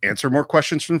just answer more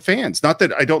questions from fans. Not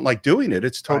that I don't like doing it.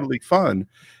 It's totally fun.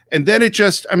 And then it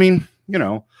just, I mean, you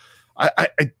know,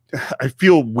 I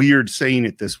feel weird saying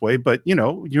it this way, but you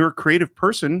know, you're a creative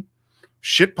person.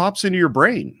 Shit pops into your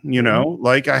brain, you know,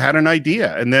 like I had an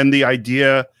idea and then the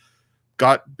idea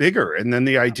got bigger. And then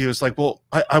the idea is like, well,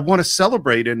 I want to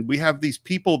celebrate. And we have these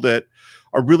people that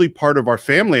are really part of our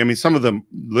family. I mean, some of them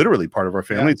literally part of our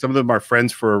family. Some of them are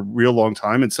friends for a real long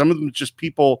time. And some of them just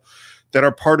people that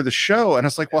are part of the show. And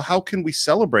it's like, well, how can we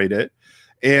celebrate it?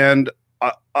 And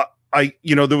I,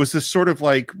 you know, there was this sort of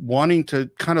like wanting to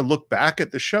kind of look back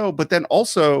at the show, but then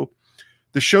also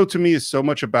the show to me is so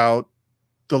much about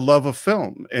the love of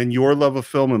film and your love of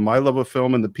film and my love of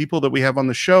film and the people that we have on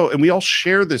the show. And we all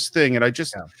share this thing. And I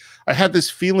just, I had this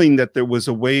feeling that there was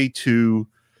a way to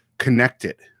connect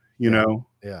it, you know?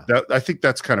 Yeah. I think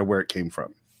that's kind of where it came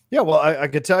from. Yeah, well, I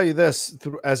could tell you this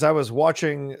as I was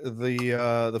watching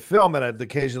the film, and I'd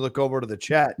occasionally look over to the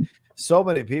chat. So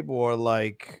many people were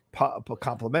like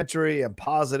complimentary and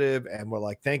positive, and were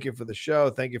like, "Thank you for the show,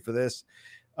 thank you for this,"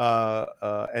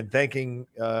 and thanking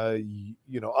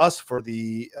you know, us for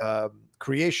the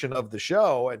creation of the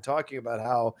show, and talking about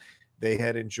how they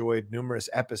had enjoyed numerous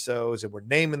episodes, and were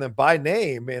naming them by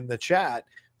name in the chat.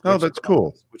 Oh, that's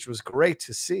cool. Which was great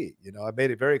to see. You know, I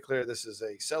made it very clear this is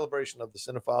a celebration of the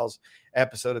Cine-Files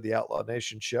episode of the Outlaw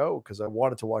Nation show, because I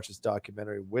wanted to watch this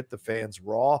documentary with the fans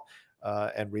raw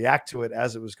and react to it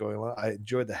as it was going on. I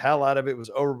enjoyed the hell out of it. It was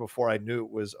over before I knew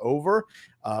it was over,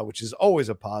 which is always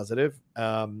a positive.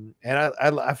 And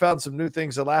I found some new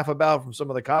things to laugh about from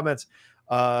some of the comments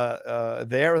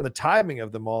there, and the timing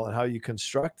of them all and how you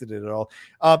constructed it all.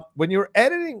 When you were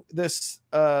editing this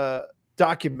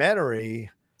documentary,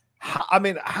 I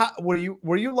mean, were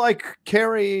you like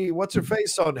Carrie, what's her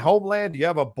face on Homeland? Do you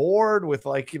have a board with,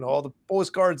 like, you know, all the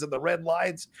postcards and the red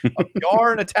lines of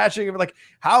yarn attaching it? Like,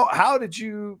 how did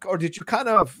you, or did you kind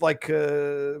of like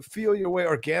feel your way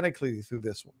organically through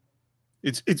this one?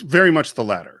 It's very much the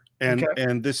latter. And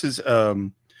and this is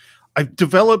I've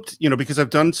developed, you know, because I've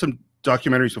done some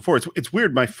documentaries before. It's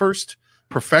weird. My first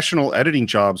professional editing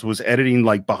jobs was editing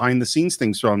like behind the scenes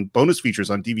things on bonus features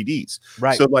on DVDs.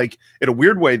 Right. So like in a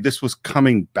weird way, this was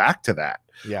coming back to that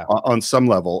on some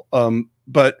level.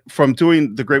 But from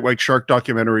doing the Great White Shark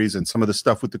documentaries and some of the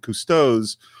stuff with the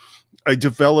Cousteaus, I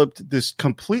developed this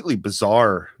completely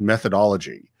bizarre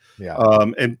methodology. Yeah.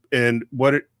 And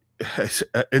what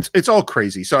it's all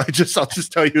crazy. So I'll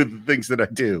just tell you the things that I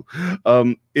do.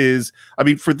 I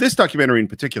mean, for this documentary in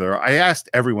particular, I asked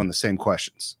everyone the same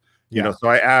questions. You know, so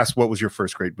I asked, what was your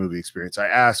first great movie experience? I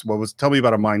asked, tell me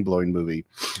about a mind-blowing movie.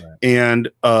 Right. And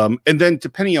then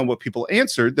depending on what people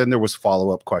answered, then there was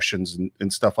follow-up questions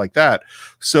and stuff like that.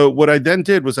 So what I then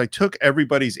did was I took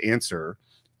everybody's answer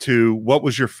to what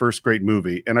was your first great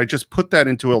movie, and I just put that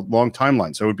into a long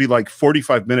timeline. So it would be like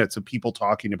 45 minutes of people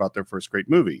talking about their first great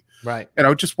movie. Right. And I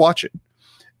would just watch it.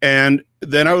 And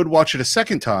then I would watch it a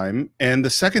second time. And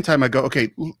the second time I go,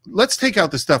 okay, let's take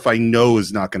out the stuff I know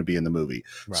is not going to be in the movie.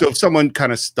 Right. So if someone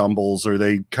kind of stumbles or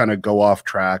they kind of go off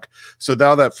track. So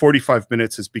now that 45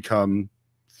 minutes has become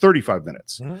 35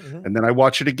 minutes. Mm-hmm. And then I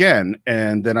watch it again.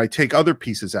 And then I take other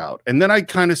pieces out. And then I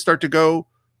kind of start to go,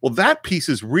 well, that piece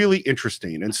is really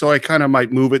interesting. And so I kind of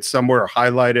might move it somewhere or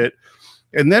highlight it.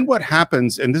 And then what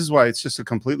happens, and this is why it's just a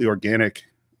completely organic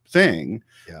thing,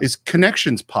 is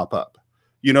connections pop up.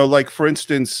 You know, like for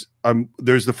instance,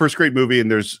 there's the first great movie and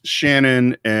there's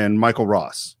Shannon and Michael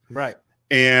Ross. Right.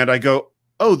 And I go,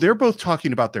 oh, they're both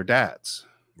talking about their dads.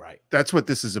 Right. That's what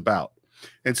this is about.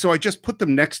 And so I just put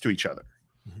them next to each other.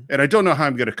 Mm-hmm. And I don't know how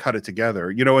I'm going to cut it together,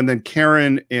 you know, and then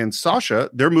Karen and Sasha,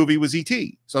 their movie was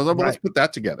E.T. So I was like, well, let's put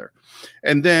that together.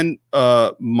 And then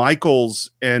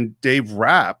Michael's and Dave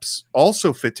Rapp's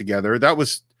also fit together. That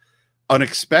was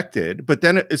unexpected, but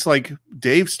then it's like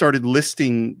Dave started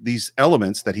listing these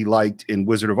elements that he liked in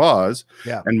Wizard of Oz,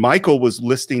 and Michael was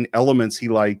listing elements he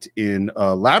liked in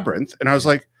Labyrinth, and I was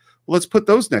like, well, let's put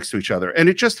those next to each other, and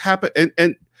it just happened,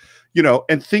 and you know,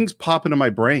 and things pop into my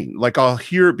brain, like I'll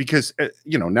hear, because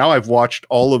you know, now I've watched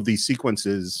all of these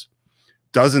sequences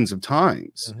dozens of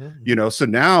times, you know, so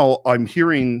now I'm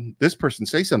hearing this person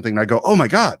say something, and I go, oh my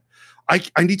god, I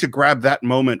need to grab that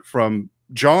moment from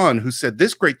John who said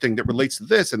this great thing that relates to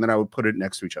this, and then I would put it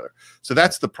next to each other. So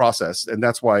that's the process, and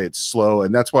that's why it's slow,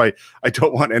 and that's why I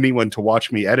don't want anyone to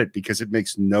watch me edit, because it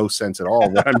makes no sense at all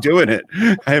when I'm doing it.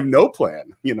 I have no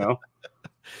plan, you know.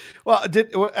 Well, I think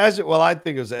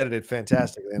it was edited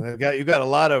fantastically, and you got a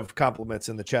lot of compliments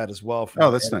in the chat as well.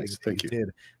 Oh, that's nice. Thank you. Did.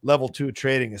 Level 2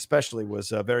 trading, especially, was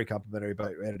very complimentary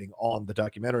about your editing on the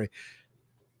documentary.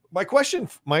 My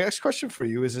next question for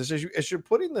you is as you're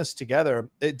putting this together,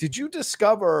 did you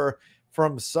discover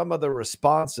from some of the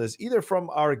responses, either from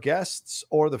our guests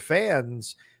or the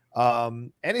fans,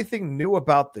 anything new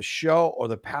about the show or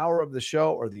the power of the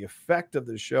show or the effect of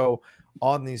the show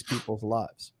on these people's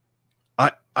lives?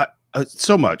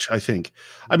 So much, I think.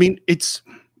 I mean,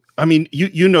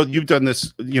 you know, you've done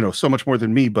this, you know, so much more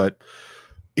than me, but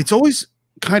it's always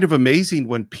kind of amazing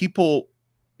when people,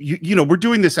 you know, we're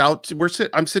doing this out.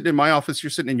 I'm sitting in my office.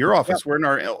 You're sitting in your office. We're in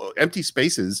our empty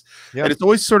spaces. And it's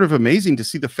always sort of amazing to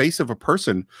see the face of a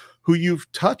person who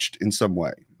you've touched in some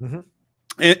way.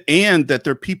 And that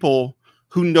there are people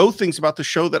who know things about the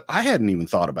show that I hadn't even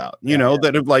thought about, you know,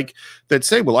 that have that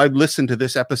say, well, I've listened to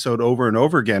this episode over and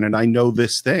over again, and I know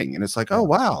this thing. And it's like, oh,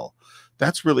 wow,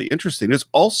 that's really interesting. It's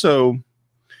also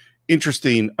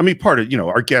interesting. I mean, part of, you know,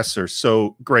 our guests are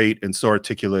so great and so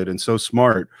articulate and so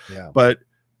smart, but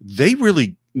they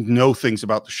really know things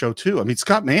about the show too. I mean,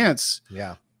 Scott Mantz,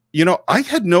 you know, I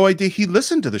had no idea he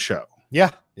listened to the show.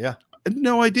 I had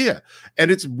no idea.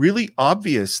 And it's really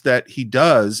obvious that he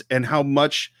does, and how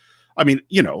much, I mean,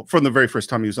 you know, from the very first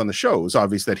time he was on the show, it was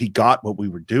obvious that he got what we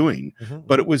were doing,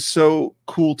 but it was so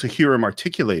cool to hear him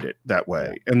articulate it that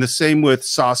way. And the same with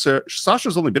Sasha.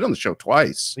 Sasha's only been on the show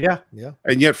twice.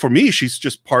 And yet for me, she's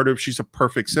just she's a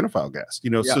perfect Cinephile guest,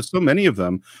 you know, so many of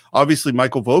them, obviously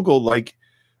Michael Vogel, like,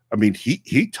 I mean,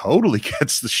 he totally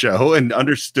gets the show and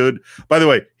understood. By the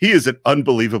way, he is an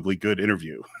unbelievably good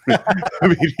interview. I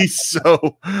mean, he's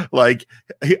so like,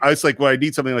 I was like, well, I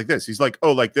need something like this. He's like,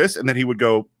 oh, like this. And then he would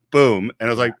go, boom. And I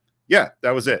was like, yeah,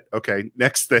 that was it. Okay,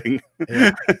 next thing.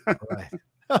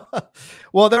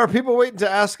 Well, there are people waiting to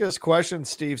ask us questions,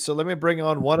 Steve. So let me bring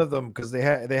on one of them, because they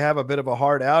have a bit of a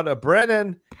hard out.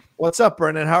 Brennan, what's up,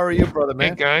 Brennan? How are you, brother, man?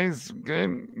 Hey, guys.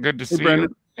 Good to see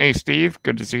you. Hey, Steve.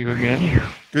 Good to see you again.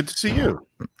 Good to see you.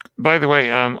 By the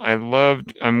way,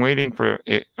 I'm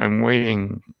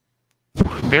waiting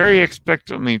very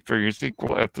expectantly for your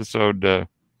sequel episode, The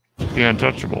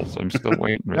Untouchables. I'm still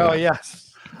waiting for that.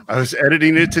 Yes. I was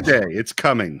editing it today. It's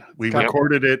coming. We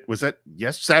recorded it. Was that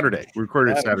Saturday? We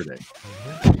recorded it Saturday.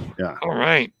 Yeah. All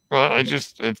right. Well, I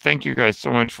just thank you guys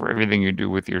so much for everything you do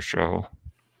with your show.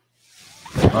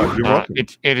 You're welcome.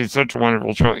 It is such a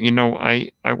wonderful show. You know,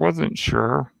 I wasn't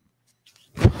sure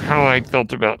how I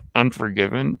felt about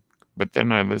Unforgiven, but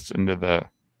then I listened to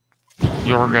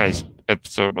your guys'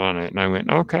 episode on it, and I went,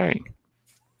 okay,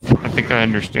 I think I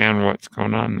understand what's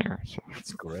going on there. So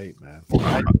that's great, man.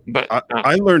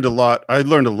 I learned a lot. I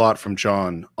learned a lot from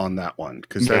John on that one,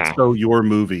 because that's so your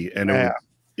movie, and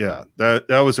that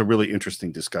was a really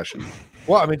interesting discussion.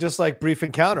 Well, I mean, just like Brief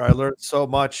Encounter, I learned so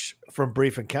much from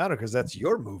Brief Encounter, because that's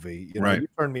your movie. You know, you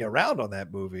turned me around on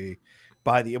that movie.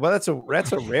 That's a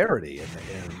rarity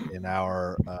in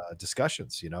our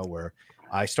discussions. You know, where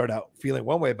I start out feeling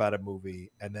one way about a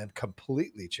movie and then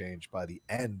completely change by the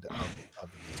end of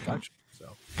the discussion.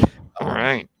 So, all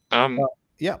right.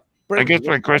 Yeah. I guess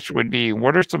my question would be,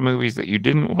 what are some movies that you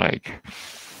didn't like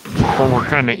or were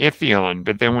kind of iffy on,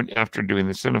 but then after doing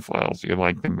the Cine-Files, you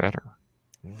liked them better?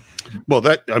 Well,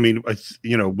 Unforgiven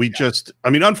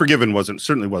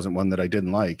certainly wasn't one that I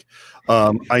didn't like.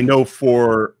 I know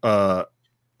for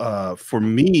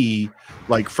me,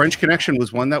 like French Connection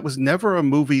was one that was never a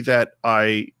movie that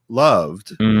I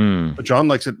loved. But John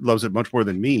loves it much more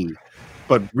than me.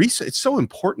 But it's so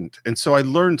important, and so I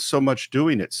learned so much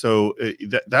doing it. So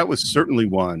that was certainly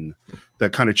one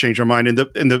that kind of changed our mind. And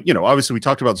the you know, obviously we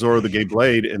talked about Zorro the Gay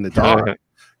Blade in the doc.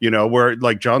 You know, where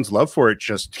like John's love for it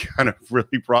just kind of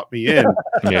really brought me in.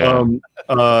 I'm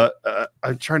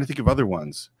trying to think of other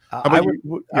ones. I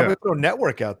would throw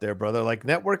Network out there, brother. Like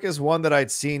Network is one that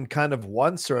I'd seen kind of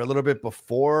once or a little bit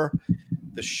before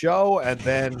the show, and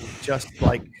then just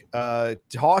like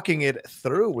talking it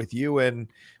through with you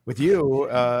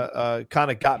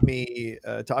kind of got me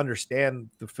to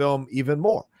understand the film even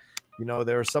more. You know,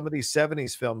 there are some of these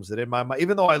 70s films that in my mind,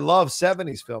 even though I love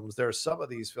 70s films, there are some of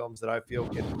these films that I feel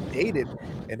get dated,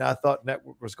 and I thought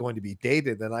Network was going to be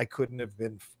dated, and I couldn't have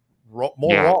been more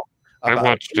wrong. I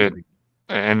watched it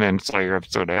and then saw your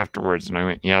episode afterwards, and I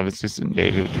went, yeah, this isn't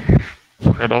dated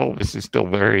at all. This is still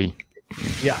very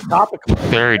topical.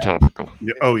 Very topical.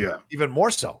 Yeah. Oh, yeah. Even more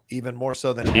so than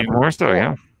even more so,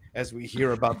 yeah. as we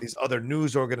hear about these other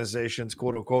news organizations,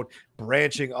 quote unquote,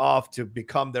 branching off to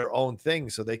become their own thing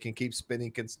so they can keep spinning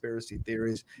conspiracy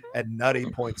theories and nutty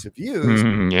points of views,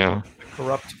 Yeah. to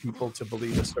corrupt people to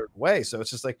believe a certain way. So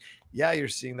it's just like, yeah, you're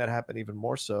seeing that happen even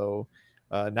more so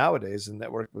nowadays. And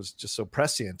network was just so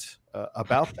prescient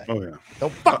about that. Oh, yeah.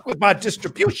 Don't fuck with my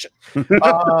distribution.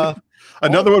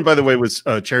 Another one, by the way, was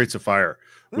Chariots of Fire,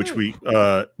 which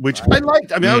I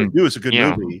liked. I mean, I knew it was a good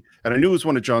movie, and I knew it was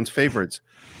one of John's favorites.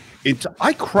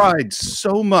 I cried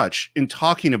so much in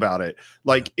talking about it.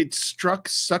 Like, it struck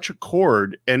such a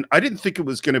chord, and I didn't think it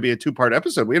was going to be a 2-part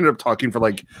episode. We ended up talking for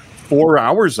like 4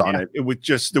 hours on it. It was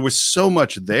just, there was so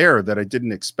much there that I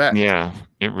didn't expect. Yeah,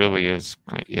 it really is.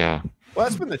 Yeah. Well,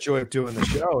 that's been the joy of doing the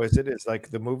show, is it is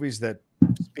like the movies that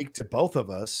speak to both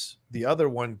of us, the other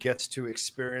one gets to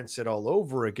experience it all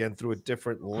over again through a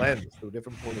different lens, through a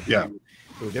different point of view,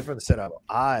 through a different set of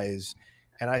eyes.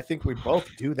 And I think we both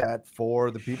do that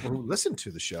for the people who listen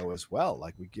to the show as well.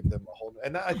 Like, we give them a whole,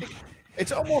 and I think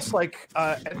it's almost like,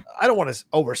 and I don't want to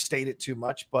overstate it too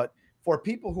much, but for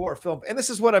people who are film, and this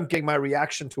is what I'm getting my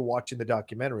reaction to watching the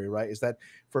documentary, right? Is that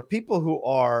for people who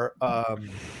are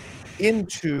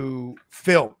into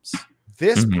films,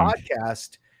 this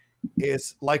podcast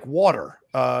is like water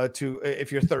to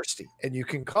if you're thirsty, and you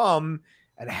can come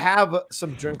and have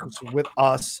some drinks with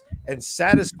us and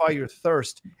satisfy your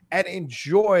thirst and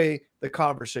enjoy the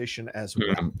conversation as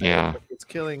well. Yeah. It's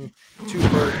killing two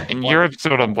birds. And your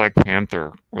episode on Black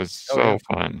Panther was so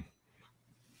fun.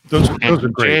 Those are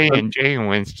great. Jay and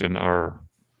Winston are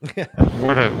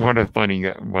what a funny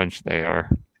bunch they are.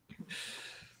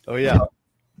 Oh yeah.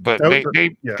 But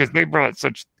they brought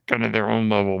such kind of their own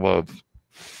level of,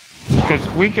 because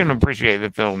we can appreciate the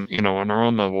film, on our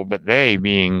own level, but they,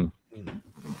 being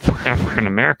African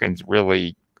Americans,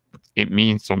 really, it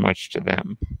means so much to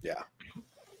them. Yeah.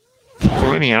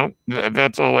 So anyhow,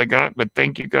 that's all I got. But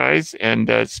thank you guys, and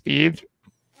Steve,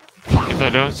 if I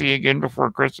don't see you again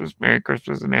before Christmas, Merry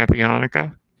Christmas and Happy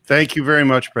Hanukkah. Thank you very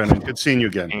much, Brendan. Good seeing you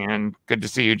again. And good to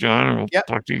see you, John. And we'll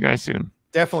talk to you guys soon.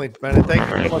 Definitely, Brendan. Thank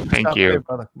you so much. Thank you.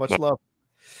 Brother. Much love.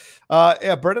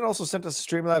 Brendan also sent us a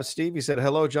Streamlabs. Steve, he said,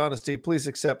 hello, John and Steve. Please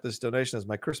accept this donation as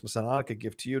my Christmas and Hanukkah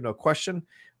gift to you. No question.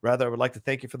 Rather, I would like to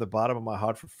thank you from the bottom of my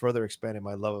heart for further expanding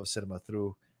my love of cinema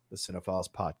through the Cine-Files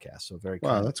podcast. So very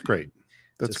wow, that's great.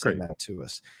 That's great. That to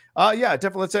us. Yeah,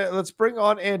 definitely. Let's bring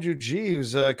on Andrew G,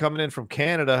 who's coming in from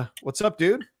Canada. What's up,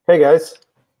 dude? Hey guys,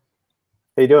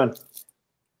 how you doing?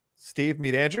 Steve,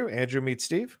 meet Andrew. Andrew, meet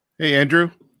Steve. Hey,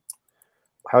 Andrew.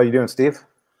 How are you doing, Steve?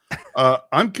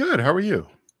 I'm good. How are you?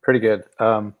 Pretty good.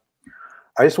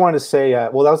 I just wanted to say,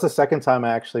 well, that was the second time I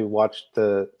actually watched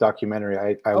the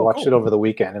documentary. I watched it over the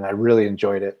weekend, and I really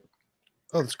enjoyed it.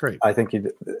 Oh, that's great. I think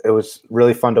it was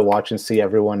really fun to watch and see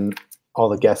everyone, all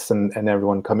the guests and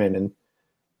everyone come in and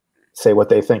say what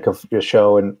they think of your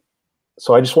show. And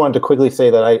so I just wanted to quickly say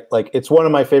that it's one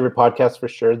of my favorite podcasts for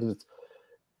sure.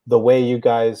 The way you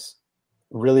guys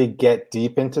really get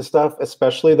deep into stuff,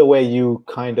 especially the way you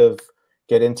kind of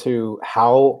get into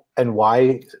how and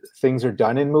why things are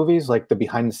done in movies, like the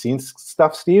behind the scenes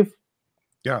stuff, Steve.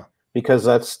 Yeah. Because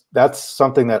that's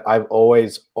something that I've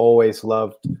always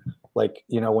loved. Like,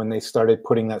 when they started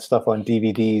putting that stuff on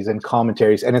DVDs and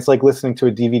commentaries, and it's like listening to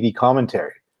a DVD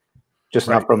commentary, just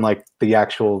not from like the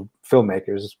actual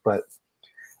filmmakers. But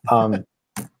I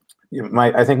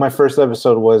think my first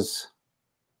episode was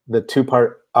the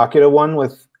 2-part Akira one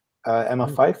with Emma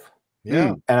Fyffe.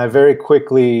 Yeah. And I very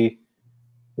quickly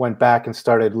went back and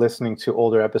started listening to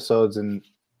older episodes, and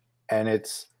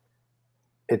it's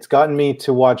gotten me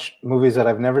to watch movies that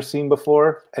I've never seen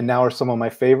before and now are some of my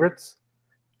favorites.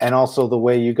 And also the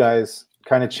way you guys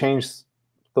kind of changed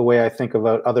the way I think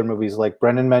about other movies. Like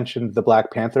Brendan mentioned the Black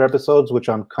Panther episodes, which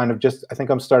I'm kind of I think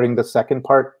I'm starting the second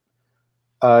part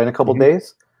in a couple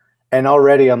days. And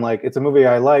already I'm like, it's a movie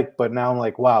I like, but now I'm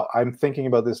like, wow, I'm thinking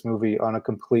about this movie on a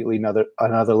completely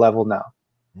another level now.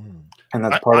 And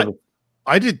that's part of it.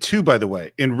 I did too, by the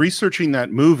way, in researching that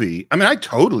movie. I mean, I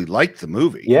totally liked the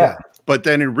movie. Yeah. But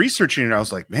then in researching it, I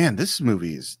was like, man, this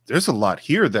movie there's a lot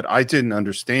here that I didn't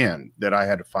understand that I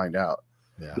had to find out.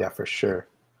 Yeah, for sure.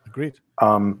 Agreed.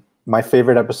 My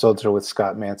favorite episodes are with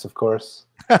Scott Mance, of course.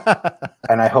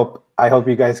 And I hope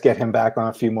you guys get him back on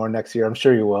a few more next year. I'm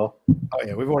sure you will. Oh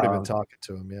yeah, we've already been talking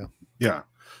to him. Yeah.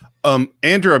 Yeah.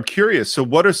 Andrew, I'm curious. So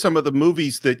what are some of the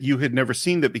movies that you had never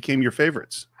seen that became your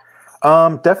favorites?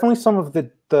 Definitely some of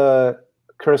the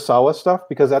Kurosawa stuff,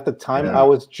 because at the time I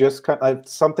was just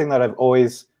something that I've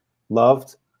always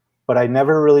loved, but I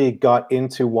never really got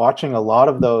into watching a lot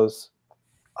of those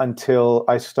until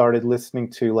I started listening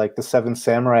to like the 7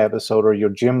 Samurai episode or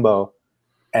Yojimbo.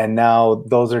 And now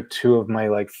those are two of my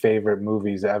like favorite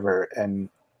movies ever. And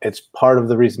it's part of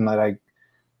the reason that I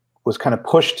was kind of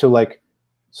pushed to like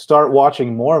start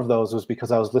watching more of those, was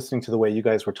because I was listening to the way you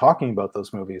guys were talking about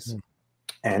those movies.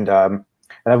 And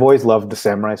I've always loved the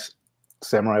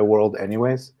samurai world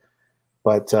anyways.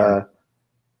 But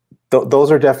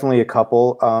those are definitely a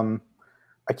couple.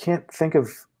 I can't think of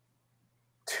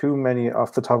too many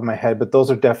off the top of my head, but those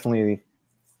are definitely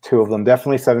two of them.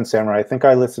 Definitely Seven Samurai. I think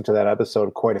I listened to that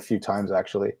episode quite a few times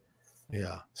actually.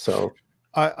 Yeah. So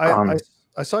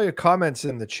I saw your comments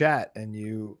in the chat, and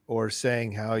you were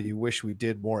saying how you wish we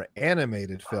did more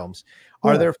animated films.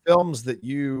 Are there films that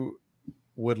you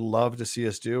would love to see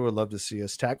us do, or love to see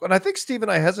us tackle? And I think Steve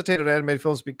and I hesitated on animated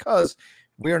films because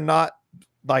we're not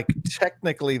like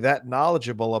technically that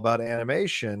knowledgeable about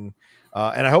animation.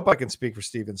 And I hope I can speak for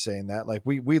Steve in saying that. Like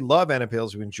we love animated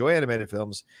films, we enjoy animated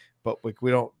films, but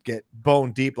we don't get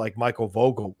bone deep like Michael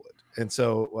Vogel would. And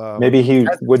so maybe he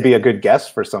would be a good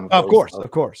guest for some. Of course.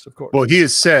 Well, he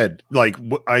has said like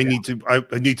I need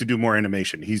to do more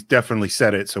animation. He's definitely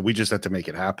said it, so we just have to make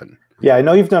it happen. Yeah, I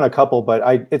know you've done a couple,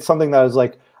 but it's something that I was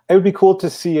like, it would be cool to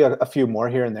see a few more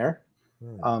here and there,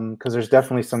 because there's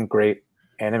definitely some great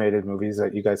animated movies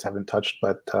that you guys haven't touched,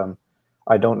 but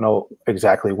I don't know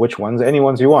exactly which ones. Any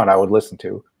ones you want, I would listen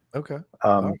to. Okay.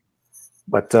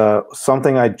 But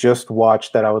something I just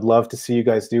watched that I would love to see you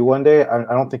guys do one day. I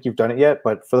don't think you've done it yet,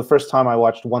 but for the first time, I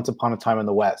watched Once Upon a Time in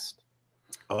the West.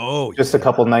 Oh, just a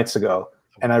couple nights ago,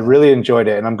 and I really enjoyed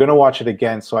it. And I'm going to watch it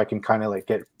again so I can kind of like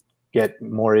get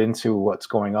more into what's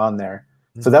going on there.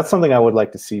 So that's something I would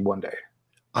like to see one day.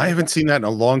 I haven't seen that in a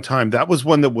long time. That was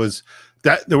one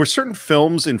that there were certain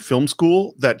films in film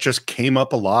school that just came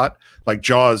up a lot, like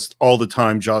Jaws all the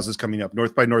time. Jaws is coming up.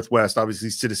 North by Northwest, obviously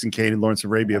Citizen Kane and Lawrence of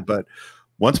Arabia, but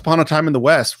Once Upon a Time in the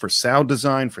West, for sound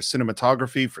design, for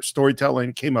cinematography, for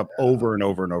storytelling, came up over and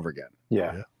over and over again.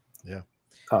 Yeah.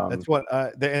 That's what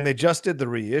they just did the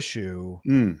reissue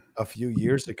a few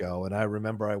years ago, and I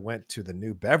remember I went to the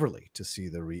New Beverly to see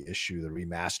the reissue, the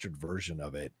remastered version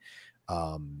of it,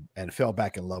 and fell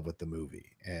back in love with the movie.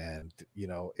 And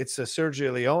it's a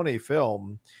Sergio Leone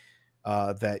film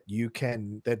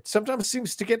that sometimes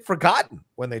seems to get forgotten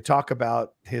when they talk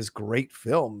about his great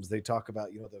films. They talk about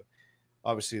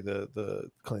obviously the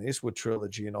Clint Eastwood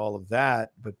trilogy and all of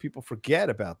that, but people forget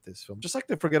about this film, just like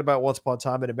they forget about Once Upon a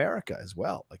Time in America as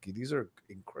well. Like these are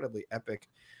incredibly epic,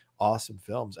 awesome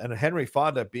films. And Henry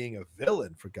Fonda being a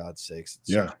villain, for God's sakes,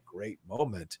 it's such a great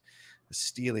moment. The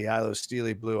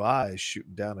steely blue eyes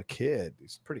shooting down a kid.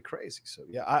 It's pretty crazy. So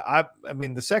yeah, I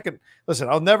mean listen,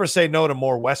 I'll never say no to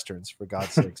more Westerns, for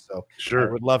God's sake. So sure,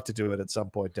 I would love to do it at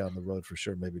some point down the road for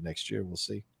sure. Maybe next year, we'll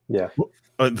see. Yeah.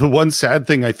 The one sad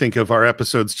thing I think of our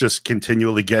episodes just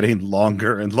continually getting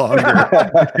longer and longer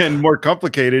and more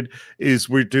complicated is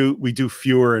we do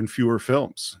fewer and fewer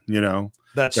films.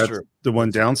 That's true. The one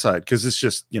downside, because it's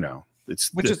just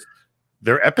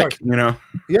they're epic.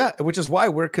 Yeah, which is why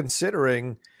we're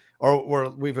considering, or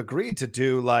we've agreed to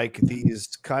do like these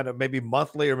kind of maybe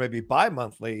monthly or maybe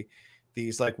bi-monthly,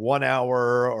 these like 1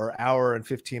 hour or hour and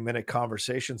 15-minute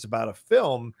conversations about a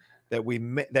film that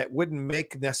wouldn't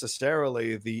make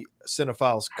necessarily the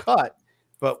Cine-Files cut,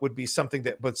 but would be something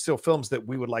but still films that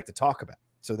we would like to talk about.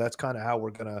 So that's kind of how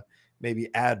we're gonna maybe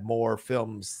add more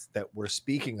films that we're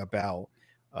speaking about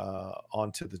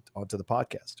onto the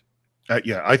podcast.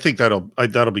 Yeah, I think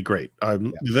that'll be great.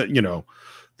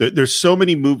 There's so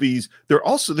many movies.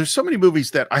 There's so many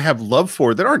movies that I have love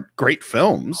for that aren't great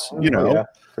films. Yeah,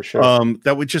 for sure.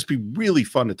 That would just be really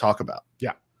fun to talk about.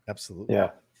 Yeah, absolutely. Yeah,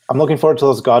 I'm looking forward to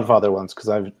those Godfather ones because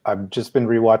I've just been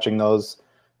rewatching those.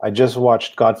 I just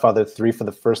watched Godfather 3 for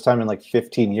the first time in like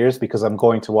 15 years because I'm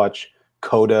going to watch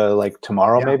Coda like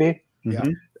tomorrow, maybe. Yeah.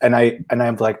 And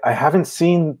I'm like, I haven't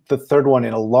seen the third one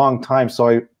in a long time,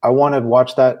 so I want to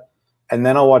watch that, and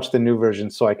then I'll watch the new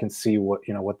version so I can see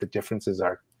what the differences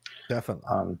are.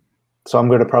 Definitely. So I'm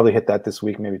going to probably hit that this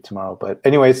week, maybe tomorrow. But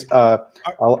anyways,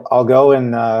 I'll go,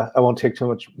 and I won't take too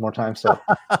much more time. So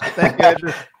thank you,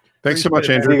 Andrew. Thanks so much,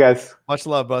 Andrew. See you guys. Much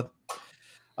love, bud.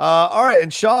 All right,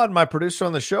 and Sean, my producer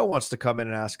on the show, wants to come in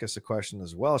and ask us a question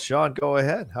as well. Sean, go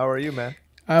ahead. How are you, man?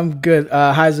 I'm good.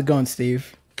 How's it going,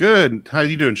 Steve? Good. How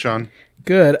you doing, Sean?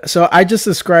 Good. So I just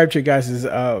subscribed to your guys'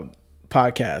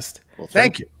 podcast. Well,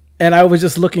 thank you. And I was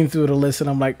just looking through the list, and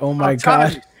I'm like, oh my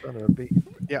God.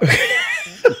 Yeah.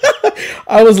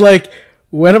 I was like,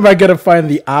 when am I going to find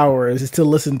the hours to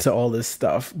listen to all this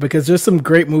stuff? Because there's some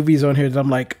great movies on here that I'm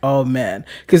like, oh, man.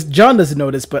 Because John doesn't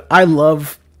know this, but I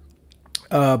love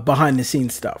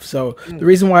behind-the-scenes stuff. So the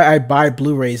reason why I buy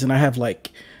Blu-rays, and I have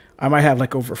like I might have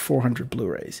like over 400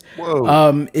 Blu-rays.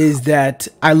 Whoa. Is that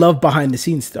I love behind the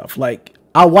scenes stuff. Like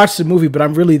I'll watch the movie, but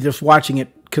I'm really just watching it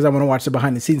because I want to watch the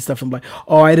behind the scenes stuff. I'm like,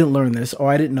 oh, I didn't learn this. Oh,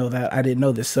 I didn't know that. I didn't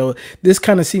know this. So this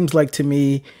kind of seems like to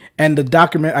me, and the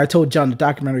document, I told John the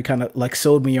documentary kind of like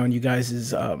sold me on you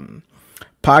guys'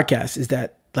 podcast, is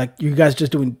that like you guys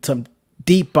just doing some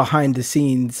deep behind the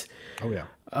scenes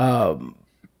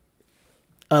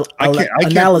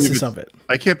analysis of it.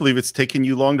 I can't believe it's taken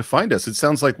you long to find us. It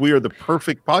sounds like we are the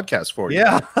perfect podcast for you.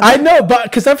 Yeah. I know, but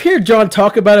because I've heard John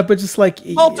talk about it, but just like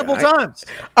multiple times.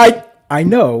 I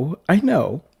know,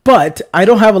 but I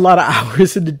don't have a lot of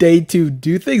hours in the day to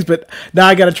do things. But now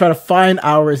I got to try to find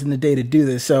hours in the day to do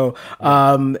this. So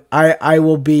I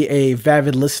will be a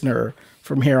Vavid listener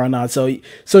from here on out.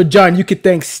 So John, you could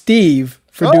thank Steve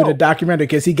for doing the documentary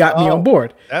because he got me on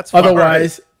board. That's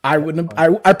otherwise I wouldn't.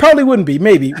 I probably wouldn't be.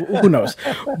 Maybe, who knows?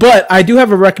 But I do have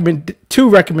two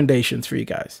recommendations for you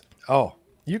guys. Oh.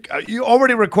 You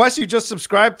already requested. You just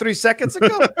subscribed 3 seconds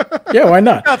ago. Yeah, why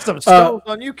not? Got some stones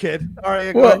on you, kid. All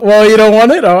right. Well, you don't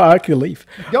want it? Oh, I could leave.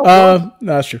 No,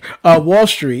 that's true. Wall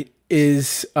Street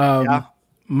is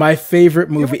my favorite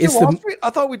movie. It's Wall Street? I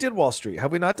thought we did Wall Street.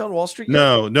 Have we not done Wall Street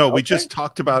yet? No. We just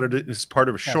talked about it as part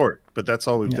of a short, but that's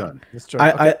all we've done.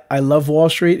 I love Wall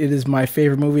Street. It is my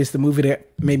favorite movie. It's the movie that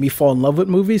made me fall in love with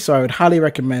movies. So I would highly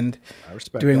recommend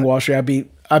doing Wall Street.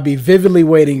 I'd be vividly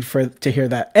waiting to hear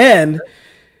that. And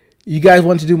you guys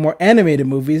want to do more animated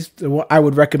movies, the one I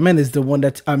would recommend is the one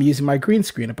that I'm using my green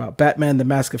screen about, Batman: The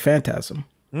Mask of Phantasm.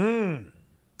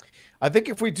 I think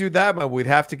if we do that, we'd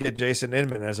have to get Jason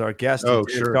Inman as our guest. Oh,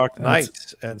 sure. Dark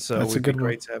Knight, and so that's it'd be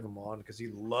great to have him on because he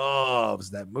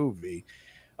loves that movie.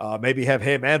 Maybe have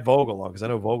him and Vogel on because I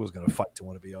know Vogel's going to fight to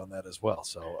want to be on that as well.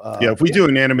 So if we do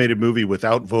an animated movie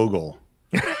without Vogel,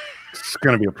 it's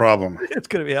going to be a problem. It's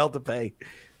going to be hell to pay.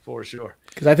 For sure.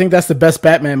 Because I think that's the best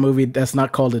Batman movie that's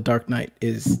not called The Dark Knight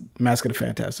is Mask of the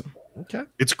Phantasm. Okay.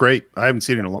 It's great. I haven't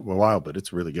seen it in a while, but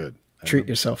it's really good. Treat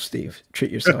yourself, Steve. Treat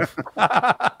yourself.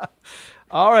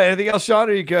 All right. Anything else, Sean?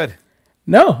 Are you good?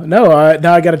 No. Now I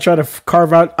got to try to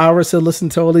carve out hours to listen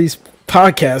to all these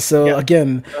podcasts. So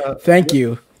again, thank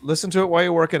you. Listen to it while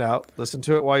you're working out. Listen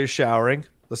to it while you're showering.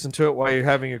 Listen to it while you're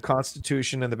having your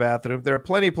constitution in the bathroom. There are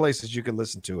plenty of places you can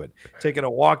listen to it. Taking a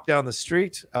walk down the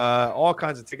street, all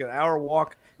kinds of. Take an hour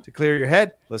walk to clear your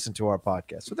head. Listen to our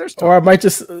podcast. So there's. Or I might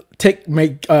just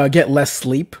get less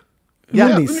sleep.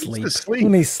 Yeah, who needs sleep? Who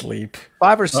needs sleep?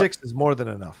 5 or 6 is more than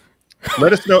enough.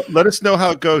 Let us know. Let us know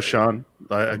how it goes, Sean.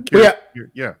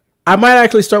 Yeah. I might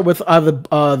actually start with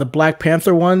the Black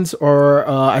Panther ones, or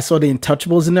I saw the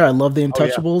Untouchables in there. I love the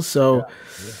Untouchables, so.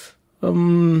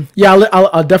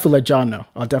 I'll definitely let John know.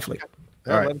 I'll definitely.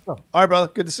 All right,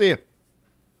 brother. Good to see you.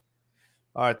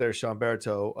 All right, there's Sean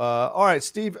Barreto. All right,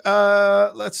 Steve.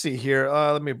 Let's see here.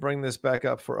 Let me bring this back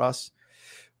up for us.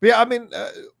 But yeah, I mean,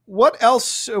 what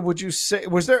else would you say?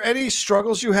 Was there any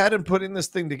struggles you had in putting this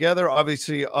thing together?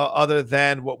 Obviously, other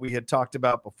than what we had talked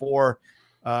about before,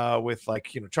 with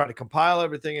trying to compile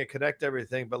everything and connect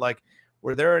everything. But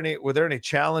were there any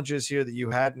challenges here that you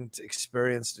hadn't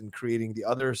experienced in creating the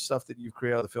other stuff that you've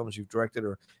created, the films you've directed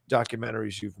or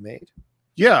documentaries you've made?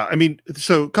 Yeah, I mean,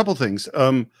 so a couple things.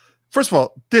 First of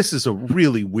all, this is a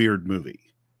really weird movie.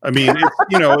 I mean,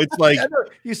 it's like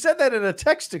you said that in a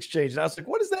text exchange, and I was like,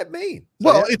 "What does that mean?"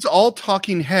 Well, it's all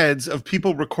talking heads of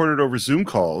people recorded over Zoom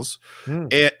calls,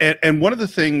 and one of the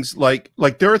things, like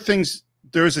there are things.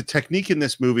 There is a technique in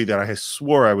this movie that I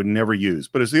swore I would never use,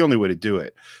 but it's the only way to do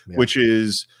it, which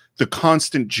is the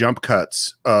constant jump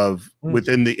cuts of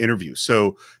within the interview.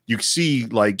 So you see,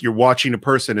 you're watching a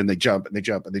person and they jump and they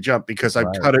jump and they jump because I'm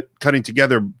cutting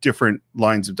together different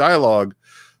lines of dialogue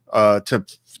to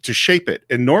shape it.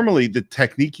 And normally the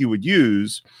technique you would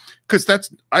use, because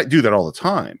I do that all the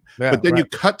time, but then you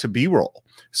cut to B-roll.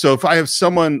 So if I have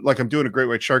someone, like I'm doing a Great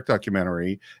White Shark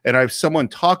documentary, and I have someone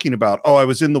talking about, oh, I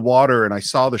was in the water and I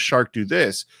saw the shark do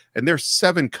this, and there's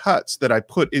 7 cuts that I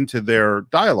put into their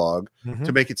dialogue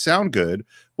to make it sound good,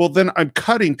 well, then I'm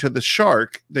cutting to the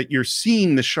shark that you're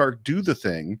seeing the shark do the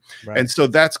thing. And so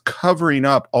that's covering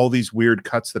up all these weird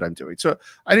cuts that I'm doing. So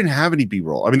I didn't have any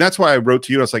B-roll. I mean, that's why I wrote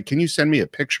to you. I was like, can you send me a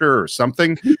picture or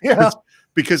something?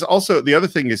 Because also the other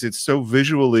thing is it's so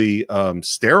visually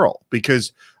sterile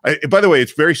because by the way,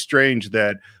 it's very strange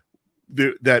that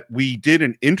that we did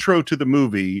an intro to the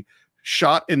movie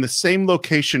shot in the same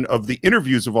location of the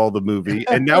interviews of all the movie.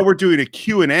 And now we're doing a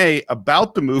Q&A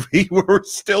about the movie where we're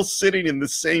still sitting in the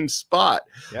same spot,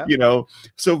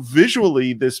 So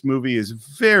visually this movie is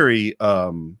very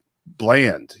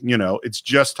bland, it's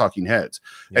just talking heads.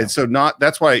 And so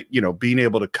that's why, being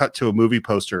able to cut to a movie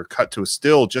poster, cut to a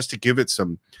still just to give it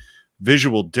some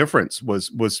visual difference was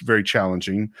very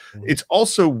challenging. It's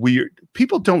also weird.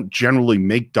 People don't generally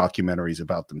make documentaries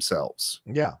about themselves.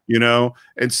 Yeah. You know?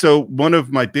 And so one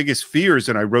of my biggest fears,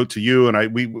 and I wrote to you,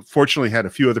 and we fortunately had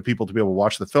a few other people to be able to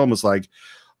watch the film, was like,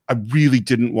 I really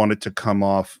didn't want it to come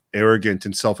off arrogant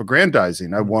and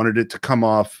self-aggrandizing. I wanted it to come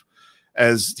off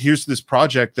as, here's this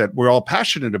project that we're all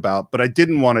passionate about, but I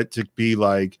didn't want it to be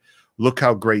like, look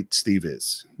how great Steve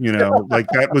is, you know, like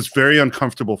that was very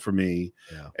uncomfortable for me.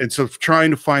 Yeah. And so trying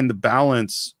to find the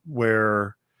balance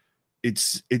where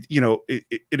it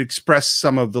expressed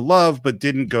some of the love, but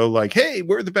didn't go like, hey,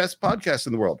 we're the best podcast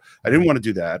in the world. I didn't want to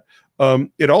do that.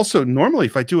 It also, normally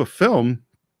if I do a film,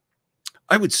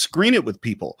 I would screen it with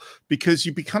people, because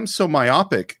you become so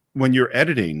myopic when you're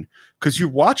editing, because you're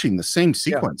watching the same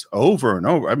sequence over and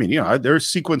over. I mean, you know, there's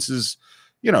sequences,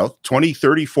 you know, 20,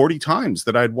 30, 40 times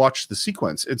that I'd watched the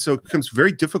sequence. And so it becomes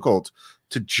very difficult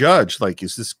to judge, like,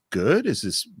 is this good? Is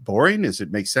this boring? Does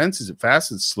it make sense? Is it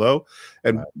fast? Is it slow?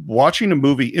 And watching a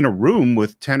movie in a room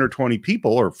with 10 or 20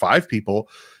 people or 5 people,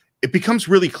 it becomes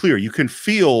really clear. You can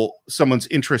feel someone's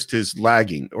interest is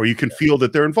lagging, or you can feel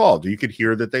that they're involved, or you could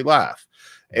hear that they laugh.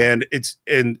 And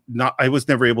I was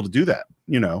never able to do that,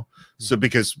 you know. So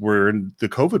because we're in the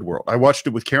COVID world, I watched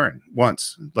it with Karen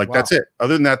once, like, that's it.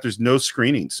 Other than that, there's no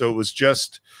screening. So it was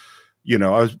just, you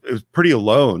know, it was pretty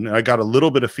alone. And I got a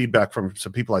little bit of feedback from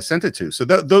some people I sent it to. So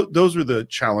those were the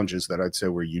challenges that I'd say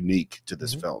were unique to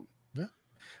this film.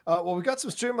 Well, we got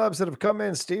some Streamlabs that have come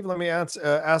in. Steve, let me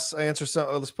answer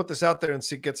some. Let's put this out there and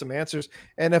get some answers.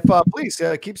 And if please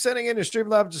keep sending in your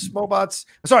Streamlabs to Smobots.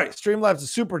 Sorry, Streamlabs to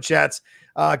Super Chats.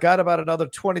 Got about another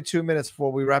 22 minutes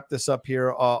before we wrap this up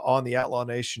here on the Outlaw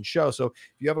Nation show. So if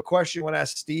you have a question you want to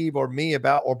ask Steve or me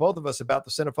about, or both of us about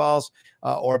the Cine-Files,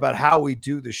 or about how we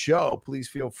do the show, please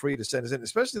feel free to send us in,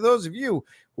 especially those of you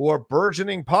who are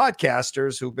burgeoning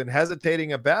podcasters who've been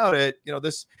hesitating about it. You know,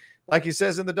 this, like he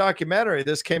says in the documentary,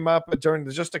 this came up during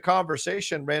just a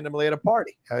conversation randomly at a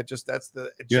party. That's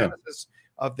the genesis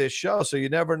of this show. So you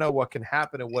never know what can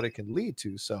happen and what it can lead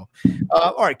to. So,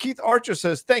 all right. Keith Archer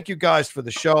says, thank you guys for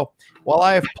the show. While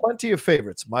I have plenty of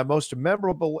favorites, my most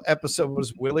memorable episode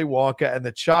was Willy Wonka and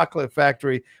the Chocolate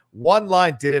Factory. One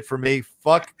line did it for me.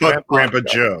 Fuck Grandpa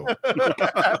Joe.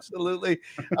 Absolutely.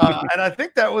 And I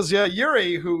think that was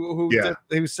Yuri who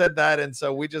said that. And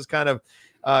so we just kind of,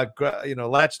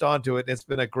 latched onto it. It's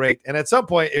been a great, and at some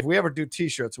point, if we ever do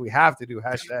t-shirts, we have to do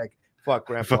hashtag fuck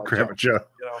Grandpa Joe.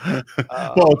 You know?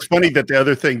 Well, it's funny that the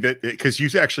other thing that, because you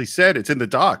actually said it's in the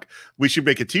doc, we should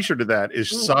make a t-shirt of that,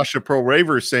 is Sasha Pro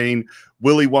Raver saying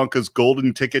Willy Wonka's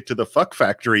golden ticket to the fuck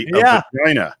factory of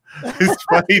vagina. It's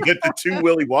funny that the two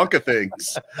Willy Wonka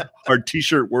things are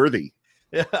t-shirt worthy.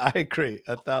 Yeah, I agree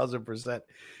 1,000%.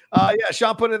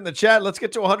 Sean put it in the chat. Let's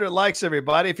get to 100 likes,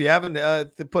 everybody. If you haven't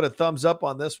put a thumbs up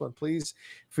on this one, please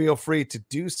feel free to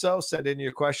do so. Send in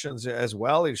your questions as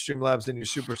well, your Streamlabs and your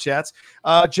super chats.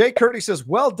 Jay Curdy says,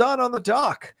 well done on the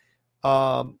doc.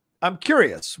 I'm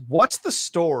curious, what's the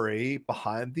story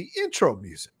behind the intro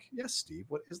music? Yes, Steve,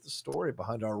 what is the story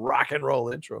behind our rock and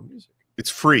roll intro music? It's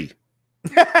free.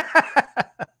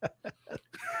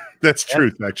 That's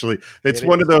truth, actually. It's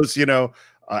one of those, you know,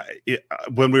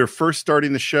 when we were first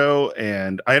starting the show,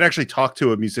 and I had actually talked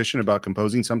to a musician about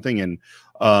composing something, and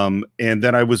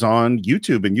then I was on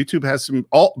YouTube, and YouTube has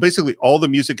basically all the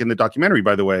music in the documentary,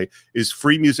 by the way, is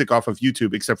free music off of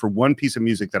YouTube, except for one piece of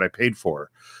music that I paid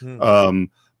for.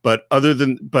 But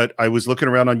I was looking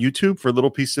around on YouTube for a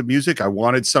little piece of music. I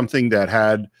wanted something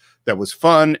that was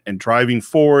fun and driving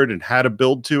forward and had a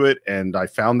build to it, and I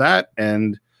found that,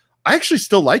 and I actually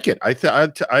still like it. I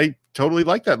totally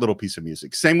like that little piece of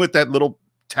music. Same with that little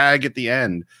tag at the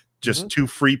end. Just 2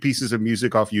 free pieces of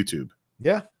music off YouTube.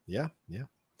 Yeah.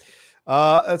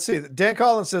 Let's see. Dan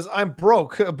Collins says, I'm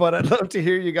broke, but I'd love to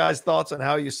hear you guys' thoughts on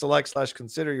how you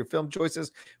select/consider your film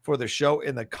choices for the show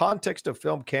in the context of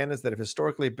film canons that have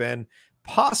historically been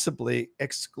possibly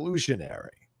exclusionary.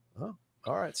 Oh,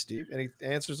 all right, Steve. Any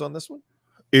answers on this one?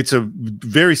 It's a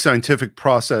very scientific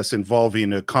process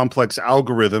involving a complex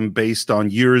algorithm based on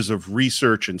years of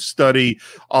research and study,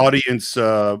 audience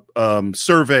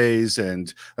surveys,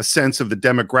 and a sense of the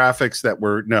demographics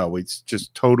it's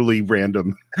just totally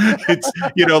random. It's,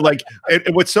 you know, like,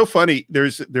 and what's so funny, there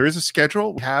is a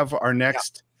schedule. We have our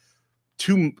next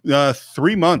 3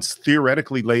 months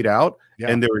theoretically laid out,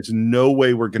 and there is no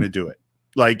way we're going to do it.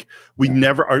 Like,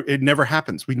 it never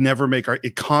happens. We never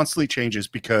it constantly changes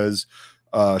because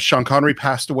Sean Connery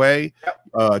passed away.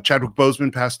 Chadwick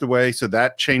Boseman passed away, so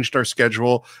that changed our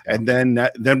schedule. And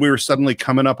then we were suddenly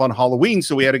coming up on Halloween,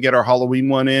 so we had to get our Halloween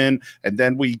one in. And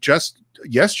then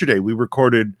yesterday we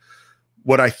recorded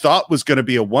what I thought was going to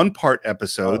be a one-part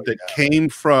episode that came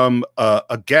from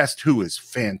a guest who is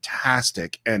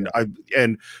fantastic, and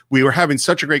we were having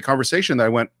such a great conversation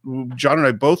that John and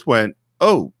I both went,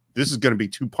 oh, this is going to be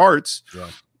 2 parts. Yeah.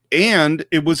 And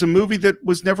it was a movie that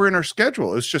was never in our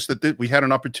schedule. It's just that we had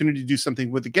an opportunity to do something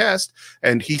with the guest,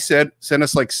 and he sent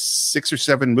us like 6 or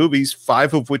 7 movies,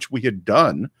 5 of which we had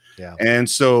done. Yeah. And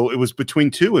so it was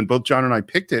between 2, and both John and I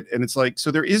picked it. And it's like,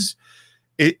 so there is,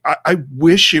 I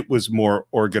wish it was more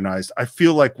organized. I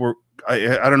feel like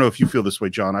I don't know if you feel this way,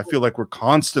 John. I feel like we're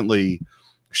constantly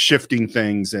shifting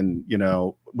things, and, you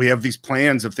know, we have these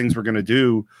plans of things we're going to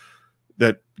do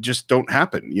that just don't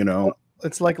happen, you know.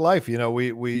 It's like life, you know,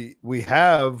 we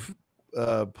have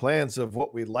plans of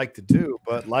what we'd like to do,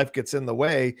 but life gets in the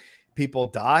way. People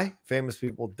die, famous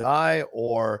people die,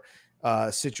 or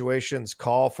situations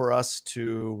call for us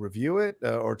to review it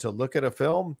or to look at a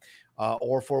film,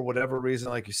 or for whatever reason,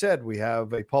 like you said, we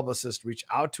have a publicist reach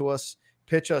out to us,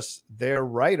 pitch us their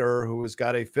writer who has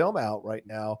got a film out right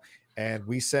now. And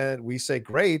we say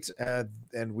great,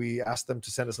 and we ask them to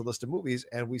send us a list of movies,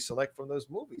 and we select from those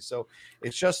movies. So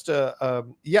it's just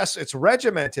yes, it's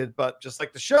regimented, but just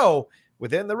like the show,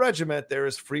 within the regiment, there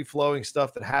is free flowing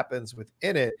stuff that happens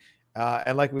within it.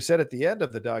 And like we said at the end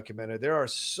of the documentary, there are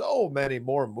so many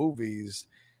more movies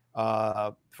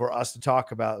for us to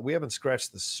talk about. We haven't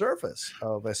scratched the surface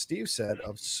of, as Steve said,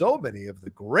 of so many of the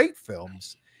great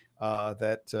films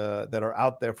that are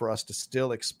out there for us to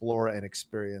still explore and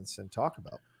experience and talk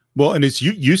about. Well, and as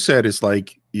you said, it's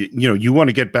like, you know, you want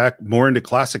to get back more into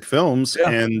classic films,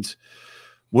 and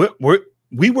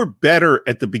we were better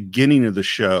at the beginning of the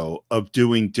show of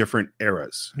doing different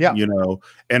eras, you know,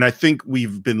 and I think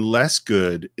we've been less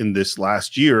good in this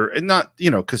last year, and not, you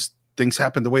know, because things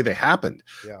happened the way they happened,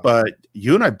 but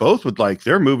you and I both would like,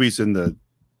 there are movies in the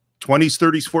 20s,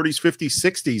 30s, 40s, 50s,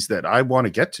 60s that I want to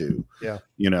get to,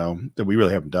 you know, that we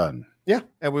really haven't done. Yeah,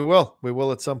 and we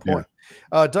will at some point.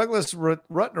 Douglas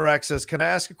Rutnerak says, can I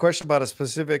ask a question about a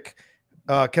specific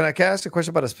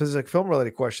film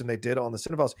related question they did on the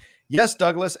Cine-Files? Yes,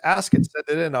 Douglas, ask it, send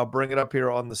it in. I'll bring it up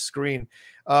here on the screen.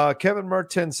 Kevin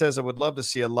Merton says, I would love to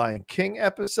see a Lion King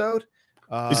episode.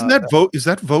 Is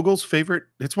that Vogel's favorite?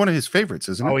 It's one of his favorites,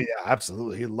 isn't it? Oh yeah,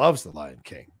 absolutely. He loves the Lion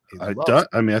King. I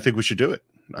mean, I think we should do it.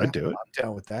 I'd do it. I'm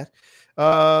down with that.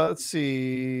 Let's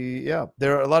see. Yeah,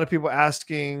 there are a lot of people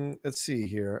asking. Let's see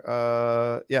here.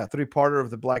 3-parter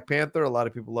of the Black Panther. A lot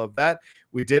of people love that.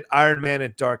 We did Iron Man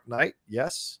and Dark Knight.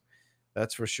 Yes,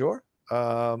 that's for sure.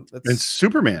 And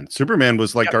Superman. Superman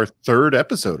was like our 3rd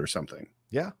episode or something.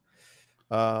 Yeah.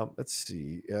 Let's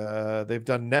see. They've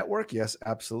done Network. Yes,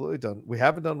 absolutely done. We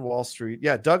haven't done Wall Street.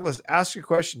 Yeah, Douglas, ask your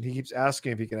question. He keeps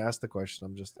asking if he can ask the question.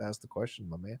 I'm just ask the question,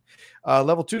 my man.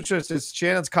 Level 2 says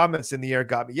Shannon's comments in the air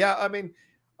got me. Yeah, I mean,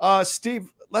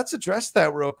 Steve, let's address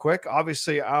that real quick.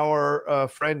 Obviously, our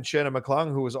friend Shannon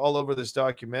McClung, who was all over this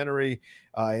documentary,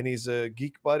 and he's a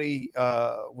geek buddy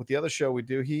with the other show we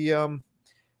do.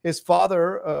 His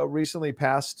father recently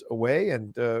passed away,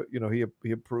 and you know,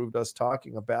 he approved us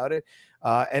talking about it,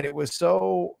 and it was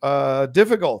so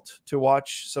difficult to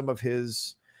watch some of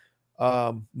his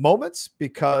moments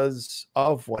because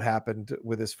of what happened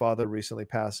with his father recently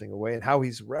passing away, and how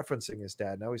he's referencing his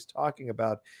dad. Now he's talking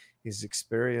about his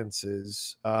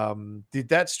experiences. Did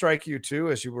that strike you too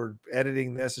as you were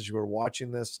editing this, as you were watching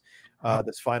this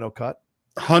this final cut?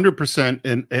 100%,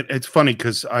 and it's funny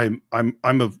because I'm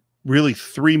of really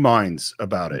 3 minds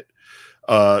about it.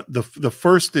 The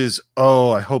first is,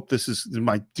 I hope this is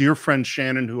my dear friend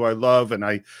Shannon, who I love,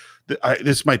 and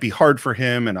this might be hard for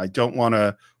him, and I don't want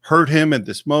to hurt him at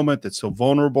this moment that's so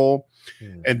vulnerable.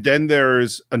 And then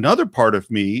there's another part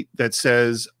of me that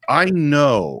says, I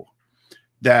know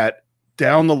that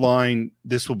down the line,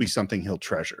 this will be something he'll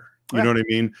treasure. You know what I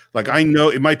mean? Like, I know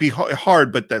it might be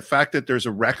hard, but the fact that there's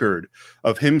a record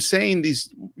of him saying these,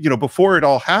 you know, before it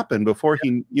all happened, before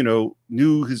he, you know,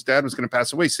 knew his dad was going to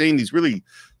pass away, saying these really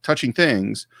touching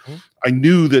things, I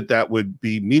knew that would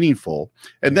be meaningful.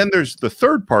 And then there's the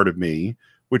third part of me,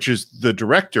 which is the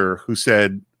director, who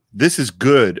said, this is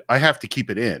good, I have to keep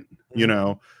it in, you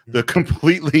know, the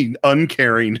completely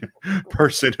uncaring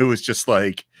person who was just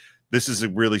like, this is a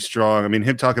really strong, I mean,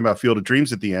 him talking about Field of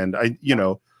Dreams at the end,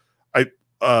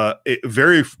 it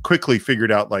very quickly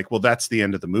figured out, like, well, that's the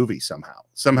end of the movie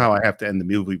somehow I have to end the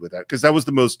movie with that, because that was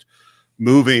the most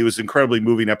moving, it was an incredibly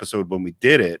moving episode when we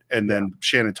did it, and then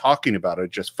Shannon talking about it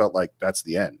just felt like that's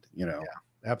the end, you know.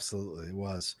 Absolutely, it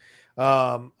was.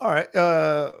 All right,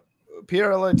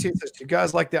 Pierre LNT says, you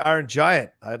guys like the Iron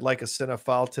Giant? I'd like a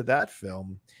cinephile to that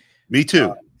film. Me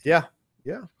too. Yeah.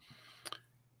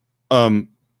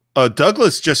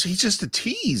 Douglas he's just a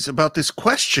tease about this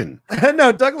question.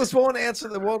 No, Douglas won't answer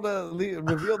won't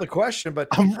reveal the question, but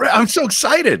I'm so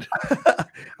excited.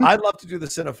 I'd love to do the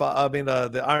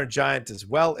the Iron Giant as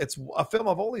well. It's a film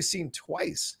I've only seen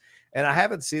twice, and I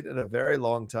haven't seen it in a very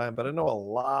long time, but I know a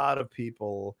lot of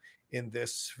people in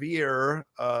this sphere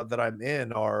that I'm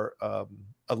in are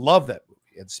I love that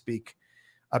movie and speak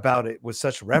about it with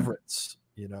such reverence,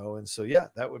 and so yeah,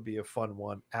 that would be a fun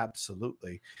one.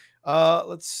 Absolutely.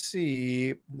 Let's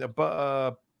see.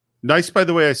 Nice, by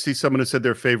the way, I see someone who said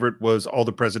their favorite was All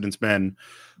the President's Men,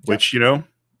 which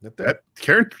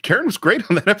Karen was great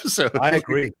on that episode. I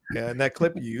agree. Yeah, and that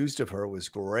clip you used of her was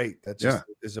great. That just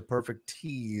is a perfect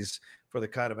tease for the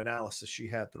kind of analysis she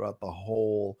had throughout the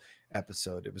whole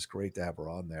episode. It was great to have her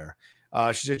on there.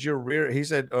 She said he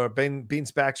said, or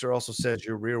Beans Baxter also says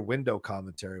your Rear Window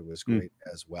commentary was great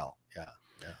as well. Yeah.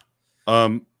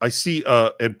 I see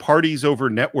at Parties Over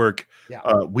Network,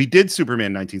 we did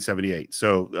Superman 1978.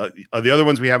 So the other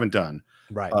ones we haven't done.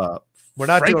 Right. We're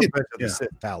not doing the Sith,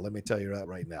 pal. Let me tell you that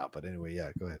right now. But anyway, yeah,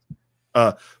 go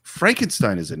ahead.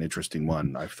 Frankenstein is an interesting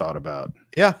one I've thought about.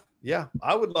 Yeah.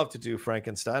 I would love to do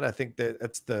Frankenstein. I think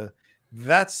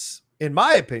that's in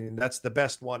my opinion, that's the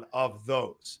best one of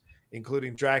those,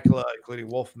 including Dracula, including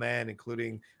Wolfman,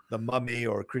 including The Mummy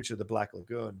or Creature of the Black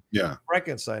Lagoon. Yeah.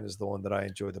 Frankenstein is the one that I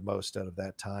enjoy the most out of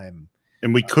that time.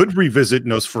 And we could revisit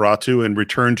Nosferatu and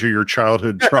return to your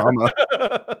childhood trauma.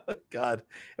 God.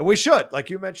 And we should, like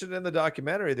you mentioned in the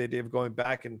documentary, they did going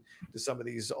back into some of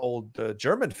these old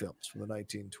German films from the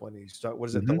 1920s. What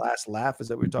is it? The Last Laugh? Is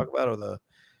that what we talk about? Or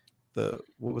the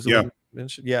what was it?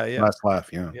 Yeah. Yeah. Last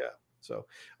Laugh. Yeah. So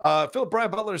Philip Brian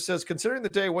Butler says, considering the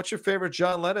day, what's your favorite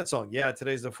John Lennon song? Yeah,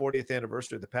 today's the 40th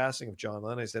anniversary of the passing of John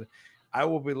Lennon. He said, I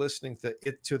will be listening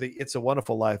to the It's a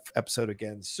Wonderful Life episode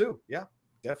again soon. Yeah,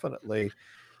 definitely.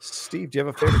 Steve, do you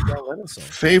have a favorite John Lennon song?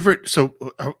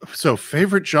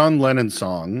 Favorite John Lennon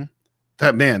song.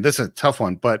 That's a tough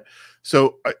one. But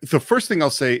the first thing I'll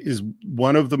say is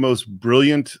one of the most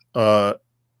brilliant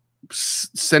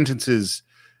sentences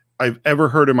I've ever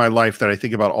heard in my life that I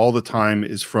think about all the time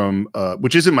is from,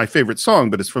 which isn't my favorite song,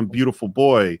 but it's from Beautiful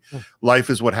Boy. Life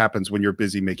is what happens when you're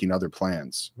busy making other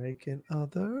plans. Making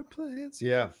other plans.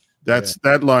 Yeah.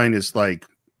 That line is like,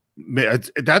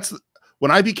 that's when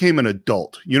I became an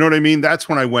adult. You know what I mean? That's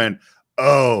when I went,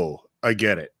 oh, I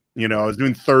get it. I was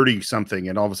doing 30 something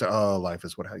and all of a sudden, oh, life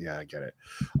is what, I get it.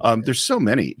 There's so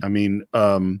many. I mean,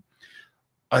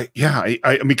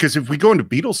 because if we go into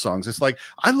Beatles songs, it's like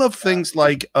I love things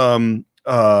like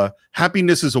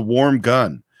Happiness is a Warm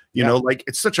Gun. You know, like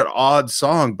it's such an odd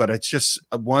song, but it's just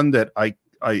one that I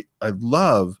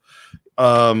love.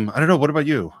 I don't know. What about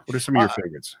you? What are some of your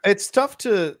favorites? It's tough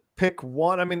to pick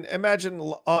one. I mean,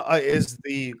 Imagine is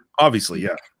the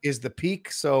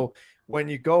peak. So when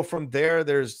you go from there,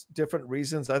 there's different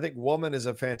reasons. I think Woman is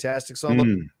a fantastic song. But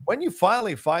when you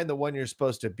finally find the one you're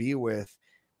supposed to be with,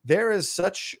 there is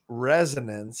such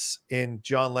resonance in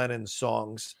John Lennon's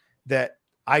songs that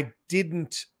I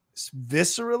didn't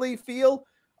viscerally feel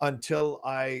until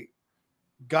I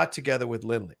got together with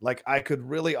Lindley. Like I could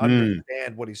really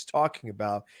understand what he's talking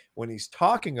about when he's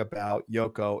talking about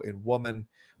Yoko in Woman,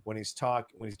 when he's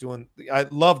doing, I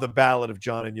love the Ballad of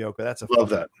John and Yoko. That's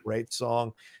a great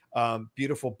song.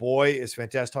 Beautiful Boy is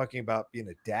fantastic, talking about being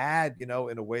a dad, in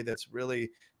a way that's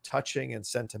really touching and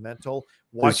sentimental.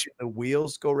 Watching the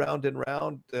wheels go round and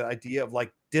round, the idea of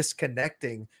like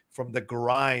disconnecting from the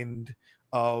grind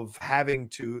of having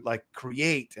to like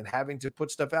create and having to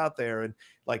put stuff out there, and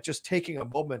like just taking a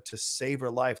moment to savor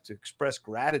life, to express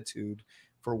gratitude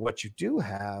for what you do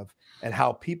have, and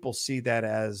how people see that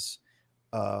as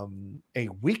a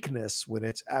weakness when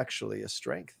it's actually a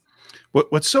strength.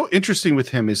 What's so interesting with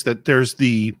him is that there's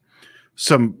the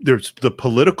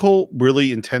political,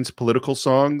 really intense political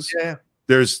songs. Yeah.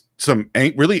 There's some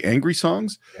really angry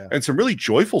songs and some really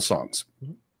joyful songs,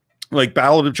 like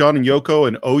Ballad of John and Yoko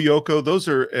and Oh Yoko. Those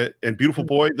are, and Beautiful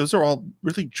Boy. Those are all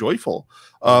really joyful.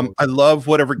 I love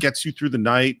Whatever Gets You Through the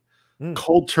Night.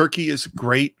 Cold Turkey is a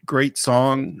great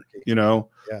song.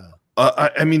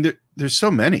 I mean, there's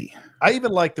so many. I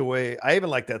even like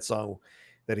that song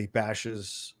that he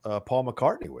bashes Paul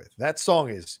McCartney with. That song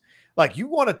is like, you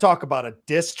want to talk about a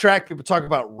diss track? People talk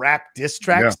about rap diss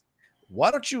tracks.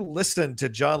 Why don't you listen to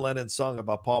John Lennon's song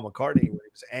about Paul McCartney when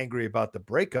he was angry about the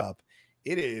breakup?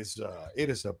 It is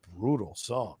a brutal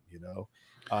song,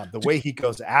 the way he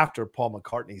goes after Paul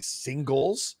McCartney's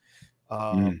singles.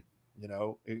 You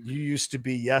used to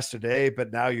be yesterday,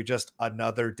 but now you're just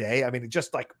another day. I mean,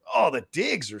 just like, the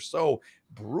digs are so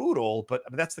brutal, but I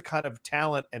mean, that's the kind of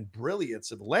talent and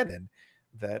brilliance of Lennon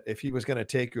that if he was going to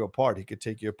take you apart, he could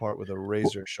take you apart with a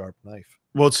razor sharp knife.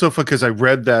 Well, it's so fun because I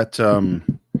read that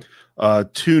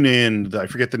Tune In, I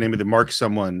forget the name of the Mark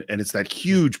someone, and it's that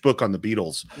huge book on the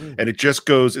Beatles, and it just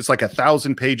goes, it's like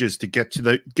 1,000 pages to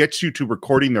gets you to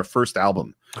recording their first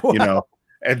album. Wow. You know,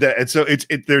 and so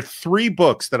there are 3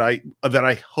 books that I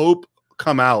hope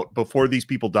come out before these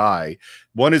people die.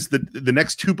 One is the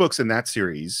next 2 books in that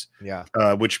series,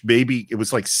 which maybe it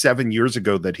was like 7 years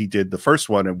ago that he did the first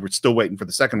one, and we're still waiting for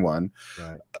the second one.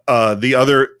 Right. The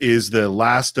other is the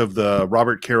last of the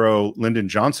Robert Caro Lyndon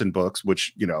Johnson books,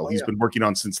 which he's been working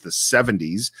on since the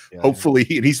 70s. Hopefully,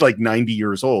 and he's like 90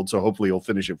 years old, so hopefully he'll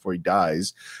finish it before he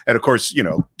dies. And of course,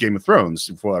 Game of Thrones,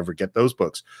 if we'll ever get those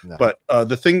books. No. But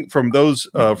the thing from those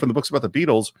from the books about the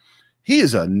Beatles, he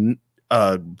is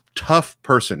a tough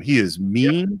person. He is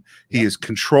mean. He is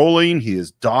controlling. He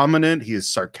is dominant. He is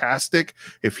sarcastic.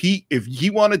 If he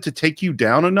wanted to take you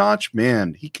down a notch,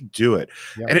 man, he could do it.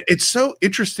 And it's so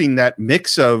interesting, that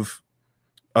mix of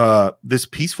this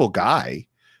peaceful guy,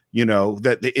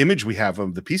 that the image we have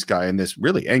of the peace guy and this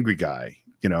really angry guy,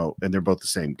 and they're both the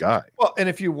same guy. Well, and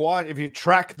if you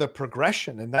track the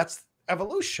progression, and that's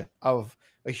evolution of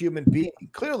a human being,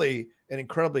 clearly an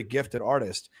incredibly gifted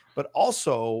artist, but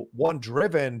also one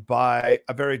driven by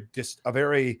a very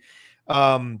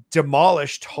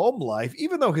demolished home life,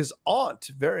 even though his aunt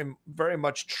very, very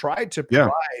much tried to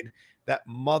provide that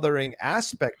mothering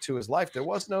aspect to his life. There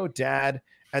was no dad.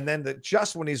 And then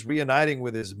just when he's reuniting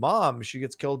with his mom, she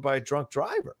gets killed by a drunk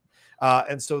driver.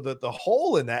 And so the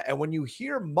hole in that, and when you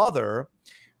hear Mother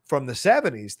from the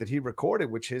 70s that he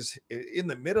recorded, which is in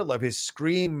the middle of his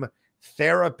Scream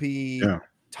therapy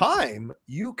time,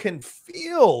 you can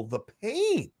feel the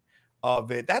pain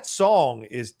of it. That song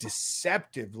is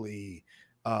deceptively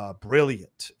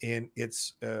brilliant in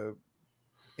its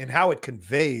in how it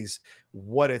conveys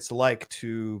what it's like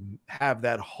to have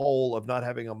that hole of not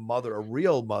having a mother, a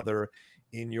real mother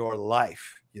in your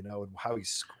life, and how he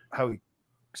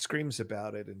screams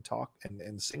about it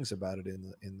and sings about it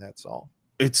in that song.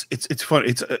 It's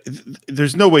fun.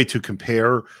 There's no way to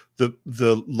compare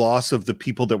the loss of the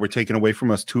people that were taken away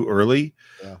from us too early.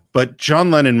 But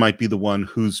John Lennon might be the one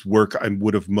whose work I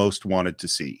would have most wanted to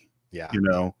see.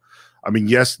 I mean,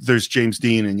 yes, there's James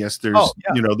Dean, and yes, there's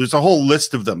there's a whole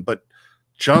list of them. But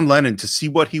John Lennon, to see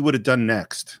what he would have done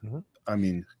next. I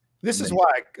mean, this is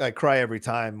why I cry every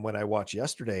time when I watch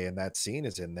Yesterday, and that scene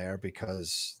is in there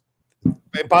because.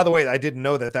 And by the way, I didn't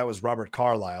know that was Robert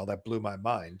Carlyle. That blew my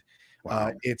mind.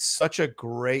 Wow. It's such a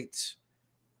great,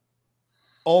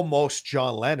 almost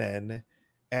John Lennon,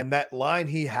 and that line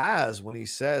he has when he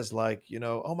says, like,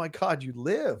 oh my God, you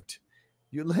lived,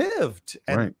 and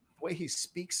the way he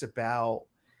speaks about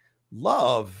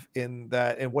love in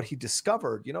that and what he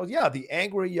discovered, the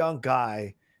angry young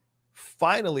guy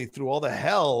finally, through all the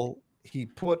hell he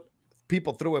put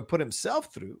people through and put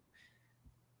himself through,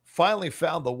 finally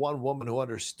found the one woman who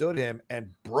understood him and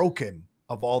broke him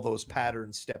of all those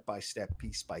patterns, step by step,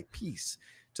 piece by piece,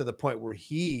 to the point where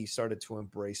he started to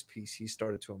embrace peace. He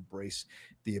started to embrace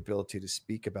the ability to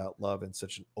speak about love in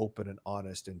such an open and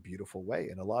honest and beautiful way.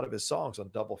 And a lot of his songs on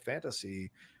Double Fantasy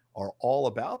are all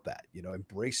about that,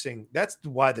 embracing. That's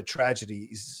why the tragedy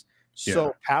is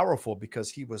so powerful, because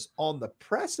he was on the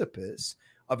precipice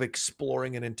of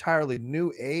exploring an entirely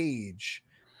new age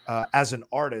as an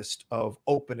artist of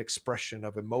open expression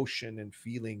of emotion and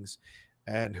feelings.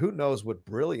 And who knows what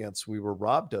brilliance we were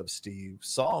robbed of, Steve.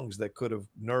 Songs that could have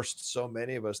nursed so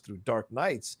many of us through dark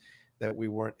nights that we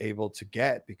weren't able to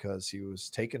get because he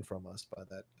was taken from us by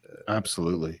that.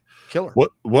 Absolutely. Killer.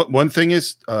 What one thing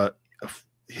is,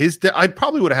 his death, I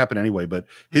probably would have happened anyway, but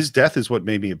his death is what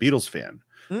made me a Beatles fan.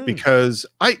 Because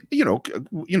you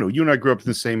and I grew up in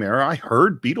the same era. I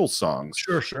heard Beatles songs.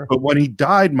 Sure. But when he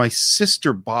died, my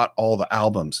sister bought all the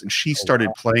albums and she started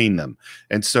playing them.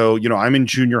 And so, I'm in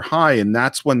junior high, and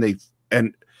that's when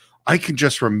and I can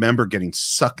just remember getting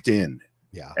sucked in.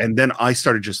 Yeah. And then I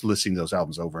started just listening to those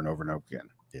albums over and over and over again.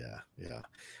 Yeah.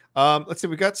 Let's see.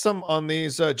 We got some on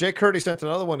these. Jay Curdy sent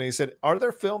another one. And he said, "Are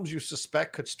there films you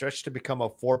suspect could stretch to become a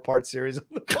 4-part series on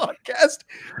the podcast?"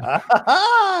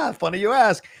 Funny you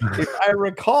ask. If I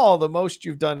recall, the most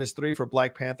you've done is 3 for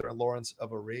Black Panther and Lawrence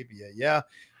of Arabia. Yeah.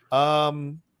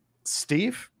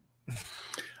 Steve?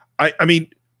 I mean,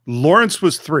 Lawrence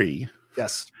was 3.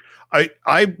 Yes.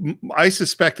 I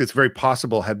suspect it's very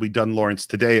possible had we done Lawrence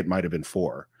today, it might have been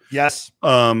 4. Yes.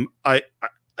 There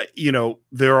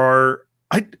are.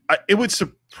 It would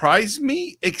surprise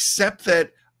me, except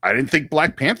that I didn't think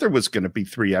Black Panther was going to be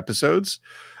 3 episodes.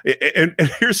 And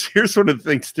here's one of the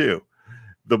things too.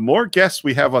 the more guests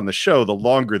we have on the show, the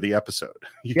longer the episode.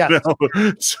 You Yes.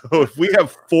 know? So if we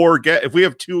have if we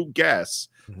have 2 guests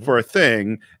for a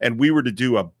thing, and we were to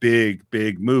do a big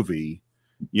movie,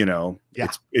 you know,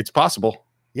 it's possible.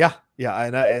 Yeah,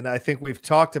 and I think we've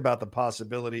talked about the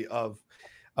possibility of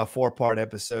a 4-part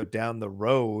episode down the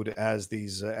road as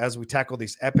we tackle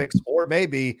these epics, or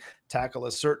maybe tackle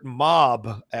a certain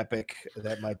mob epic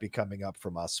that might be coming up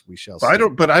from us. We shall see.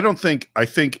 I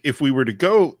think if we were to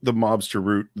go the mobster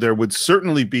route, there would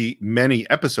certainly be many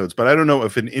episodes, but I don't know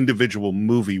if an individual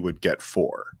movie would get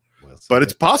 4. But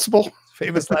it's possible.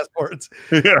 Famous last words.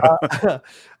 Yeah.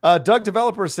 Doug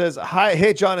Developer says, "Hi,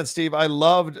 hey John and Steve. I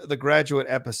loved the Graduate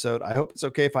episode. I hope it's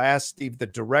okay if I ask Steve, the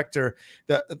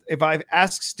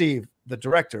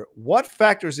director, what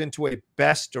factors into a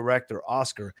Best Director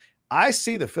Oscar? I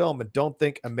see the film and don't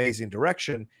think amazing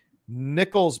direction.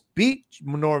 Nichols beat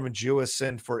Norman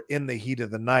Jewison for In the Heat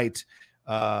of the Night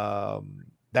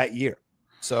that year.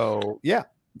 So yeah,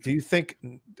 do you think?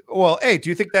 Well, do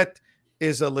you think that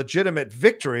is a legitimate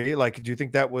victory? Like, do you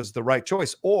think that was the right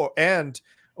choice, or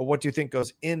what do you think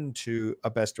goes into a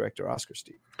Best Director Oscar,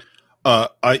 Steve?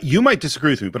 You might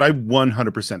disagree with me, but I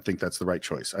 100% think that's the right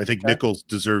choice. I think Nichols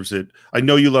deserves it. I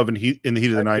know you love In the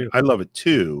Heat of the Night. I love it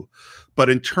too. But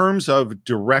in terms of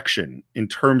direction, in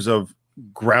terms of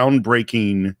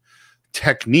groundbreaking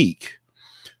technique,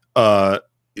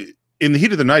 In the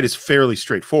Heat of the Night is fairly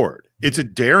straightforward. It's a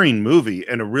daring movie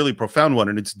and a really profound one,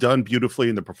 and it's done beautifully,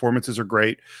 and the performances are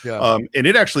great. Yeah. And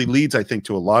it actually leads, I think,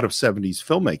 to a lot of 70s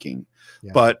filmmaking.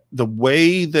 Yeah. But the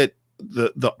way that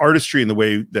the artistry and the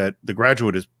way that The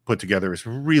Graduate is put together is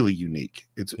really unique.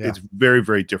 It's very,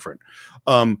 very different.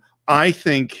 I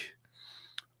think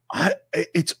I'm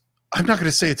not going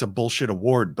to say it's a bullshit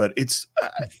award, but it's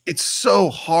so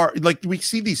hard. Like, we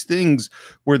see these things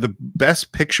where the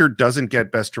Best Picture doesn't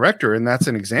get Best Director, and that's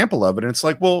an example of it. And it's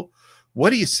like, well,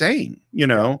 what are you saying? You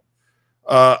know,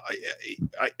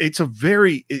 it's a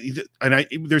very,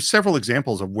 there's several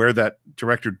examples of where that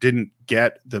director didn't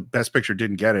get the Best Picture,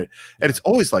 didn't get it, and it's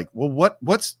always like, well, what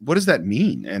does that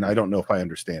mean? And I don't know if I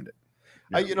understand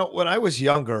it. You know, when I was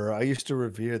younger, I used to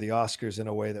revere the Oscars in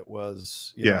a way that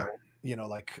was, you know,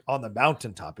 like on the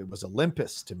mountaintop. It was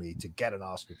Olympus to me to get an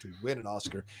Oscar, to win an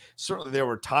Oscar. Certainly there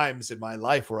were times in my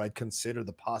life where I'd consider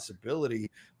the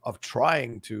possibility of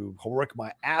trying to work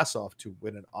my ass off to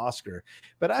win an Oscar.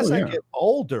 But as I get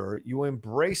older, you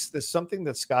embrace this, something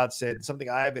that Scott said, something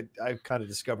I've kind of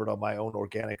discovered on my own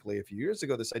organically a few years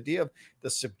ago, this idea of the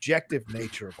subjective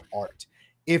nature of art.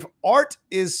 If art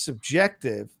is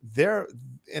subjective, then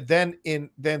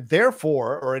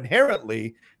therefore, or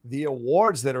inherently, the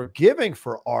awards that are giving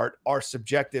for art are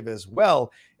subjective as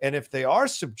well. And if they are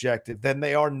subjective, then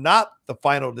they are not the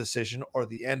final decision or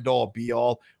the end all be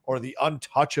all or the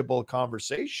untouchable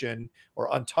conversation or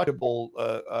untouchable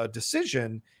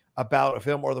decision about a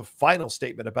film, or the final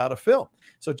statement about a film.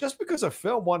 So just because a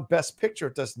film won Best Picture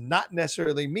does not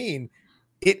necessarily mean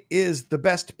it is the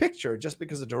best picture. Just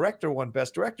because a director won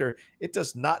Best Director, it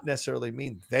does not necessarily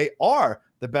mean they are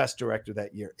the best director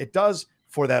that year. It does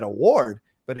for that award,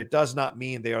 but it does not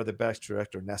mean they are the best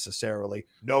director necessarily.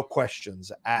 No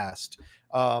questions asked.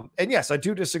 And yes, I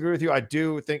do disagree with you. I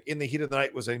do think In the Heat of the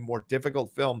Night was a more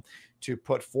difficult film to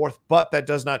put forth, but that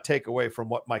does not take away from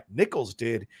what Mike Nichols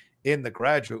did in The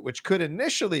Graduate, which could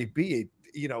initially be,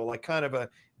 you know, like kind of a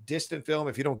distant film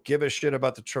if you don't give a shit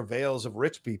about the travails of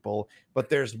rich people, but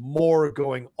there's more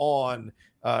going on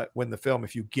when the film,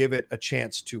 if you give it a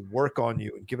chance to work on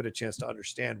you and give it a chance to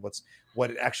understand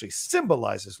what it actually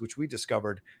symbolizes, which we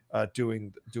discovered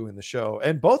doing the show,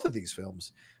 and both of these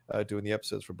films, doing the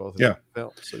episodes for both of the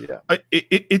films. So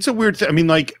it's a weird thing. I mean,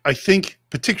 like, I think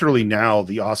particularly now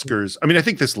the Oscars, I mean, I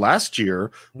think this last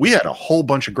year we had a whole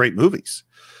bunch of great movies,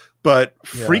 but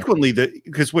frequently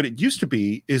because what it used to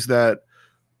be is that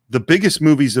the biggest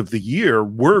movies of the year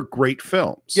were great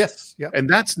films. Yes. Yeah. And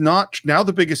that's not now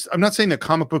the biggest. I'm not saying that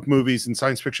comic book movies and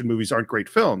science fiction movies aren't great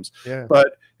films. Yeah.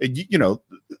 But, you know,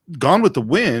 Gone with the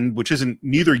Wind, which isn't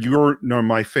neither your nor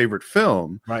my favorite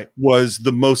film, was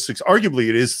the most, arguably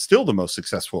it is still the most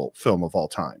successful film of all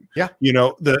time. Yeah. You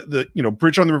know, the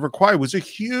Bridge on the River Kwai was a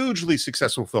hugely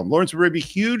successful film. Lawrence of Arabia,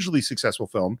 hugely successful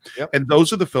film. Yep. And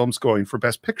those are the films going for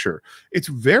Best Picture. It's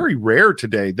very rare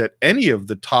today that any of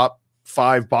the top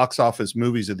 5 box office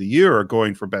movies of the year are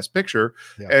going for Best Picture.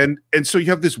 And so you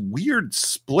have this weird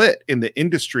split in the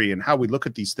industry and how we look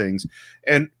at these things.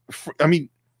 And I mean,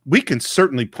 we can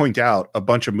certainly point out a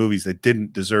bunch of movies that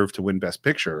didn't deserve to win Best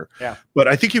Picture. Yeah. But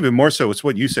I think even more so, it's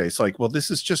what you say. It's like, well, this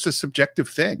is just a subjective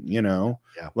thing, you know?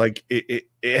 Yeah. Like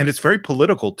and it's very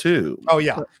political too. Oh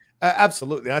yeah,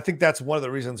 absolutely. And I think that's one of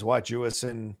the reasons why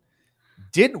Jewison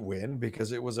didn't win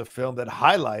because it was a film that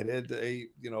highlighted a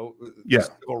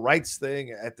civil rights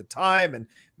thing at the time, and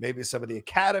maybe some of the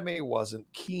Academy wasn't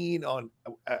keen on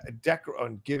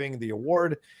giving the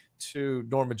award to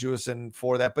Norma Jewison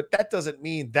for that. But that doesn't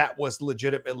mean that was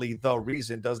legitimately the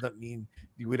reason. Doesn't mean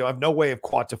we don't have no way of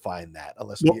quantifying that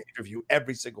unless we interview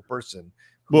every single person.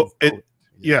 Well,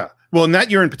 in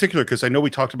that year in particular, because I know we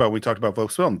talked about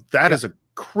Vogue's film, that is a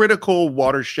critical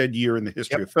watershed year in the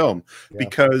history of film,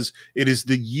 because it is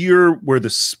the year where the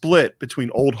split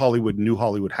between old Hollywood and new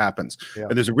Hollywood happens.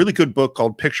 And there's a really good book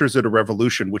called Pictures at a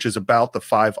Revolution, which is about the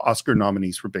 5 Oscar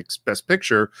nominees for Best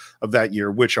Picture of that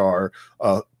year, which are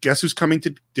Guess Who's Coming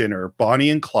to Dinner, Bonnie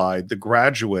and Clyde, The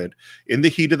Graduate, In the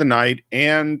Heat of the Night,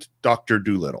 and Dr.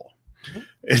 Dolittle.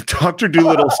 And Dr.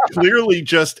 Doolittle's clearly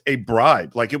just a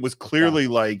bribe. Like, it was clearly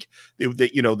like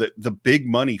the big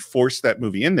money forced that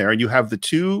movie in there. And you have the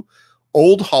 2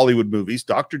 old Hollywood movies,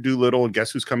 Dr. Dolittle and Guess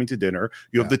Who's Coming to Dinner.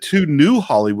 You have the 2 new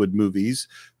Hollywood movies,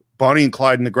 Bonnie and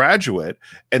Clyde and The Graduate.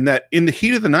 And that In the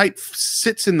Heat of the Night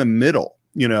sits in the middle,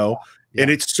 and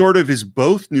it sort of is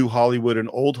both new Hollywood and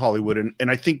old Hollywood.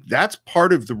 And I think that's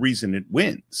part of the reason it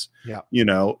wins,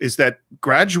 is that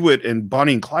Graduate and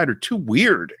Bonnie and Clyde are too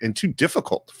weird and too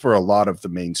difficult for a lot of the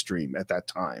mainstream at that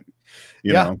time.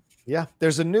 You know? Yeah.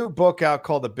 There's a new book out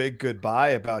called The Big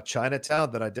Goodbye about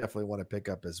Chinatown that I definitely want to pick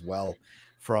up as well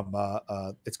from,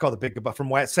 it's called The Big Goodbye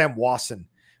from Sam Wasson.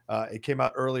 It came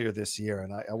out earlier this year,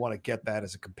 and I want to get that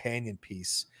as a companion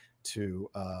piece to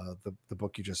the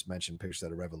book you just mentioned, Pictures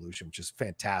at a Revolution, which is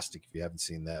fantastic if you haven't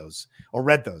seen those or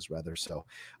read those rather. So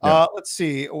let's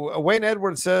see. Wayne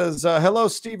Edwards says, hello,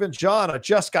 Steve and John. I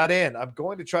just got in. I'm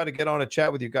going to try to get on a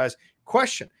chat with you guys.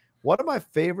 Question. One of my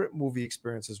favorite movie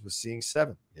experiences was seeing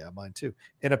Seven. Yeah, mine too.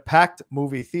 In a packed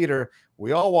movie theater.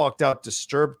 We all walked out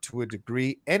disturbed to a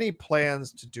degree. Any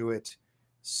plans to do it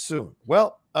soon?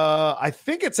 Well, I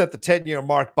think it's at the 10-year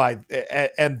mark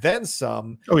and then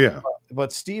some. Oh yeah.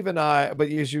 But Steve and I, but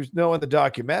as you know, in the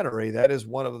documentary, that is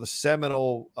one of the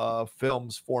seminal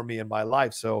films for me in my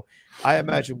life. So I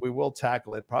imagine we will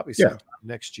tackle it probably sometime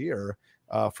next year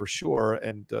for sure,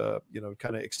 and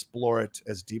kind of explore it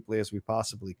as deeply as we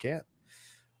possibly can.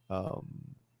 All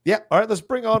right, let's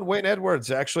bring on Wayne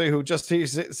Edwards, actually,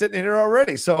 he's sitting here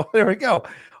already. So there we go.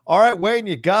 All right, Wayne,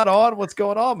 you got on. What's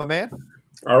going on, my man?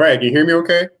 All right, can you hear me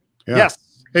okay? Yeah. Yes.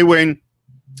 Hey, Wayne.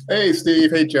 Hey,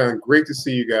 Steve. Hey, John. Great to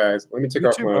see you guys. Let me take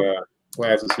off my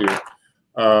glasses here.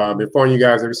 Been following you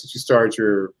guys ever since you started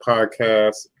your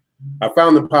podcast. I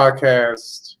found the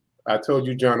podcast. I told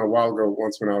you, John, a while ago,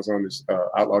 once when I was on this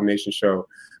Outlaw Nation show.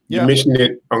 You mentioned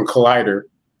it on Collider.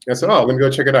 I said, let me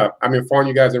go check it out. I've been following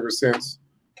you guys ever since.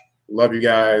 Love you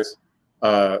guys.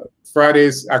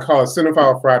 Fridays, I call it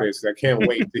Cine-Files Fridays. I can't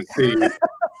wait to see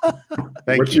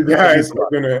what you guys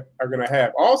are gonna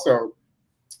have. Also,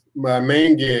 my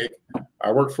main gig,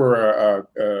 I work for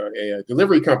a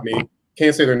delivery company.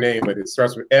 Can't say their name, but it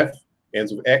starts with F,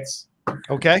 ends with X.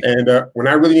 Okay. And when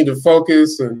I really need to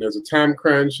focus and there's a time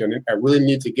crunch and I really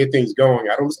need to get things going,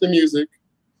 I don't listen to music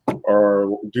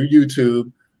or do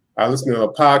YouTube. I listen to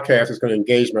a podcast that's going to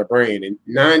engage my brain. And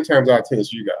 9 times out of 10,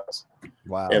 it's you guys.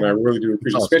 Wow. And I really do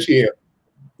appreciate it, especially,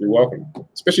 you're welcome,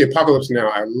 especially Apocalypse Now.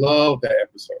 I love that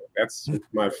episode. That's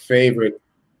my favorite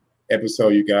episode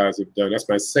you guys have done. That's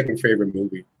my second favorite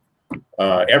movie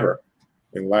ever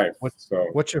in life.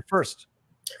 What's your first?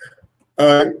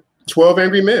 12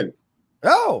 Angry Men.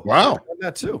 Oh, wow.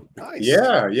 That too. Nice.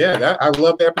 Yeah. I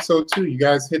love the episode too. You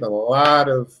guys hit a lot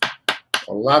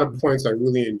of points I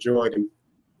really enjoyed. And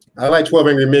I like 12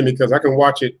 Angry Men because I can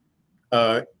watch it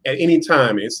at any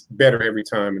time. It's better every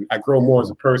time. And I grow more as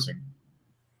a person.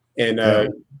 And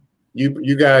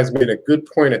you guys made a good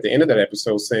point at the end of that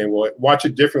episode saying, well, watch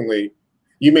it differently.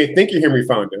 You may think you're Henry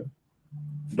Fonda,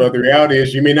 but the reality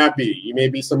is you may not be. You may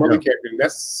be some other character. And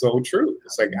that's so true.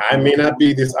 It's like, I may not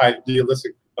be this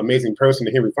idealistic, amazing person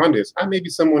that Henry Fonda is. I may be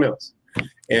someone else. And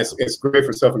it's great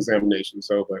for self-examination.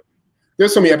 So, but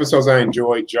there's so many episodes I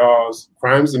enjoyed. Jaws,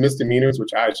 Crimes and Misdemeanors,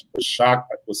 which I was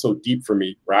shocked was so deep for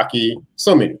me. Rocky,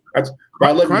 so many. But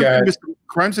I love you guys.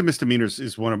 Crimes and Misdemeanors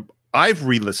is one of, I've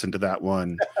re-listened to that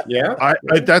one. Yeah.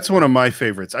 That's one of my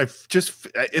favorites.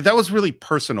 That was really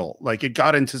personal. Like, it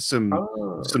got into some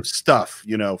stuff,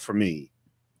 for me.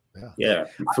 Yeah,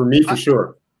 for me, for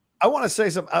sure. I want to say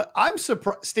something. I'm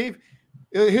surprised, Steve.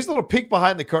 Here's a little peek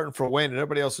behind the curtain for Wayne and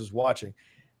everybody else who's watching.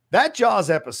 That Jaws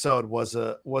episode was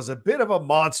a bit of a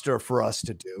monster for us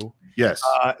to do. Yes.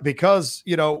 Because,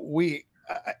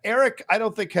 Eric, I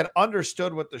don't think had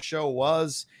understood what the show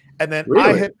was. And then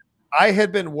really? I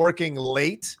had been working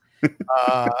late.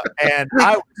 And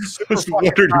I was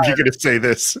wondering if you're going to say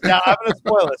this. Yeah, I'm going to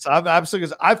spoil this. I'm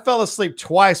absolutely. I fell asleep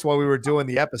twice while we were doing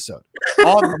the episode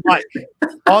on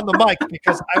the mic,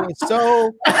 because I was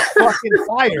so fucking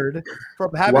tired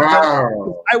from having.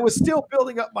 I was still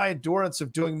building up my endurance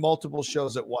of doing multiple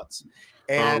shows at once,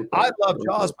 and I love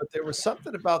Jaws, but there was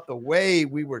something about the way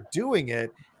we were doing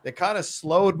it that kind of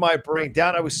slowed my brain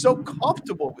down. I was so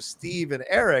comfortable with Steve and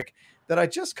Eric that I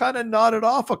just kind of nodded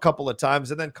off a couple of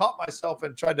times and then caught myself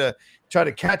and tried to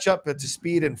catch up to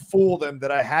speed and fool them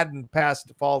that I hadn't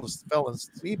fell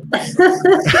asleep.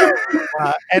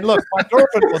 And look, my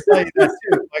girlfriend will tell you that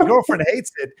too. My girlfriend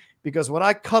hates it because when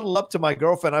I cuddle up to my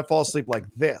girlfriend, I fall asleep like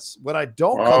this. When I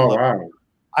don't cuddle up,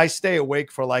 I stay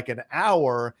awake for like an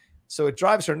hour. So it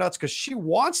drives her nuts because she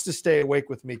wants to stay awake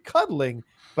with me cuddling.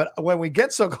 But when we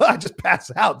get so close, I just pass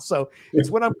out. So it's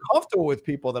when I'm comfortable with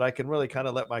people that I can really kind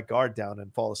of let my guard down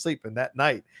and fall asleep. And that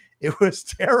night, it was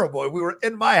terrible. We were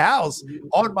in my house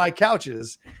on my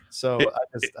couches. So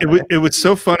it was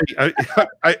so funny.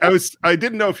 I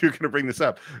didn't know if you were going to bring this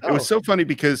up. It was so funny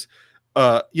because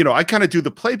I kind of do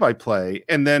the play-by-play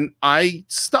and then I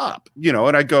stop,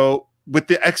 and I go with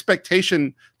the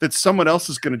expectation that someone else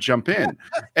is going to jump in.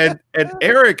 And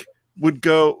Eric would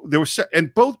go,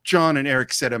 and both John and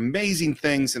Eric said amazing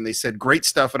things and they said great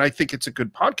stuff. And I think it's a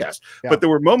good podcast, but there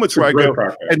were moments where I go,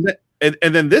 and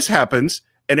then this happens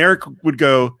and Eric would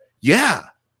go, yeah.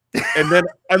 And then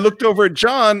I looked over at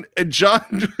John and John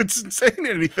wasn't saying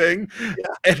anything.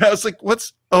 And I was like,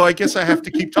 I guess I have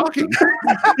to keep talking,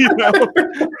 And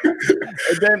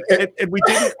then, and we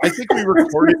didn't, I think we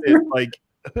recorded it like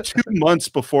 2 months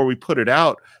before we put it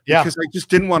out because I just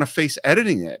didn't want to face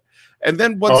editing it. And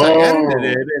then once I edited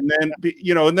it, and then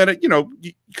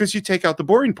because you take out the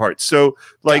boring parts. So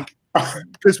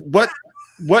because what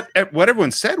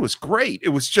everyone said was great. It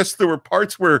was just there were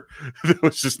parts where there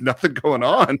was just nothing going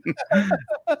on.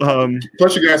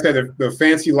 Plus, you guys had the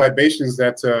fancy libations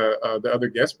that the other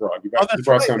guests brought. You guys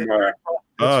brought some.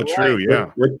 True,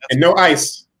 yeah, and no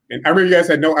ice. And I remember you guys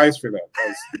had no ice for that.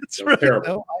 That was terrible.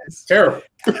 No ice. Terrible.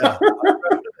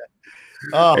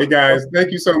 Hey guys,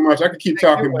 thank you so much. I could keep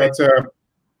talking, but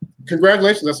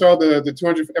congratulations! I saw the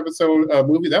 200th episode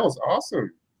movie. That was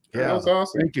awesome. Yeah, that was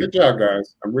awesome. Good job,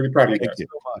 guys. I'm really proud of you guys. Thank you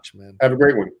so much, man. Have a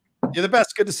great one. You're the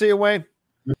best. Good to see you, Wayne.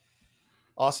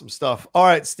 Awesome stuff. All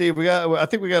right, Steve. I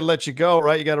think we got to let you go.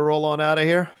 Right? You got to roll on out of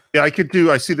here. Yeah,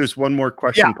 I see. There's one more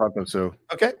question pop up. So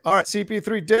okay. All right.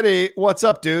 CP3 Diddy, what's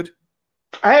up, dude?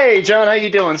 Hey, John. How you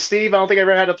doing? Steve, I don't think I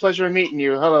ever had the pleasure of meeting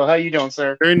you. Hello. How you doing,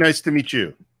 sir? Very nice to meet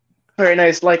you. Very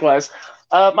nice. Likewise.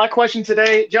 My question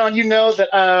today, John,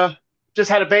 that just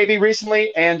had a baby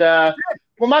recently, and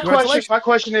my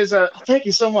question is, thank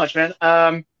you so much, man.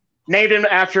 Named him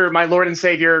after my Lord and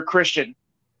Savior Christian,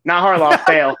 not Harloff.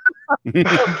 Fail.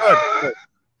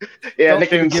 Yeah,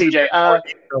 nickname him CJ.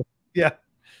 Yeah.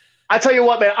 I tell you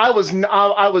what, man, I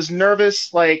was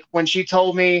nervous. Like when she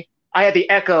told me, I had the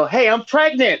echo. Hey, I'm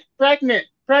pregnant. I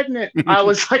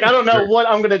was like, I don't know what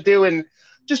I'm gonna do, and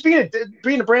just being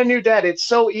a brand new dad, it's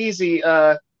so easy.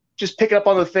 Just picking up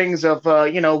on the things of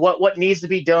what needs to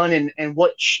be done and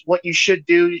what you should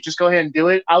do. You just go ahead and do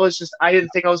it. I didn't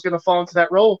think I was going to fall into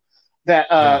that role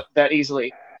that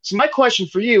easily. So my question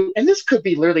for you, and this could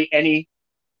be literally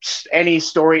any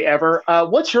story ever.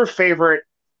 What's your favorite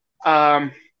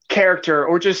character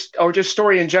or just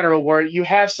story in general where you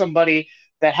have somebody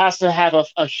that has to have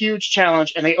a huge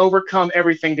challenge and they overcome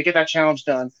everything to get that challenge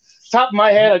done? Top of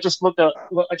my head, I just looked at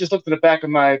the back of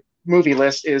my movie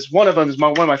list. One of them is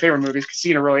one of my favorite movies,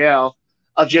 Casino Royale,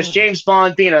 of just James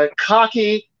Bond being a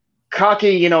cocky,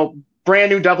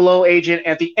 brand new 00 agent.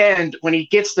 At the end, when he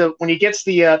gets the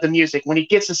music, when he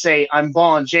gets to say "I'm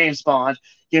Bond, James Bond,"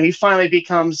 he finally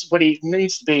becomes what he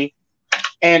needs to be.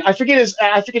 And I forget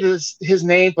his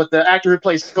name, but the actor who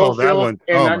plays Schofield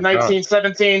in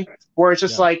 1917, where it's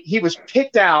just like he was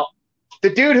picked out. The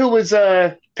dude who was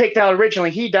picked out originally,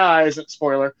 he dies.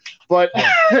 Spoiler, but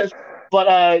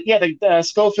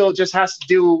Schofield just has to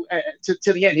do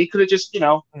to the end. He could have just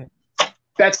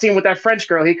that scene with that French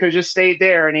girl. He could have just stayed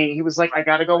there, and he was like, I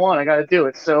got to go on. I got to do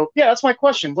it. So yeah, that's my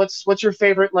question. What's your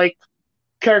favorite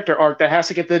character arc that has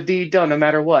to get the deed done no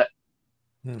matter what?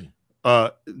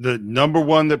 The number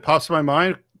one that pops in my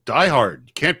mind, Die Hard.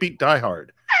 You can't beat Die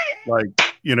Hard.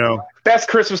 Best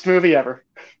Christmas movie ever.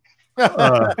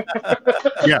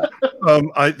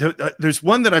 There's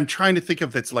one that I'm trying to think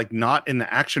of that's like not in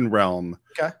the action realm.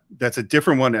 Okay, that's a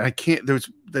different one. And I can't.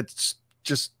 That's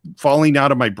just falling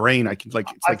out of my brain. I can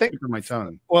I think on my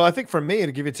tongue. Well, I think for me,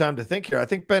 to give you time to think here, I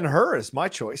think Ben-Hur is my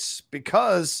choice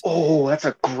because that's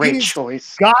a great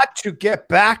choice. Got to get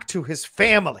back to his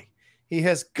family. He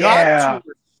has got to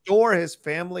restore his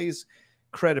family's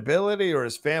credibility or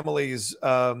his family's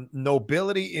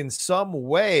nobility in some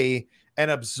way and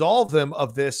absolve them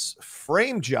of this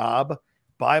frame job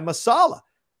by Masala.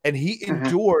 And he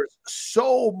endures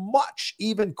so much,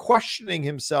 even questioning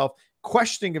himself,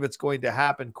 questioning if it's going to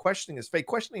happen, questioning his fate,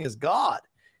 questioning his God.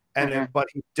 And but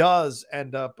he does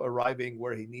end up arriving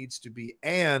where he needs to be,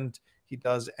 and he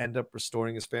does end up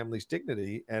restoring his family's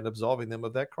dignity and absolving them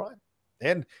of that crime.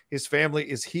 And his family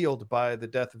is healed by the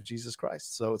death of Jesus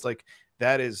Christ. So it's like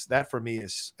that for me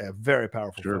is a very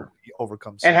powerful film. He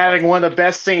overcomes and having one of the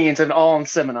best scenes in all in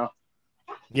cinema.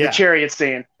 The chariot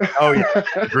scene. Oh yeah,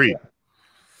 agreed.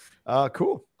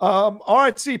 Cool. All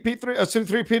right, CP3,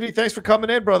 Sue3 PD, thanks for coming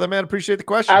in, brother, man. Appreciate the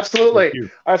question.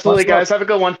 Absolutely. Absolutely, guys. Have a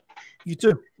good one. You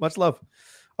too. Much love.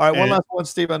 All right, one last one,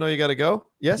 Steve. I know you got to go.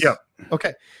 Yes? Yeah.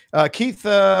 Okay. Keith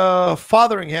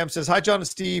Fotheringham says, hi, John and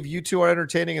Steve. You two are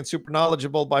entertaining and super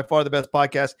knowledgeable. By far the best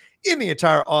podcast in the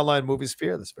entire online movie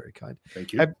sphere. That's very kind.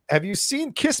 Thank you. Have you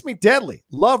seen Kiss Me Deadly?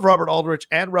 Love Robert Aldrich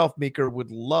and Ralph Meeker. Would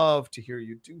love to hear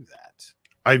you do that.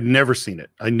 I've never seen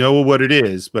it. I know what it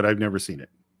is, but I've never seen it.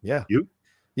 Yeah. You?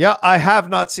 Yeah, I have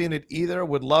not seen it either.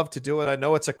 Would love to do it. I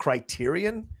know it's a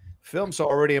Criterion film, so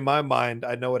already in my mind,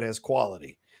 I know it has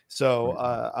quality. So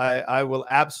I will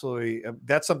absolutely.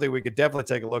 That's something we could definitely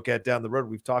take a look at down the road.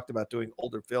 We've talked about doing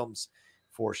older films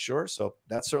for sure. So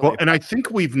that's certainly. Well, and I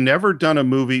think we've never done a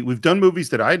movie. We've done movies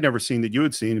that I had never seen that you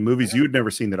had seen, and movies you had never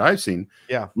seen that I've seen.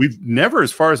 Yeah. We've never,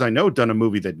 as far as I know, done a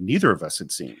movie that neither of us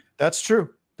had seen. That's true.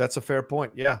 That's a fair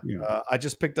point. Yeah. I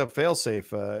just picked up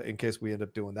Failsafe in case we end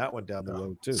up doing that one down the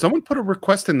road too. Someone put a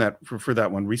request in that for that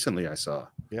one recently. I saw.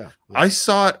 Yeah. I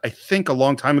saw it, I think, a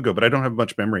long time ago, but I don't have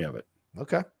much memory of it.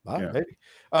 Okay. Maybe.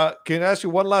 Can I ask you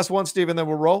one last one, Steve, and then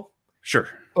we'll roll? Sure.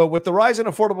 With the rise in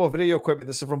affordable video equipment,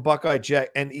 this is from Buckeye Jet,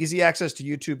 and easy access to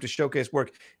YouTube to showcase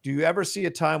work, do you ever see a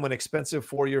time when expensive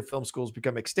four-year film schools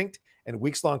become extinct and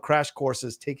weeks-long crash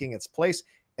courses taking its place?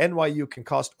 NYU can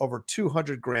cost over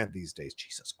 $200,000 these days.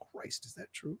 Jesus Christ, is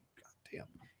that true? God damn.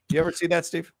 You ever see that,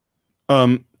 Steve?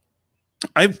 I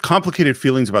have complicated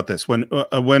feelings about this. When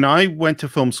I went to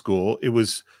film school, it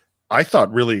was, I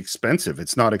thought, really expensive.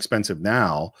 It's not expensive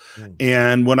now.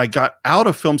 And when I got out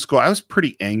of film school, I was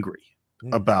pretty angry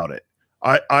about it.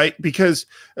 Because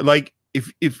like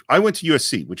if I went to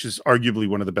USC, which is arguably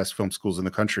one of the best film schools in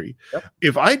the country,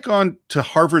 if I'd gone to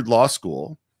Harvard Law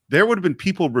School, there would have been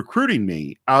people recruiting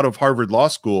me out of Harvard Law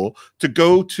School to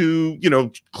go to,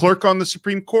 clerk on the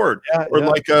Supreme Court or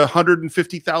like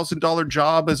 $150,000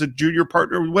 job as a junior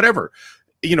partner, whatever.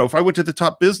 If I went to the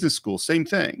top business school, same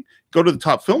thing. Go to the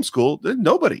top film school, then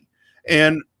nobody.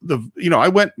 And I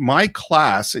went, my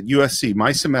class at USC,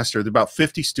 my semester, about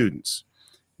 50 students.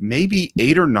 Maybe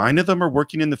 8 or 9 of them are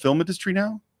working in the film industry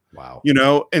now. Wow.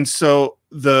 And so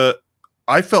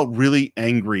I felt really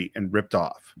angry and ripped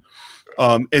off.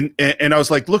 And I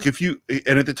was like, look, and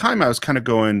at the time I was kind of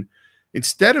going,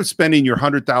 instead of spending your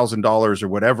 $100,000 or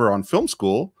whatever on film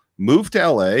school, move to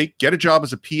LA, get a job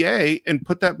as a PA, and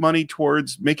put that money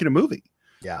towards making a movie.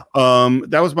 Yeah.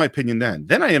 That was my opinion then.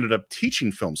 Then I ended up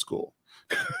teaching film school.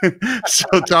 So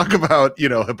talk about,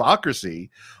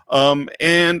 hypocrisy.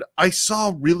 And I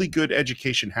saw really good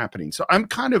education happening. So I'm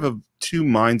kind of two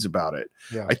minds about it.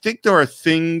 Yeah. I think there are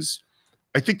things,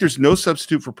 I think there's no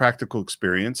substitute for practical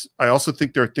experience. I also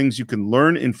think there are things you can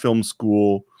learn in film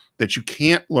school that you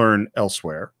can't learn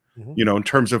elsewhere, in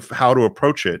terms of how to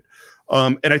approach it.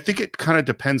 And I think it kind of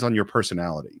depends on your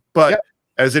personality. But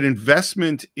as an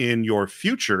investment in your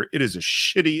future, it is a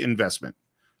shitty investment.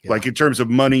 Like in terms of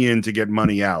money in to get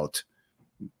money out.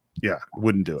 Yeah,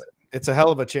 wouldn't do it. It's a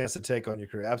hell of a chance to take on your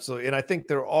career. Absolutely. And I think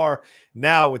there are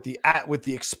now with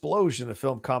the explosion of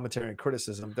film commentary and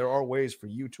criticism, there are ways for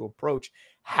you to approach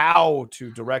how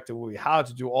to direct a movie, how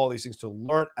to do all these things to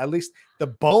learn at least the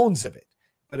bones of it.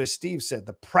 But as Steve said,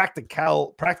 the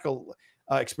practical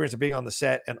experience of being on the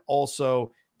set, and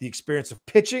also the experience of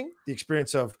pitching, the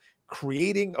experience of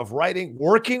creating, of writing,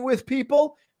 working with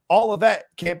people, all of that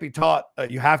can't be taught.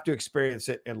 You have to experience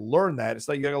it and learn that. It's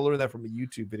like you got to learn that from a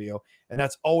YouTube video. And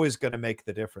that's always going to make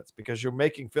the difference, because you're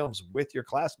making films with your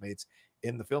classmates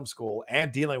in the film school and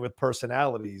dealing with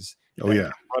personalities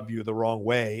that rub you the wrong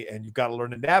way. And you've got to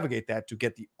learn to navigate that to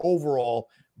get the overall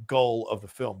goal of the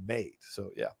film made.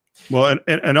 So, yeah. Well,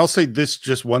 and I'll say this,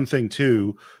 just one thing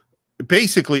too.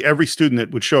 Basically, every student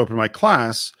that would show up in my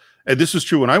class, and this was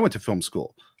true when I went to film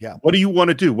school. Yeah. What do you want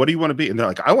to do? What do you want to be? And they're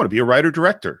like, I want to be a writer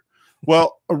director.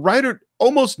 Well, a writer,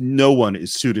 almost no one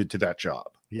is suited to that job.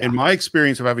 Yeah. In my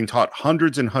experience of having taught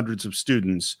hundreds and hundreds of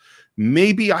students,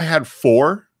 maybe I had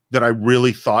 4 that I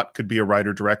really thought could be a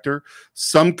writer director.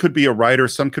 Some could be a writer,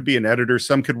 some could be an editor,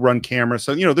 some could run camera.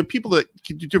 So, you know, there are people that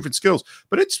can do different skills,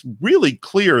 but it's really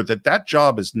clear that that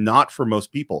job is not for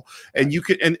most people. And you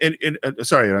could,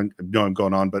 sorry, I know I'm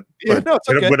going on, but no, it's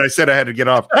okay. when I said I had to get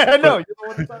off, I know.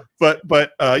 You're the one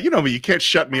but you know, you can't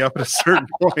shut me up at a certain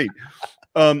point.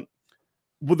 Well,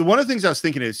 one of the things I was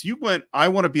thinking is I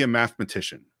want to be a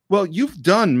mathematician. Well, you've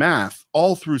done math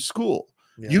all through school.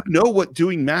 Yeah. You know what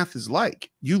doing math is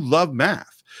like. You love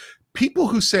math. People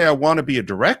who say, I want to be a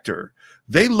director,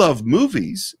 they love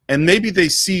movies, and maybe they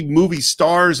see movie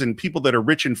stars and people that are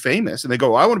rich and famous, and they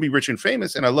go, I want to be rich and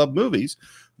famous, and I love movies.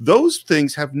 Those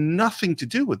things have nothing to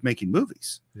do with making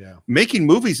movies. Yeah. Making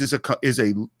movies is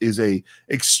a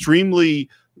extremely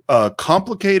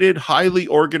complicated, highly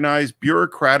organized,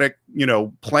 bureaucratic, you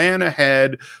know, plan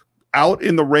ahead, out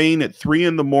in the rain at 3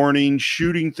 a.m,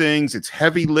 shooting things. It's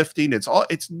heavy lifting.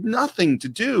 It's nothing to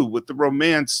do with the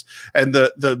romance and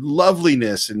the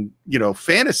loveliness and, you know,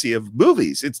 fantasy of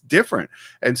movies. It's different.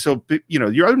 And so, you know,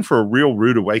 you're in for a real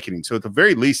rude awakening. So at the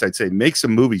very least, I'd say make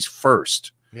some movies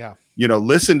first. Yeah. You know,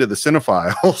 listen to the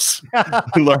Cine-Files,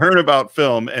 learn about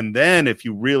film. And then if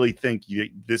you really think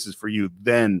this is for you,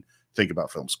 then think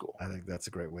about film school. I think that's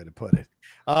a great way to put it.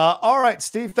 All right,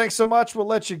 Steve, thanks so much. We'll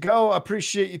let you go.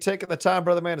 Appreciate you taking the time,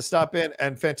 brother man, to stop in,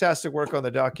 and fantastic work on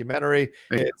the documentary.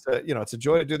 It's a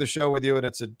joy to do the show with you, and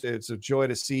it's a joy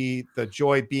to see the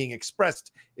joy being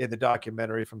expressed in the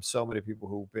documentary from so many people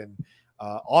who've been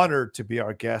honored to be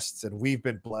our guests, and we've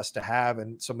been blessed to have,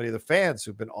 and so many of the fans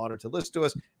who've been honored to listen to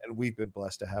us, and we've been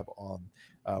blessed to have on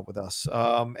with us.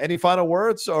 Any final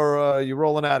words, or are you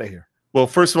rolling out of here? Well,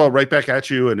 first of all, right back at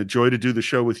you, and a joy to do the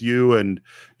show with you. And,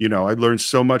 you know, I learned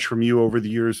so much from you over the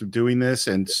years of doing this.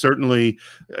 And certainly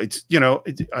it's, you know,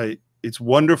 it's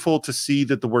wonderful to see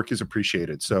that the work is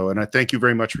appreciated. So, and I thank you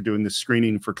very much for doing this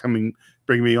screening, for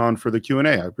bringing me on for the Q&A.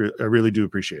 I really do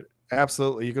appreciate it.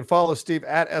 Absolutely. You can follow Steve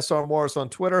at SR Morris on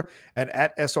Twitter and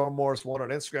at SR Morris1 on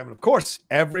Instagram. And of course,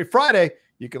 every Friday,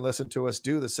 you can listen to us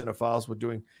do the Cine-Files. We're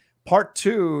doing Part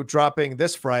 2 dropping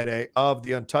this Friday of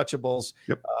The Untouchables.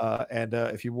 Yep. And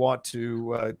if you want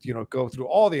to, you know, go through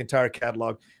all the entire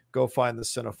catalog, go find the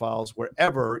Cine-Files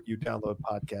wherever you download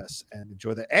podcasts and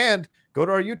enjoy that. And go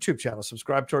to our YouTube channel,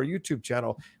 subscribe to our YouTube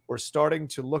channel. We're starting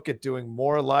to look at doing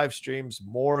more live streams,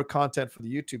 more content for the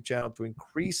YouTube channel to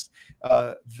increase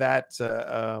that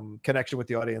connection with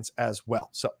the audience as well.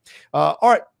 So, all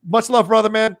right. Much love,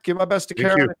 brother, man. Give my best to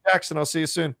Karen and Jackson. I'll see you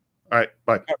soon. All right.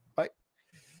 Bye. All right, bye.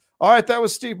 All right, that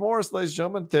was Steve Morris, ladies and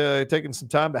gentlemen, taking some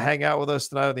time to hang out with us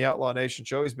tonight on the Outlaw Nation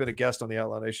Show. He's been a guest on the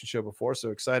Outlaw Nation Show before, so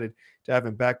excited to have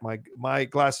him back. My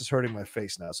glasses hurting my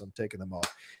face now, so I'm taking them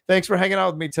off. Thanks for hanging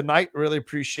out with me tonight. Really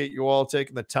appreciate you all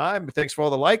taking the time. Thanks for all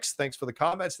the likes. Thanks for the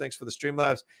comments. Thanks for the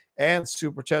Streamlabs and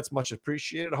Super Chats. Much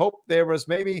appreciated. I hope there was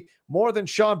maybe more than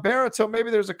Sean Barrett, so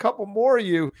maybe there's a couple more of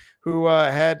you who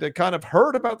had kind of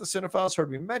heard about the Cine-Files,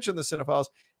 heard me mention the Cine-Files.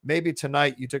 Maybe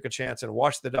tonight you took a chance and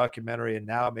watched the documentary, and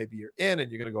now maybe you're in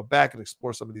and you're going to go back and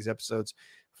explore some of these episodes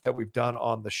that we've done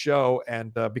on the show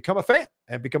and become a fan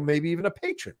and become maybe even a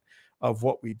patron of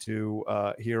what we do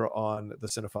here on the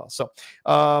Cine-Files. So,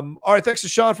 all right, thanks to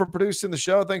Sean for producing the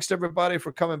show. Thanks to everybody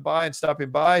for coming by and stopping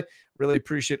by. Really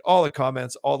appreciate all the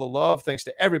comments, all the love. Thanks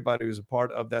to everybody who's a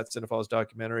part of that Cine-Files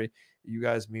documentary. You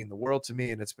guys mean the world to me,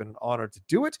 and it's been an honor to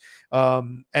do it.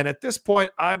 And at this point,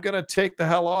 I'm going to take the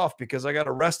hell off because I got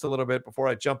to rest a little bit before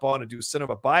I jump on and do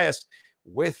Cinema Bias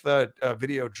with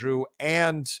Video Drew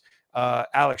and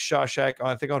Alex Shawshak,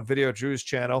 I think, on Video Drew's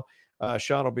channel.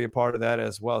 Sean will be a part of that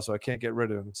as well, so I can't get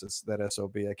rid of him since that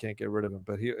SOB. I can't get rid of him,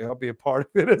 but he'll be a part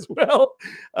of it as well.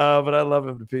 But I love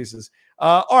him to pieces.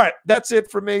 All right, that's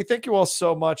it for me. Thank you all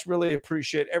so much. Really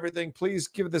appreciate everything. Please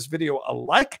give this video a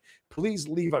like. Please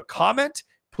leave a comment.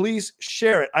 Please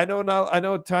share it. I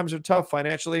know times are tough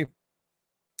financially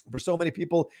for so many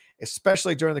people,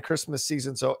 especially during the Christmas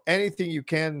season. So anything you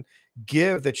can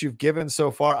give that you've given so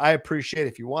far, I appreciate.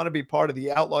 If you want to be part of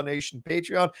the Outlaw Nation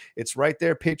Patreon, it's right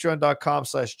there,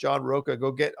 patreon.com/John Rocha.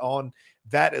 Go get on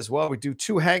that as well. We do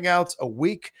 2 hangouts a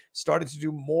week, started to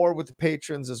do more with the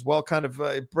patrons as well, kind of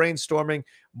brainstorming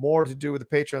more to do with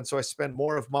the Patreon. So I spend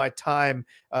more of my time,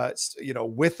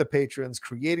 with the patrons,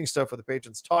 creating stuff for the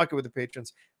patrons, talking with the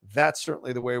patrons. That's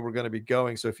certainly the way we're going to be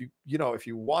going. So if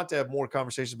you want to have more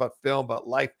conversations about film, about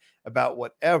life, about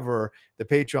whatever, the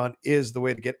Patreon is the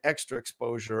way to get extra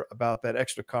exposure about that,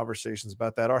 extra conversations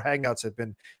about that. Our hangouts have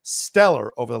been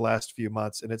stellar over the last few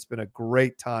months, and it's been a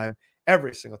great time.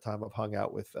 Every single time I've hung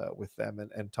out with them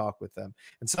and talk with them.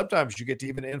 And sometimes you get to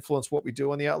even influence what we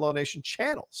do on the Outlaw Nation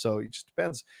channel. So it just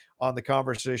depends on the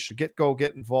conversation. Get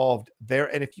involved there.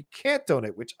 And if you can't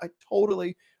donate, which I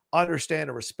totally understand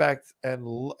and respect and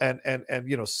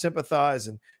sympathize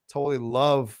and totally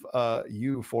love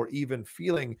you for even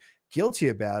feeling guilty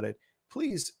about it,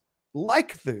 please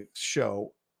like the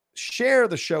show, share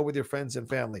the show with your friends and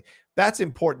family. That's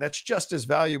important. That's just as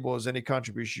valuable as any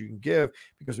contribution you can give,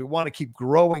 because we want to keep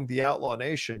growing the Outlaw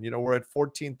Nation. We're at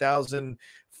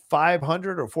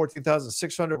 14,500 or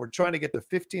 14,600. We're trying to get to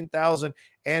 15,000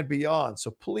 and beyond.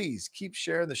 So please keep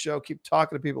sharing the show, keep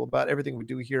talking to people about everything we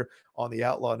do here on the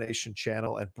Outlaw Nation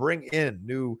channel, and bring in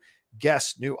new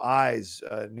guests, new eyes,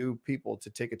 new people to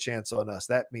take a chance on us.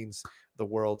 That means the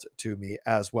world to me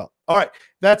as well. All right,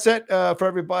 that's it for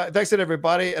everybody. Thanks to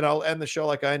everybody, and I'll end the show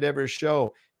like I end every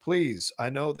show. Please,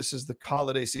 I know this is the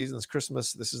holiday season, it's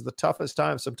Christmas. This is the toughest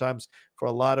time sometimes for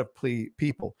a lot of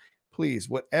people. Please,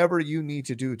 whatever you need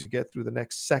to do to get through the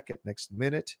next second, next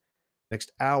minute,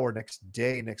 next hour, next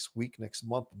day, next week, next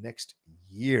month, next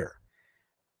year,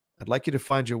 I'd like you to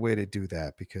find your way to do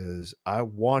that, because I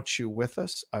want you with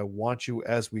us. I want you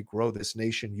as we grow this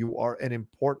nation. You are an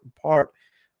important part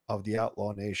of the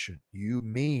Outlaw Nation. You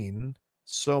mean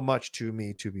so much to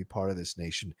me to be part of this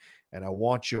nation, and I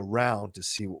want you around to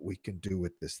see what we can do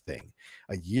with this thing.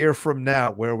 A year from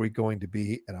now, where are we going to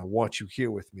be? And I want you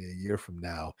here with me a year from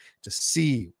now to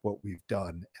see what we've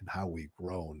done and how we've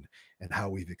grown and how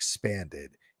we've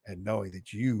expanded, and knowing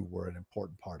that you were an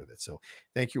important part of it. So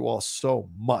thank you all so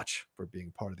much for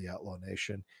being part of the Outlaw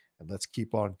Nation, and let's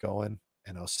keep on going.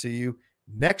 And I'll see you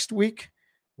next week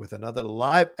with another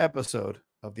live episode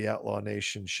of the Outlaw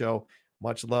Nation Show.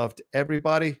 Much love to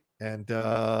everybody. And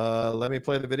let me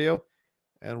play the video,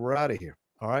 and we're out of here.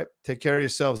 All right. Take care of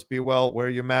yourselves. Be well. Wear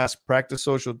your mask. Practice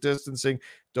social distancing.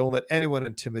 Don't let anyone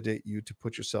intimidate you to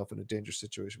put yourself in a dangerous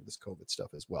situation with this COVID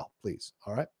stuff as well, please.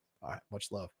 All right. All right.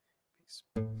 Much love. Peace.